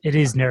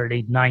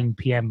nearly 9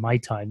 p.m. my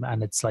time,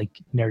 and it's like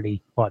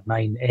nearly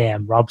 9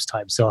 a.m. Rob's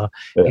time. So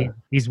yeah.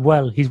 he's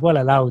well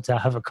allowed to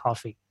have a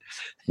coffee.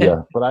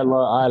 Yeah, but I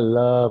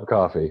love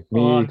coffee.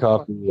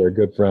 Coffee are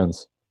good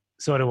friends.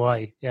 So do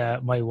I. Yeah,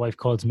 my wife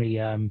calls me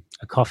a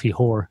coffee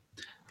whore,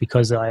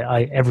 because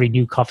I every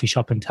new coffee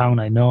shop in town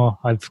I know,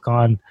 I've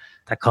gone,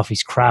 that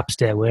coffee's crap,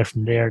 stay away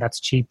from there. That's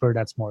cheaper.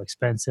 That's more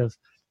expensive.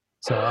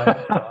 So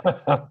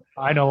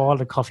I know all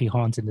the coffee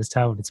haunts in this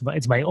town.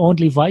 It's my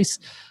only vice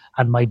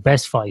and my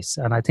best vice.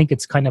 And I think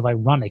it's kind of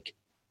ironic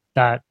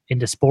that in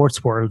the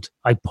sports world,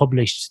 I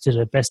published, to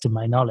the best of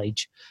my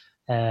knowledge,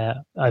 I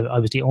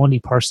was the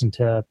only person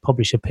to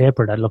publish a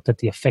paper that looked at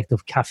the effect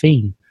of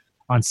caffeine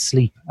on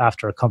sleep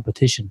after a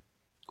competition,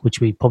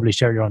 which we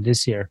published earlier on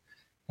this year.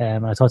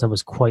 And I thought that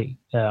was quite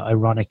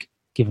ironic,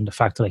 given the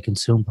fact that I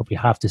consume probably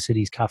half the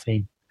city's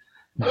caffeine.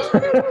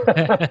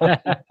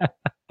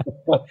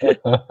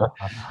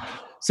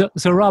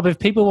 So Rob, if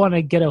people want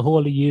to get a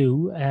hold of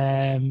you,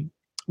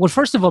 well,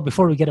 first of all,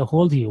 before we get a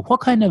hold of you,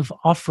 what kind of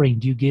offering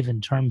do you give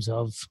in terms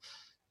of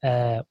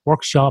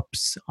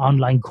workshops,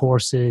 online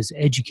courses,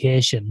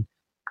 education?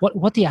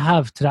 What do you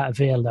have to that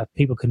avail that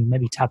people can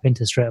maybe tap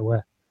into straight away?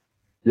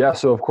 Yeah,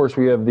 so of course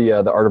we have the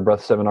Art of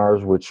Breath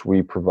seminars, which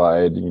we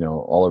provide,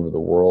 all over the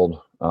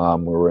world. We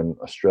were in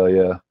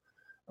Australia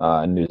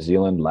and New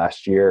Zealand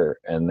last year,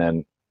 and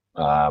then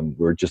we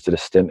were just at a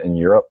stint in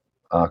Europe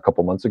a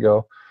couple months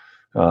ago.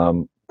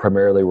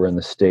 Primarily we're in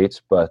the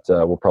States, but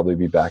we'll probably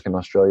be back in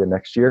Australia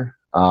next year.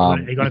 Are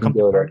you going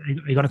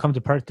to come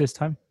to Perth this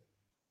time?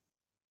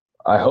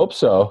 I hope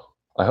so.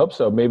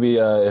 Maybe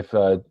if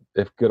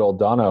good old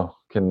Dono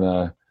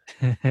can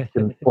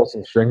pull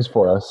some strings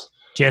for us.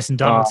 Jason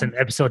Donaldson,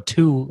 episode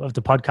 2 of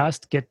the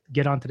podcast.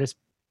 Get onto this.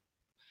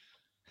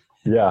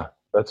 Yeah,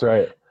 that's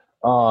right.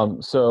 So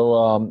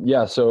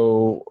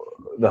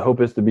the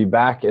hope is to be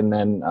back, and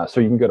then so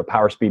you can go to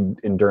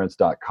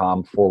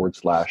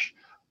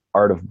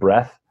powerspeedendurance.com/art of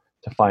breath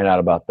to find out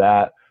about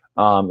that.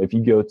 If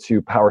you go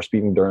to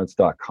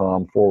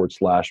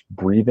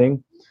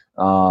powerspeedendurance.com/breathing,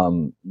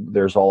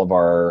 there's all of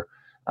our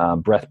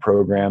breath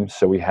programs.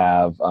 So we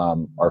have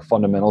our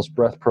fundamentals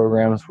breath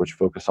programs, which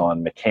focus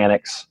on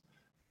mechanics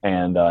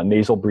and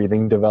nasal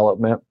breathing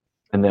development.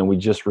 And then we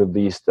just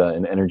released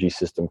an energy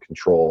system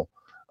control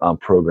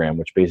program,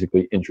 which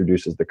basically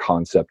introduces the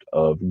concept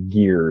of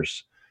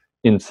gears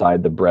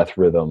inside the breath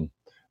rhythm,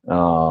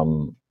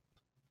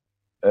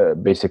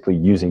 basically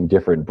using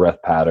different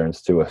breath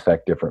patterns to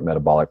affect different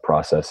metabolic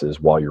processes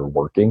while you're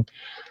working.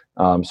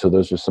 So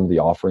those are some of the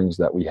offerings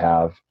that we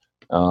have.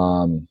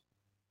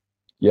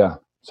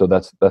 So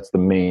that's the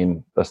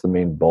main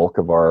bulk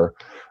of our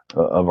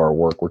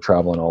work. We're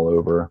traveling all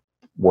over,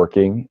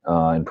 working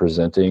and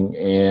presenting.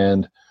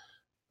 And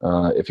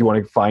if you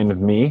want to find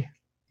me,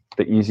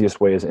 the easiest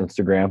way is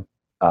Instagram,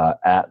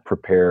 at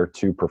Prepare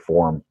to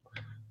Perform.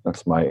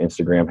 That's my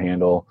Instagram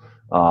handle.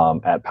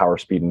 At Power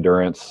Speed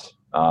Endurance.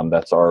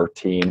 That's our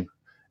team.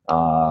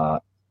 @_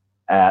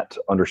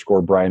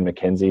 Brian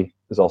McKenzie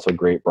is also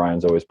great.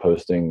 Brian's always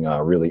posting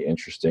really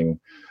interesting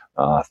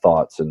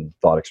thoughts and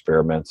thought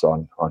experiments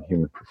on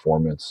human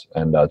performance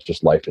and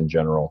just life in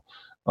general.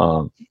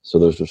 So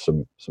those are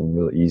some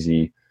really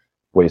easy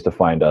ways to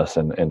find us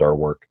and our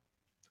work.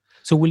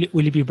 So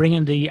will you be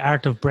bringing the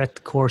Art of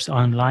Breath course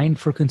online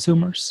for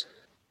consumers?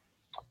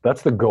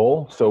 That's the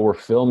goal. So we're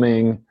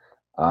filming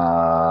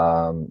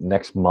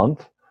next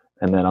month,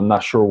 and then I'm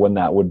not sure when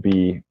that would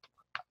be.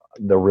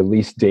 The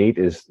release date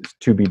is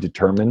to be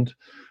determined,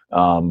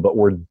 but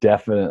we're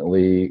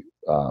definitely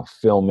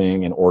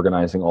filming and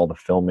organizing all the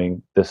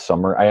filming this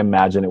summer. I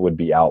imagine it would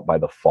be out by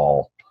the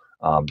fall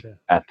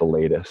at the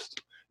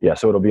latest. Yeah,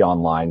 so it'll be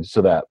online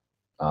so that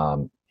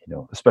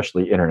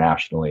especially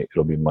internationally,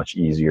 it'll be much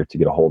easier to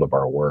get a hold of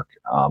our work.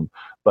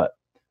 But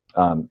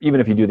even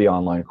if you do the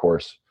online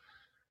course,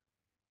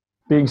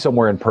 being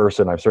somewhere in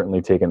person, I've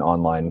certainly taken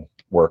online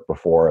work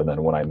before. And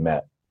then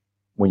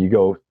when you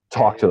go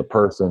talk to the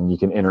person, you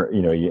can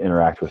you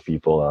interact with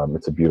people.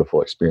 It's a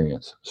beautiful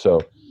experience. So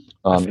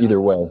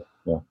either way,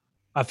 yeah.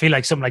 I feel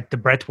like something like the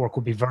breath work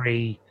would be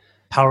very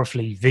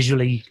powerfully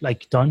visually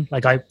done.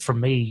 For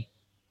me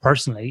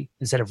personally,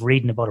 instead of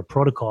reading about a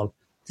protocol,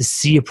 to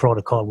see a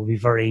protocol would be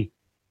very,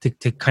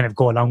 to kind of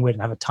go along with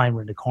and have a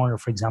timer in the corner,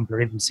 for example,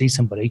 or even see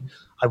somebody.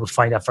 I would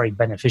find that very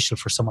beneficial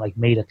for someone like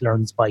me that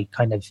learns by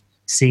kind of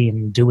seeing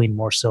and doing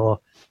more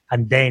so.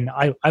 And then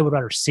I would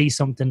rather see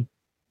something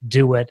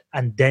do it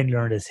and then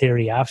learn the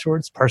theory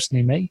afterwards.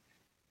 Personally, me,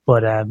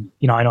 but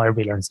you know, I know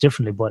everybody learns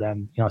differently, but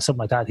you know, something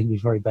like that I think would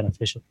be very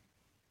beneficial.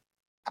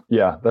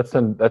 Yeah, that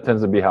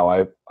tends to be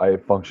how I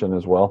function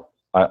as well.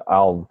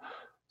 I'll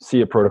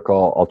see a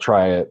protocol, I'll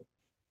try it,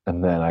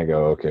 and then I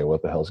go, okay,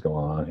 what the hell's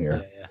going on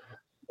here?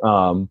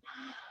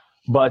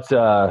 But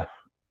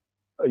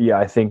yeah,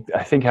 I think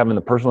having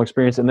the personal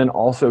experience, and then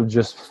also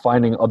just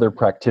finding other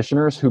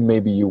practitioners who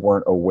maybe you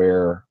weren't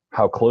aware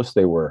how close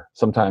they were.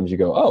 Sometimes you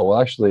go, oh,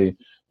 well, actually,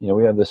 you know,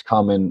 we have this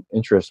common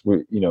interest.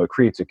 It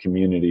creates a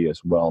community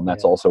as well, and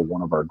that's also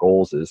one of our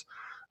goals is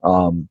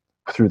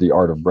through the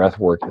art of breath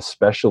work,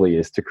 especially,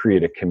 is to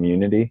create a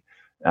community.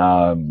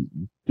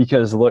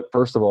 Because look,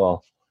 first of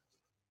all,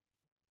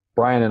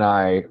 Brian and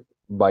I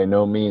by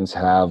no means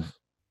have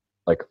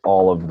like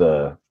all of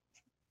the.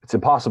 It's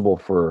impossible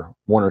for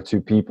one or two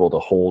people to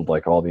hold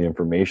like all the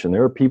information.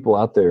 There are people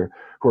out there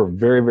who are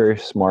very, very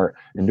smart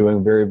and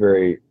doing very,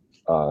 very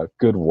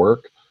good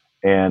work.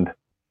 And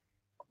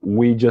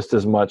we, just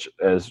as much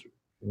as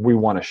we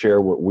want to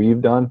share what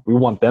we've done, we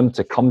want them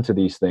to come to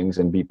these things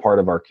and be part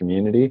of our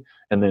community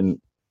and then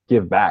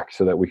give back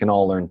so that we can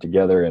all learn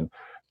together and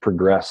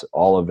progress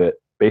all of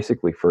it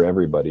basically for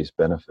everybody's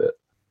benefit.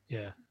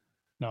 Yeah,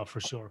 no, for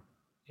sure.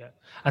 Yeah.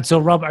 And so,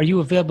 Rob, are you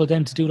available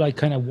then to do like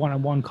kind of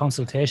one-on-one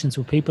consultations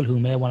with people who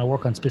may want to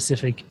work on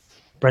specific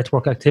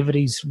breathwork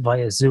activities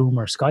via Zoom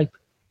or Skype?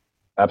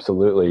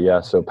 Absolutely. Yeah.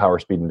 So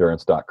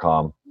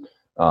powerspeedendurance.com.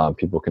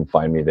 People can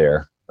find me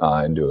there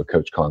and do a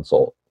coach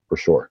consult for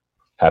sure.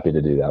 Happy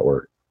to do that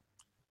work.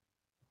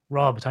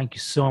 Rob, thank you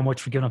so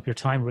much for giving up your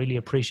time. Really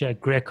appreciate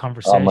it. Great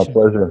conversation. My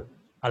pleasure.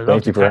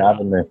 Thank you for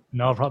having me.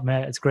 No problem,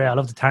 mate. It's great. I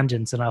love the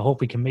tangents, and I hope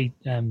we can meet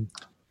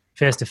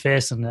face to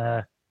face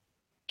and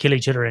kill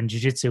each other in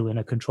jiu-jitsu in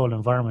a controlled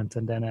environment,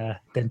 and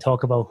then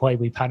talk about why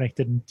we panicked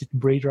and didn't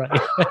breathe right.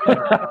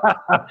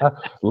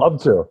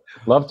 Love to.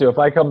 If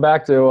I come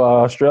back to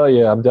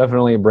Australia, I'm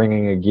definitely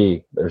bringing a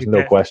gi. There's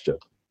no question.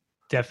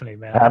 Definitely,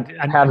 man.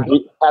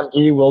 Have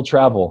gi will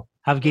travel.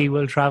 Have gi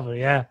will travel,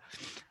 yeah.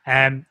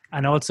 And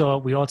also,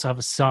 we also have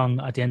a song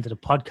at the end of the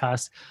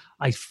podcast.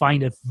 I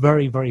find it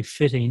very, very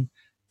fitting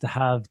to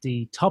have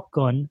the Top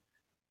Gun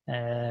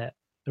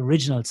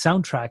original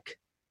soundtrack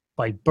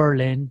by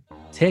Berlin,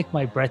 Take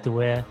My Breath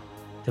Away,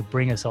 to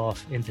bring us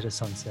off into the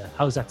sunset.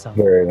 How's that sound?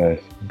 Very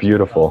nice.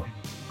 Beautiful.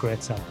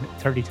 Great song.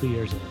 32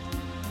 years old.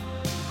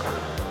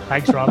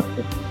 Thanks, Rob.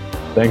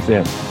 Thanks,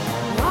 Ian.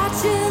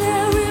 Watching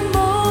every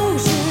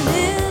motion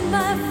in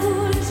my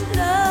foolish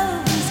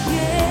lover's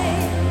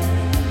game.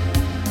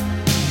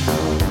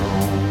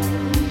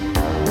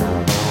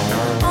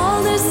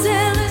 On this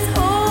endless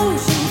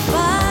ocean,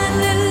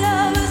 finally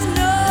lovers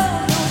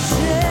know no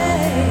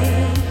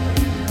shame.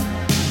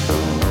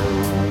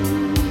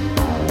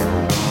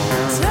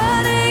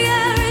 Turning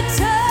and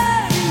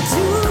returning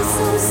to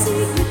some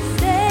secret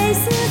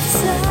place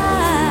inside.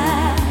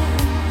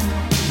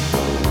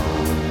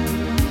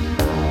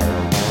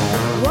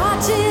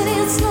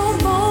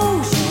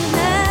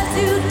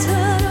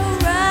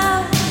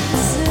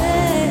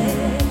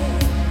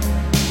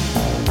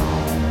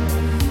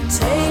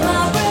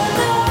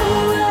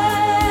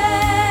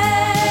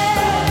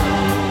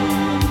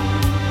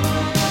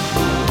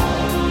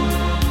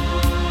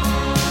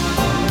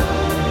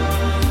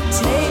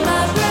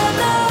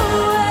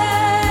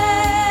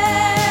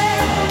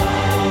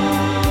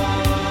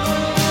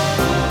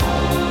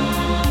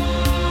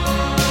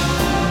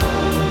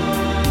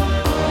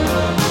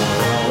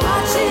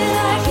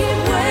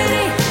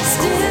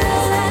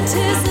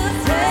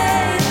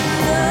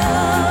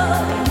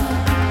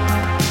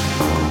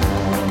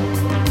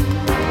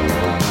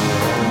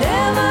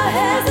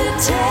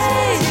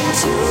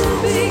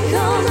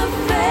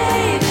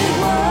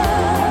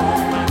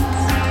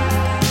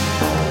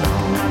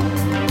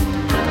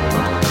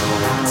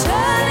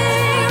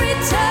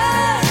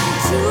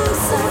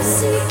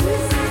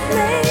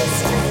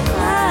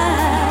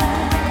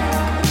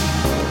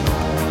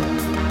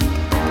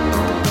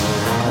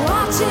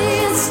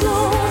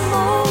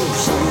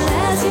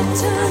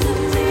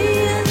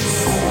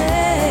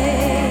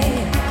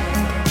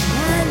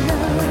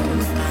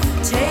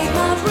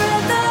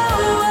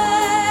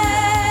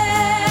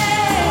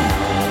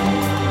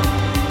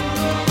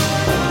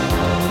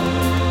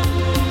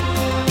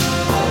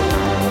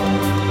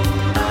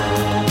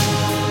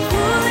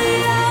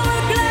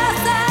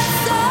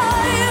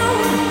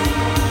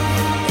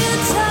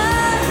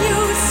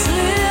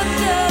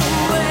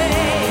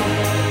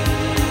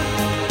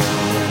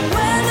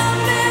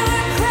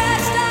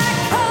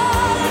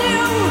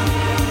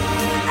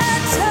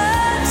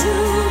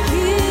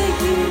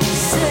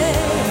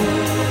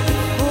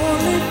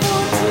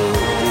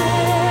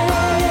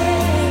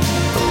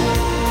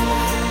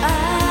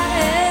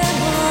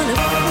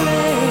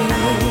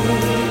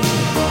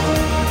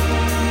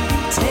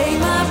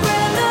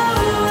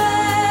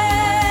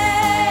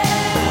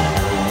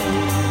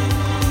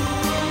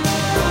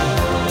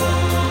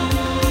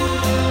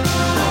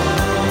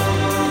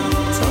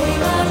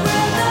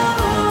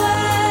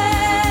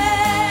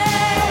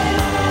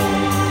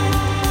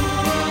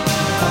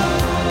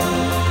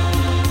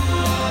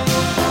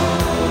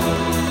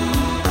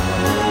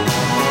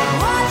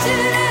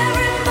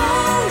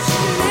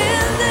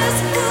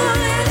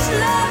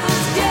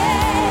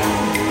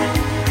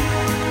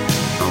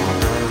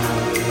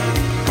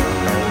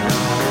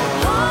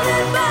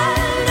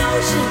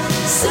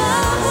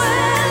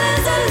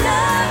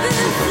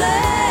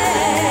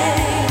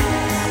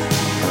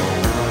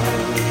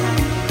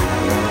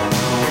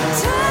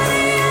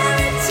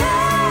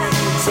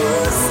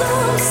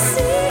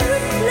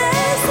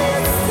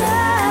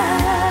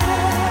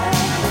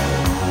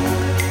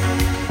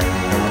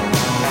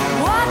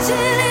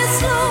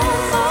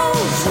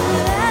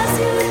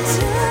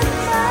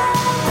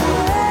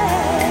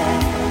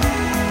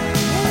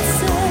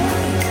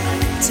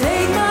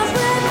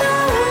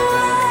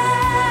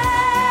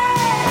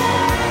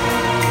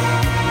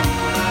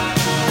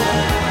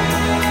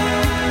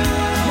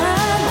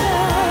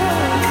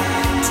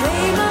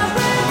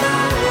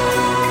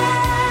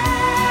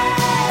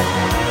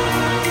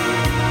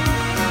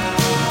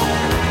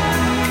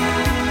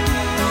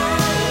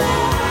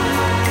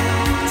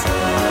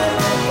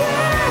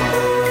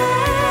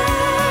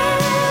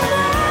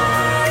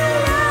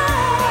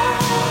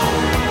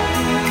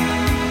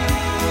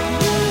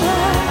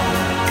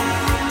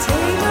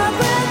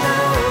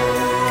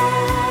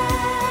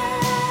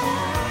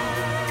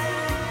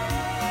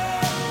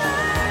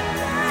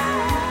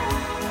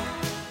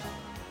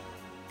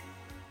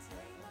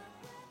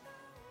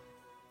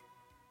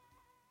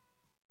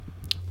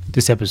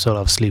 This episode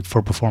of Sleep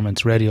for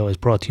Performance Radio is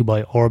brought to you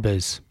by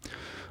Orbiz.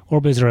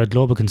 Orbiz are a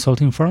global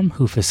consulting firm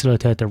who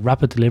facilitate the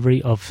rapid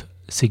delivery of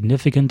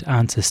significant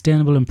and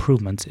sustainable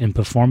improvements in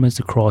performance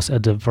across a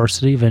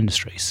diversity of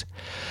industries.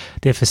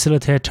 They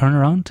facilitate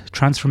turnaround,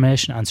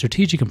 transformation and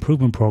strategic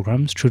improvement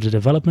programs through the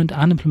development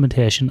and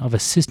implementation of a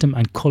system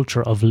and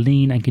culture of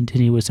lean and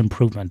continuous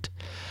improvement.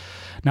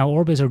 Now,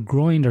 Orbiz are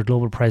growing their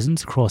global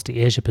presence across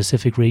the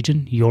Asia-Pacific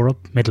region,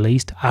 Europe, Middle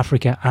East,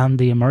 Africa and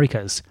the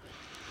Americas.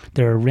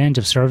 Their range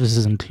of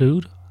services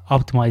include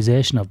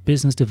optimization of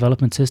business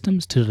development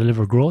systems to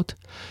deliver growth,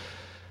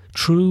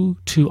 through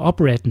to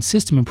operating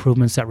system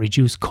improvements that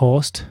reduce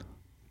cost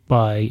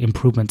by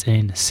improvements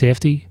in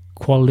safety,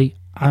 quality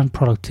and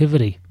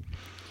productivity.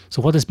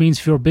 So what this means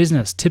for your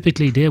business,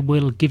 typically they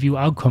will give you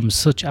outcomes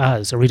such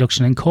as a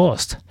reduction in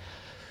cost.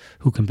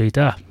 Who can beat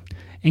that?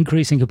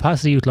 Increasing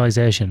capacity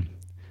utilization,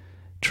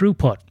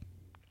 throughput,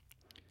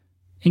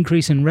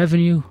 increase in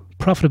revenue,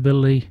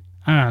 profitability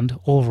and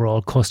overall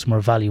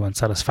customer value and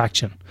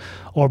satisfaction.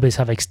 Orbiz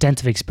have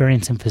extensive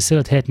experience in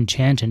facilitating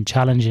change in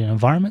challenging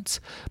environments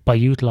by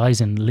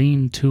utilising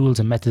lean tools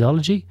and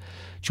methodology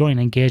during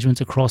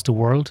engagements across the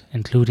world,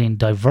 including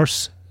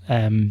diverse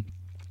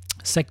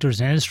sectors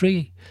in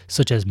industry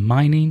such as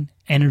mining,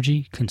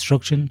 energy,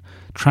 construction,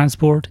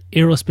 transport,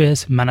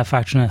 aerospace,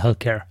 manufacturing and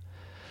healthcare.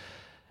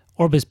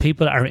 Orbiz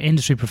people are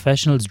industry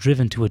professionals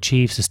driven to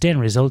achieve sustained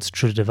results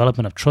through the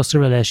development of trusted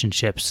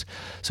relationships.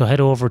 So head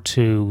over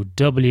to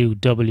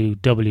www.orbiz.io,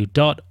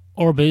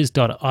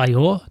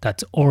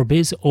 that's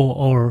Orbiz,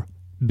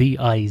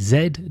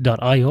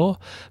 ORBIZ.io,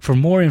 for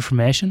more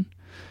information.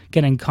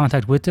 Get in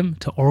contact with them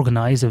to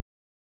organise a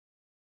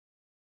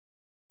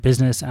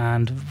business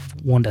and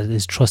one that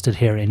is trusted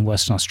here in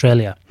Western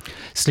Australia.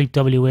 Sleep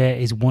WA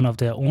is one of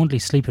the only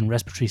sleep and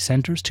respiratory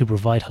centres to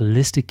provide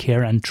holistic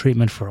care and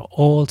treatment for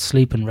all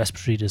sleep and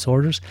respiratory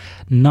disorders,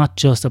 not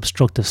just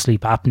obstructive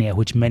sleep apnea,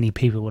 which many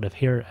people would have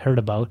heard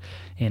about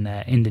in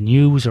the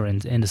news or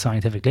in the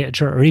scientific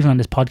literature or even on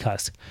this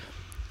podcast.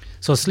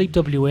 So Sleep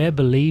WA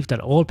believe that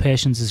all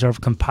patients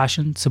deserve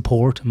compassion,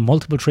 support,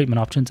 multiple treatment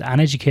options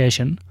and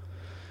education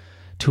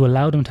to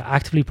allow them to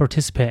actively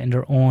participate in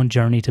their own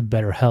journey to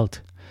better health.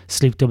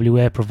 Sleep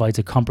WA provides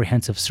a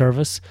comprehensive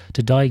service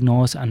to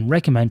diagnose and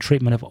recommend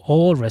treatment of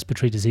all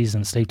respiratory diseases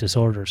and sleep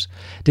disorders.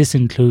 This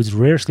includes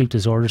rare sleep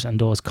disorders and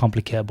those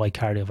complicated by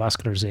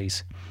cardiovascular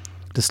disease.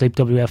 The Sleep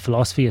WA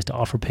philosophy is to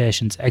offer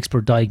patients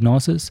expert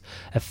diagnosis,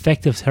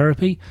 effective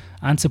therapy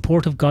and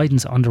supportive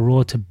guidance on the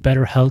road to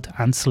better health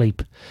and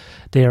sleep.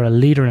 They are a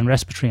leader in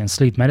respiratory and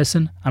sleep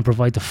medicine and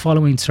provide the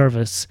following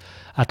service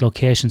at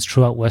locations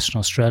throughout Western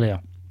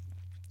Australia: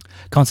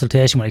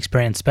 consultation with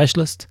experienced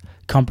specialists,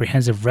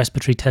 comprehensive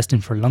respiratory testing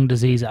for lung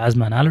disease,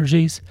 asthma and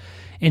allergies,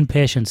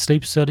 inpatient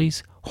sleep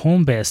studies,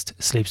 home-based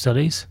sleep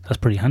studies, that's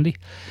pretty handy,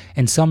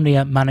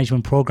 insomnia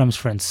management programs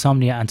for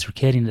insomnia and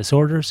circadian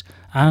disorders,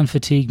 and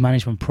fatigue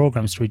management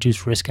programs to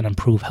reduce risk and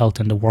improve health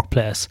in the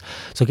workplace.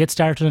 So get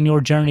started on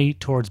your journey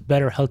towards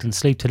better health and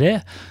sleep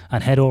today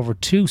and head over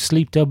to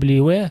Sleep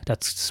WA,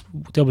 that's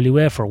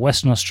WA for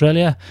Western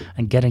Australia,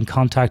 and get in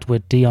contact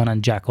with Dion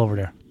and Jack over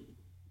there.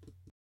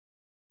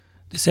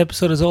 This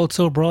episode is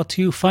also brought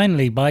to you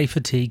finally by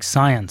Fatigue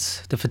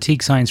Science. The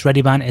Fatigue Science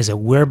ReadyBand is a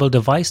wearable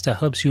device that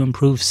helps you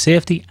improve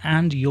safety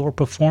and your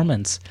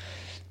performance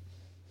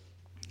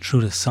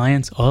through the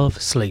science of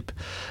sleep.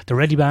 The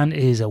ReadyBand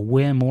is a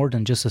way more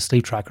than just a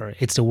sleep tracker.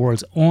 It's the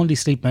world's only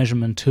sleep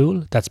measurement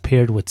tool that's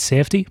paired with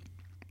safety,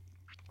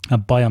 a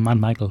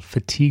biomechanical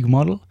fatigue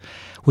model,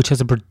 which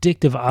has a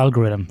predictive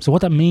algorithm. So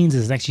what that means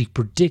is it actually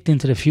predict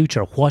into the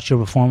future what your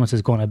performance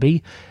is going to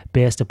be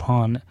based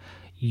upon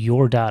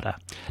your data.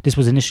 This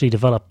was initially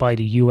developed by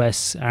the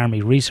US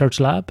Army Research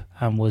Lab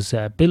and was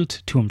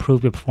built to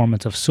improve the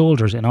performance of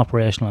soldiers in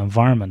operational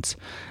environments.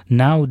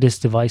 Now this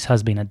device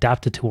has been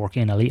adapted to work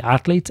in elite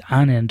athletes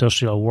and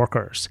industrial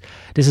workers.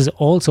 This is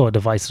also a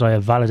device that I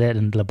have validated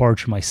in the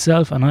laboratory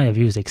myself, and I have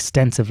used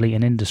extensively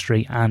in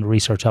industry and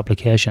research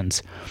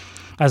applications.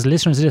 As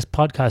listeners of this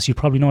podcast, you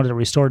probably know that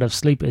restorative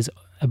sleep is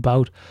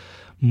about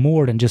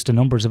more than just the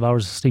numbers of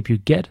hours of sleep you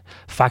get.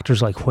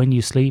 Factors like when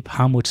you sleep,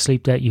 how much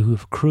sleep that you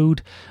have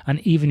accrued, and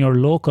even your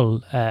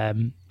local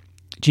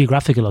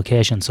geographical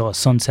location. So a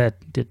sunset,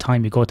 the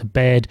time you go to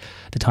bed,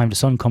 the time the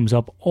sun comes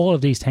up, all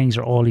of these things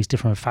are all these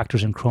different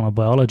factors in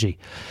chronobiology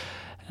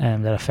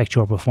that affect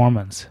your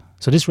performance.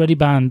 So this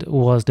ReadyBand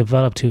was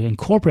developed to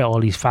incorporate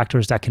all these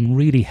factors that can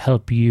really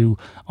help you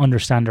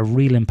understand the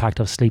real impact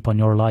of sleep on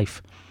your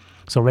life.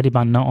 So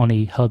ReadyBand not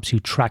only helps you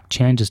track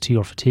changes to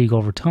your fatigue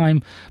over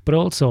time, but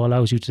also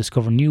allows you to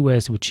discover new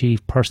ways to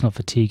achieve personal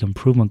fatigue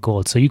improvement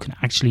goals. So you can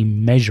actually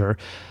measure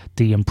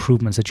the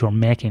improvements that you're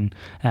making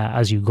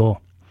as you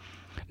go.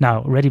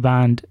 Now,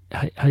 ReadyBand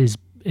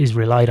is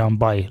relied on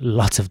by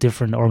lots of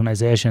different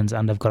organizations,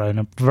 and they've got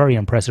a very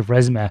impressive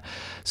resume.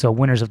 So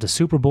winners of the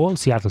Super Bowl,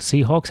 Seattle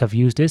Seahawks, have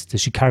used this. The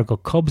Chicago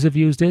Cubs have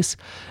used this.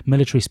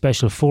 Military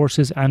special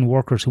forces and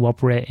workers who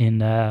operate in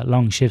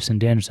long shifts in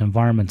dangerous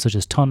environments such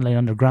as tunneling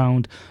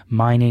underground,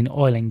 mining,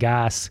 oil and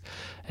gas.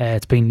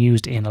 It's been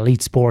used in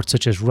elite sports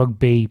such as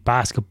rugby,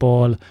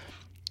 basketball.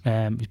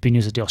 It's been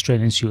used at the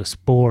Australian Institute of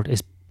Sport.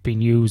 It's been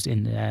used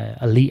in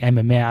elite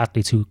MMA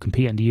athletes who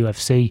compete in the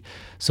UFC.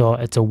 So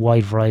it's a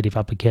wide variety of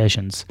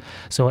applications.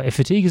 So if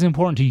fatigue is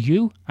important to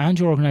you and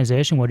your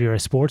organization, whether you're a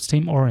sports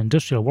team or an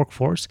industrial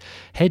workforce,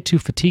 head to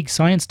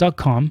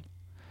fatiguescience.com.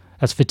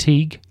 That's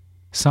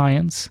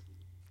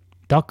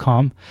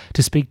fatiguescience.com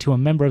to speak to a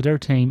member of their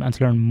team and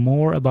to learn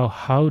more about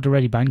how the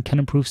ReadyBand can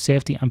improve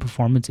safety and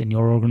performance in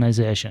your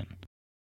organization.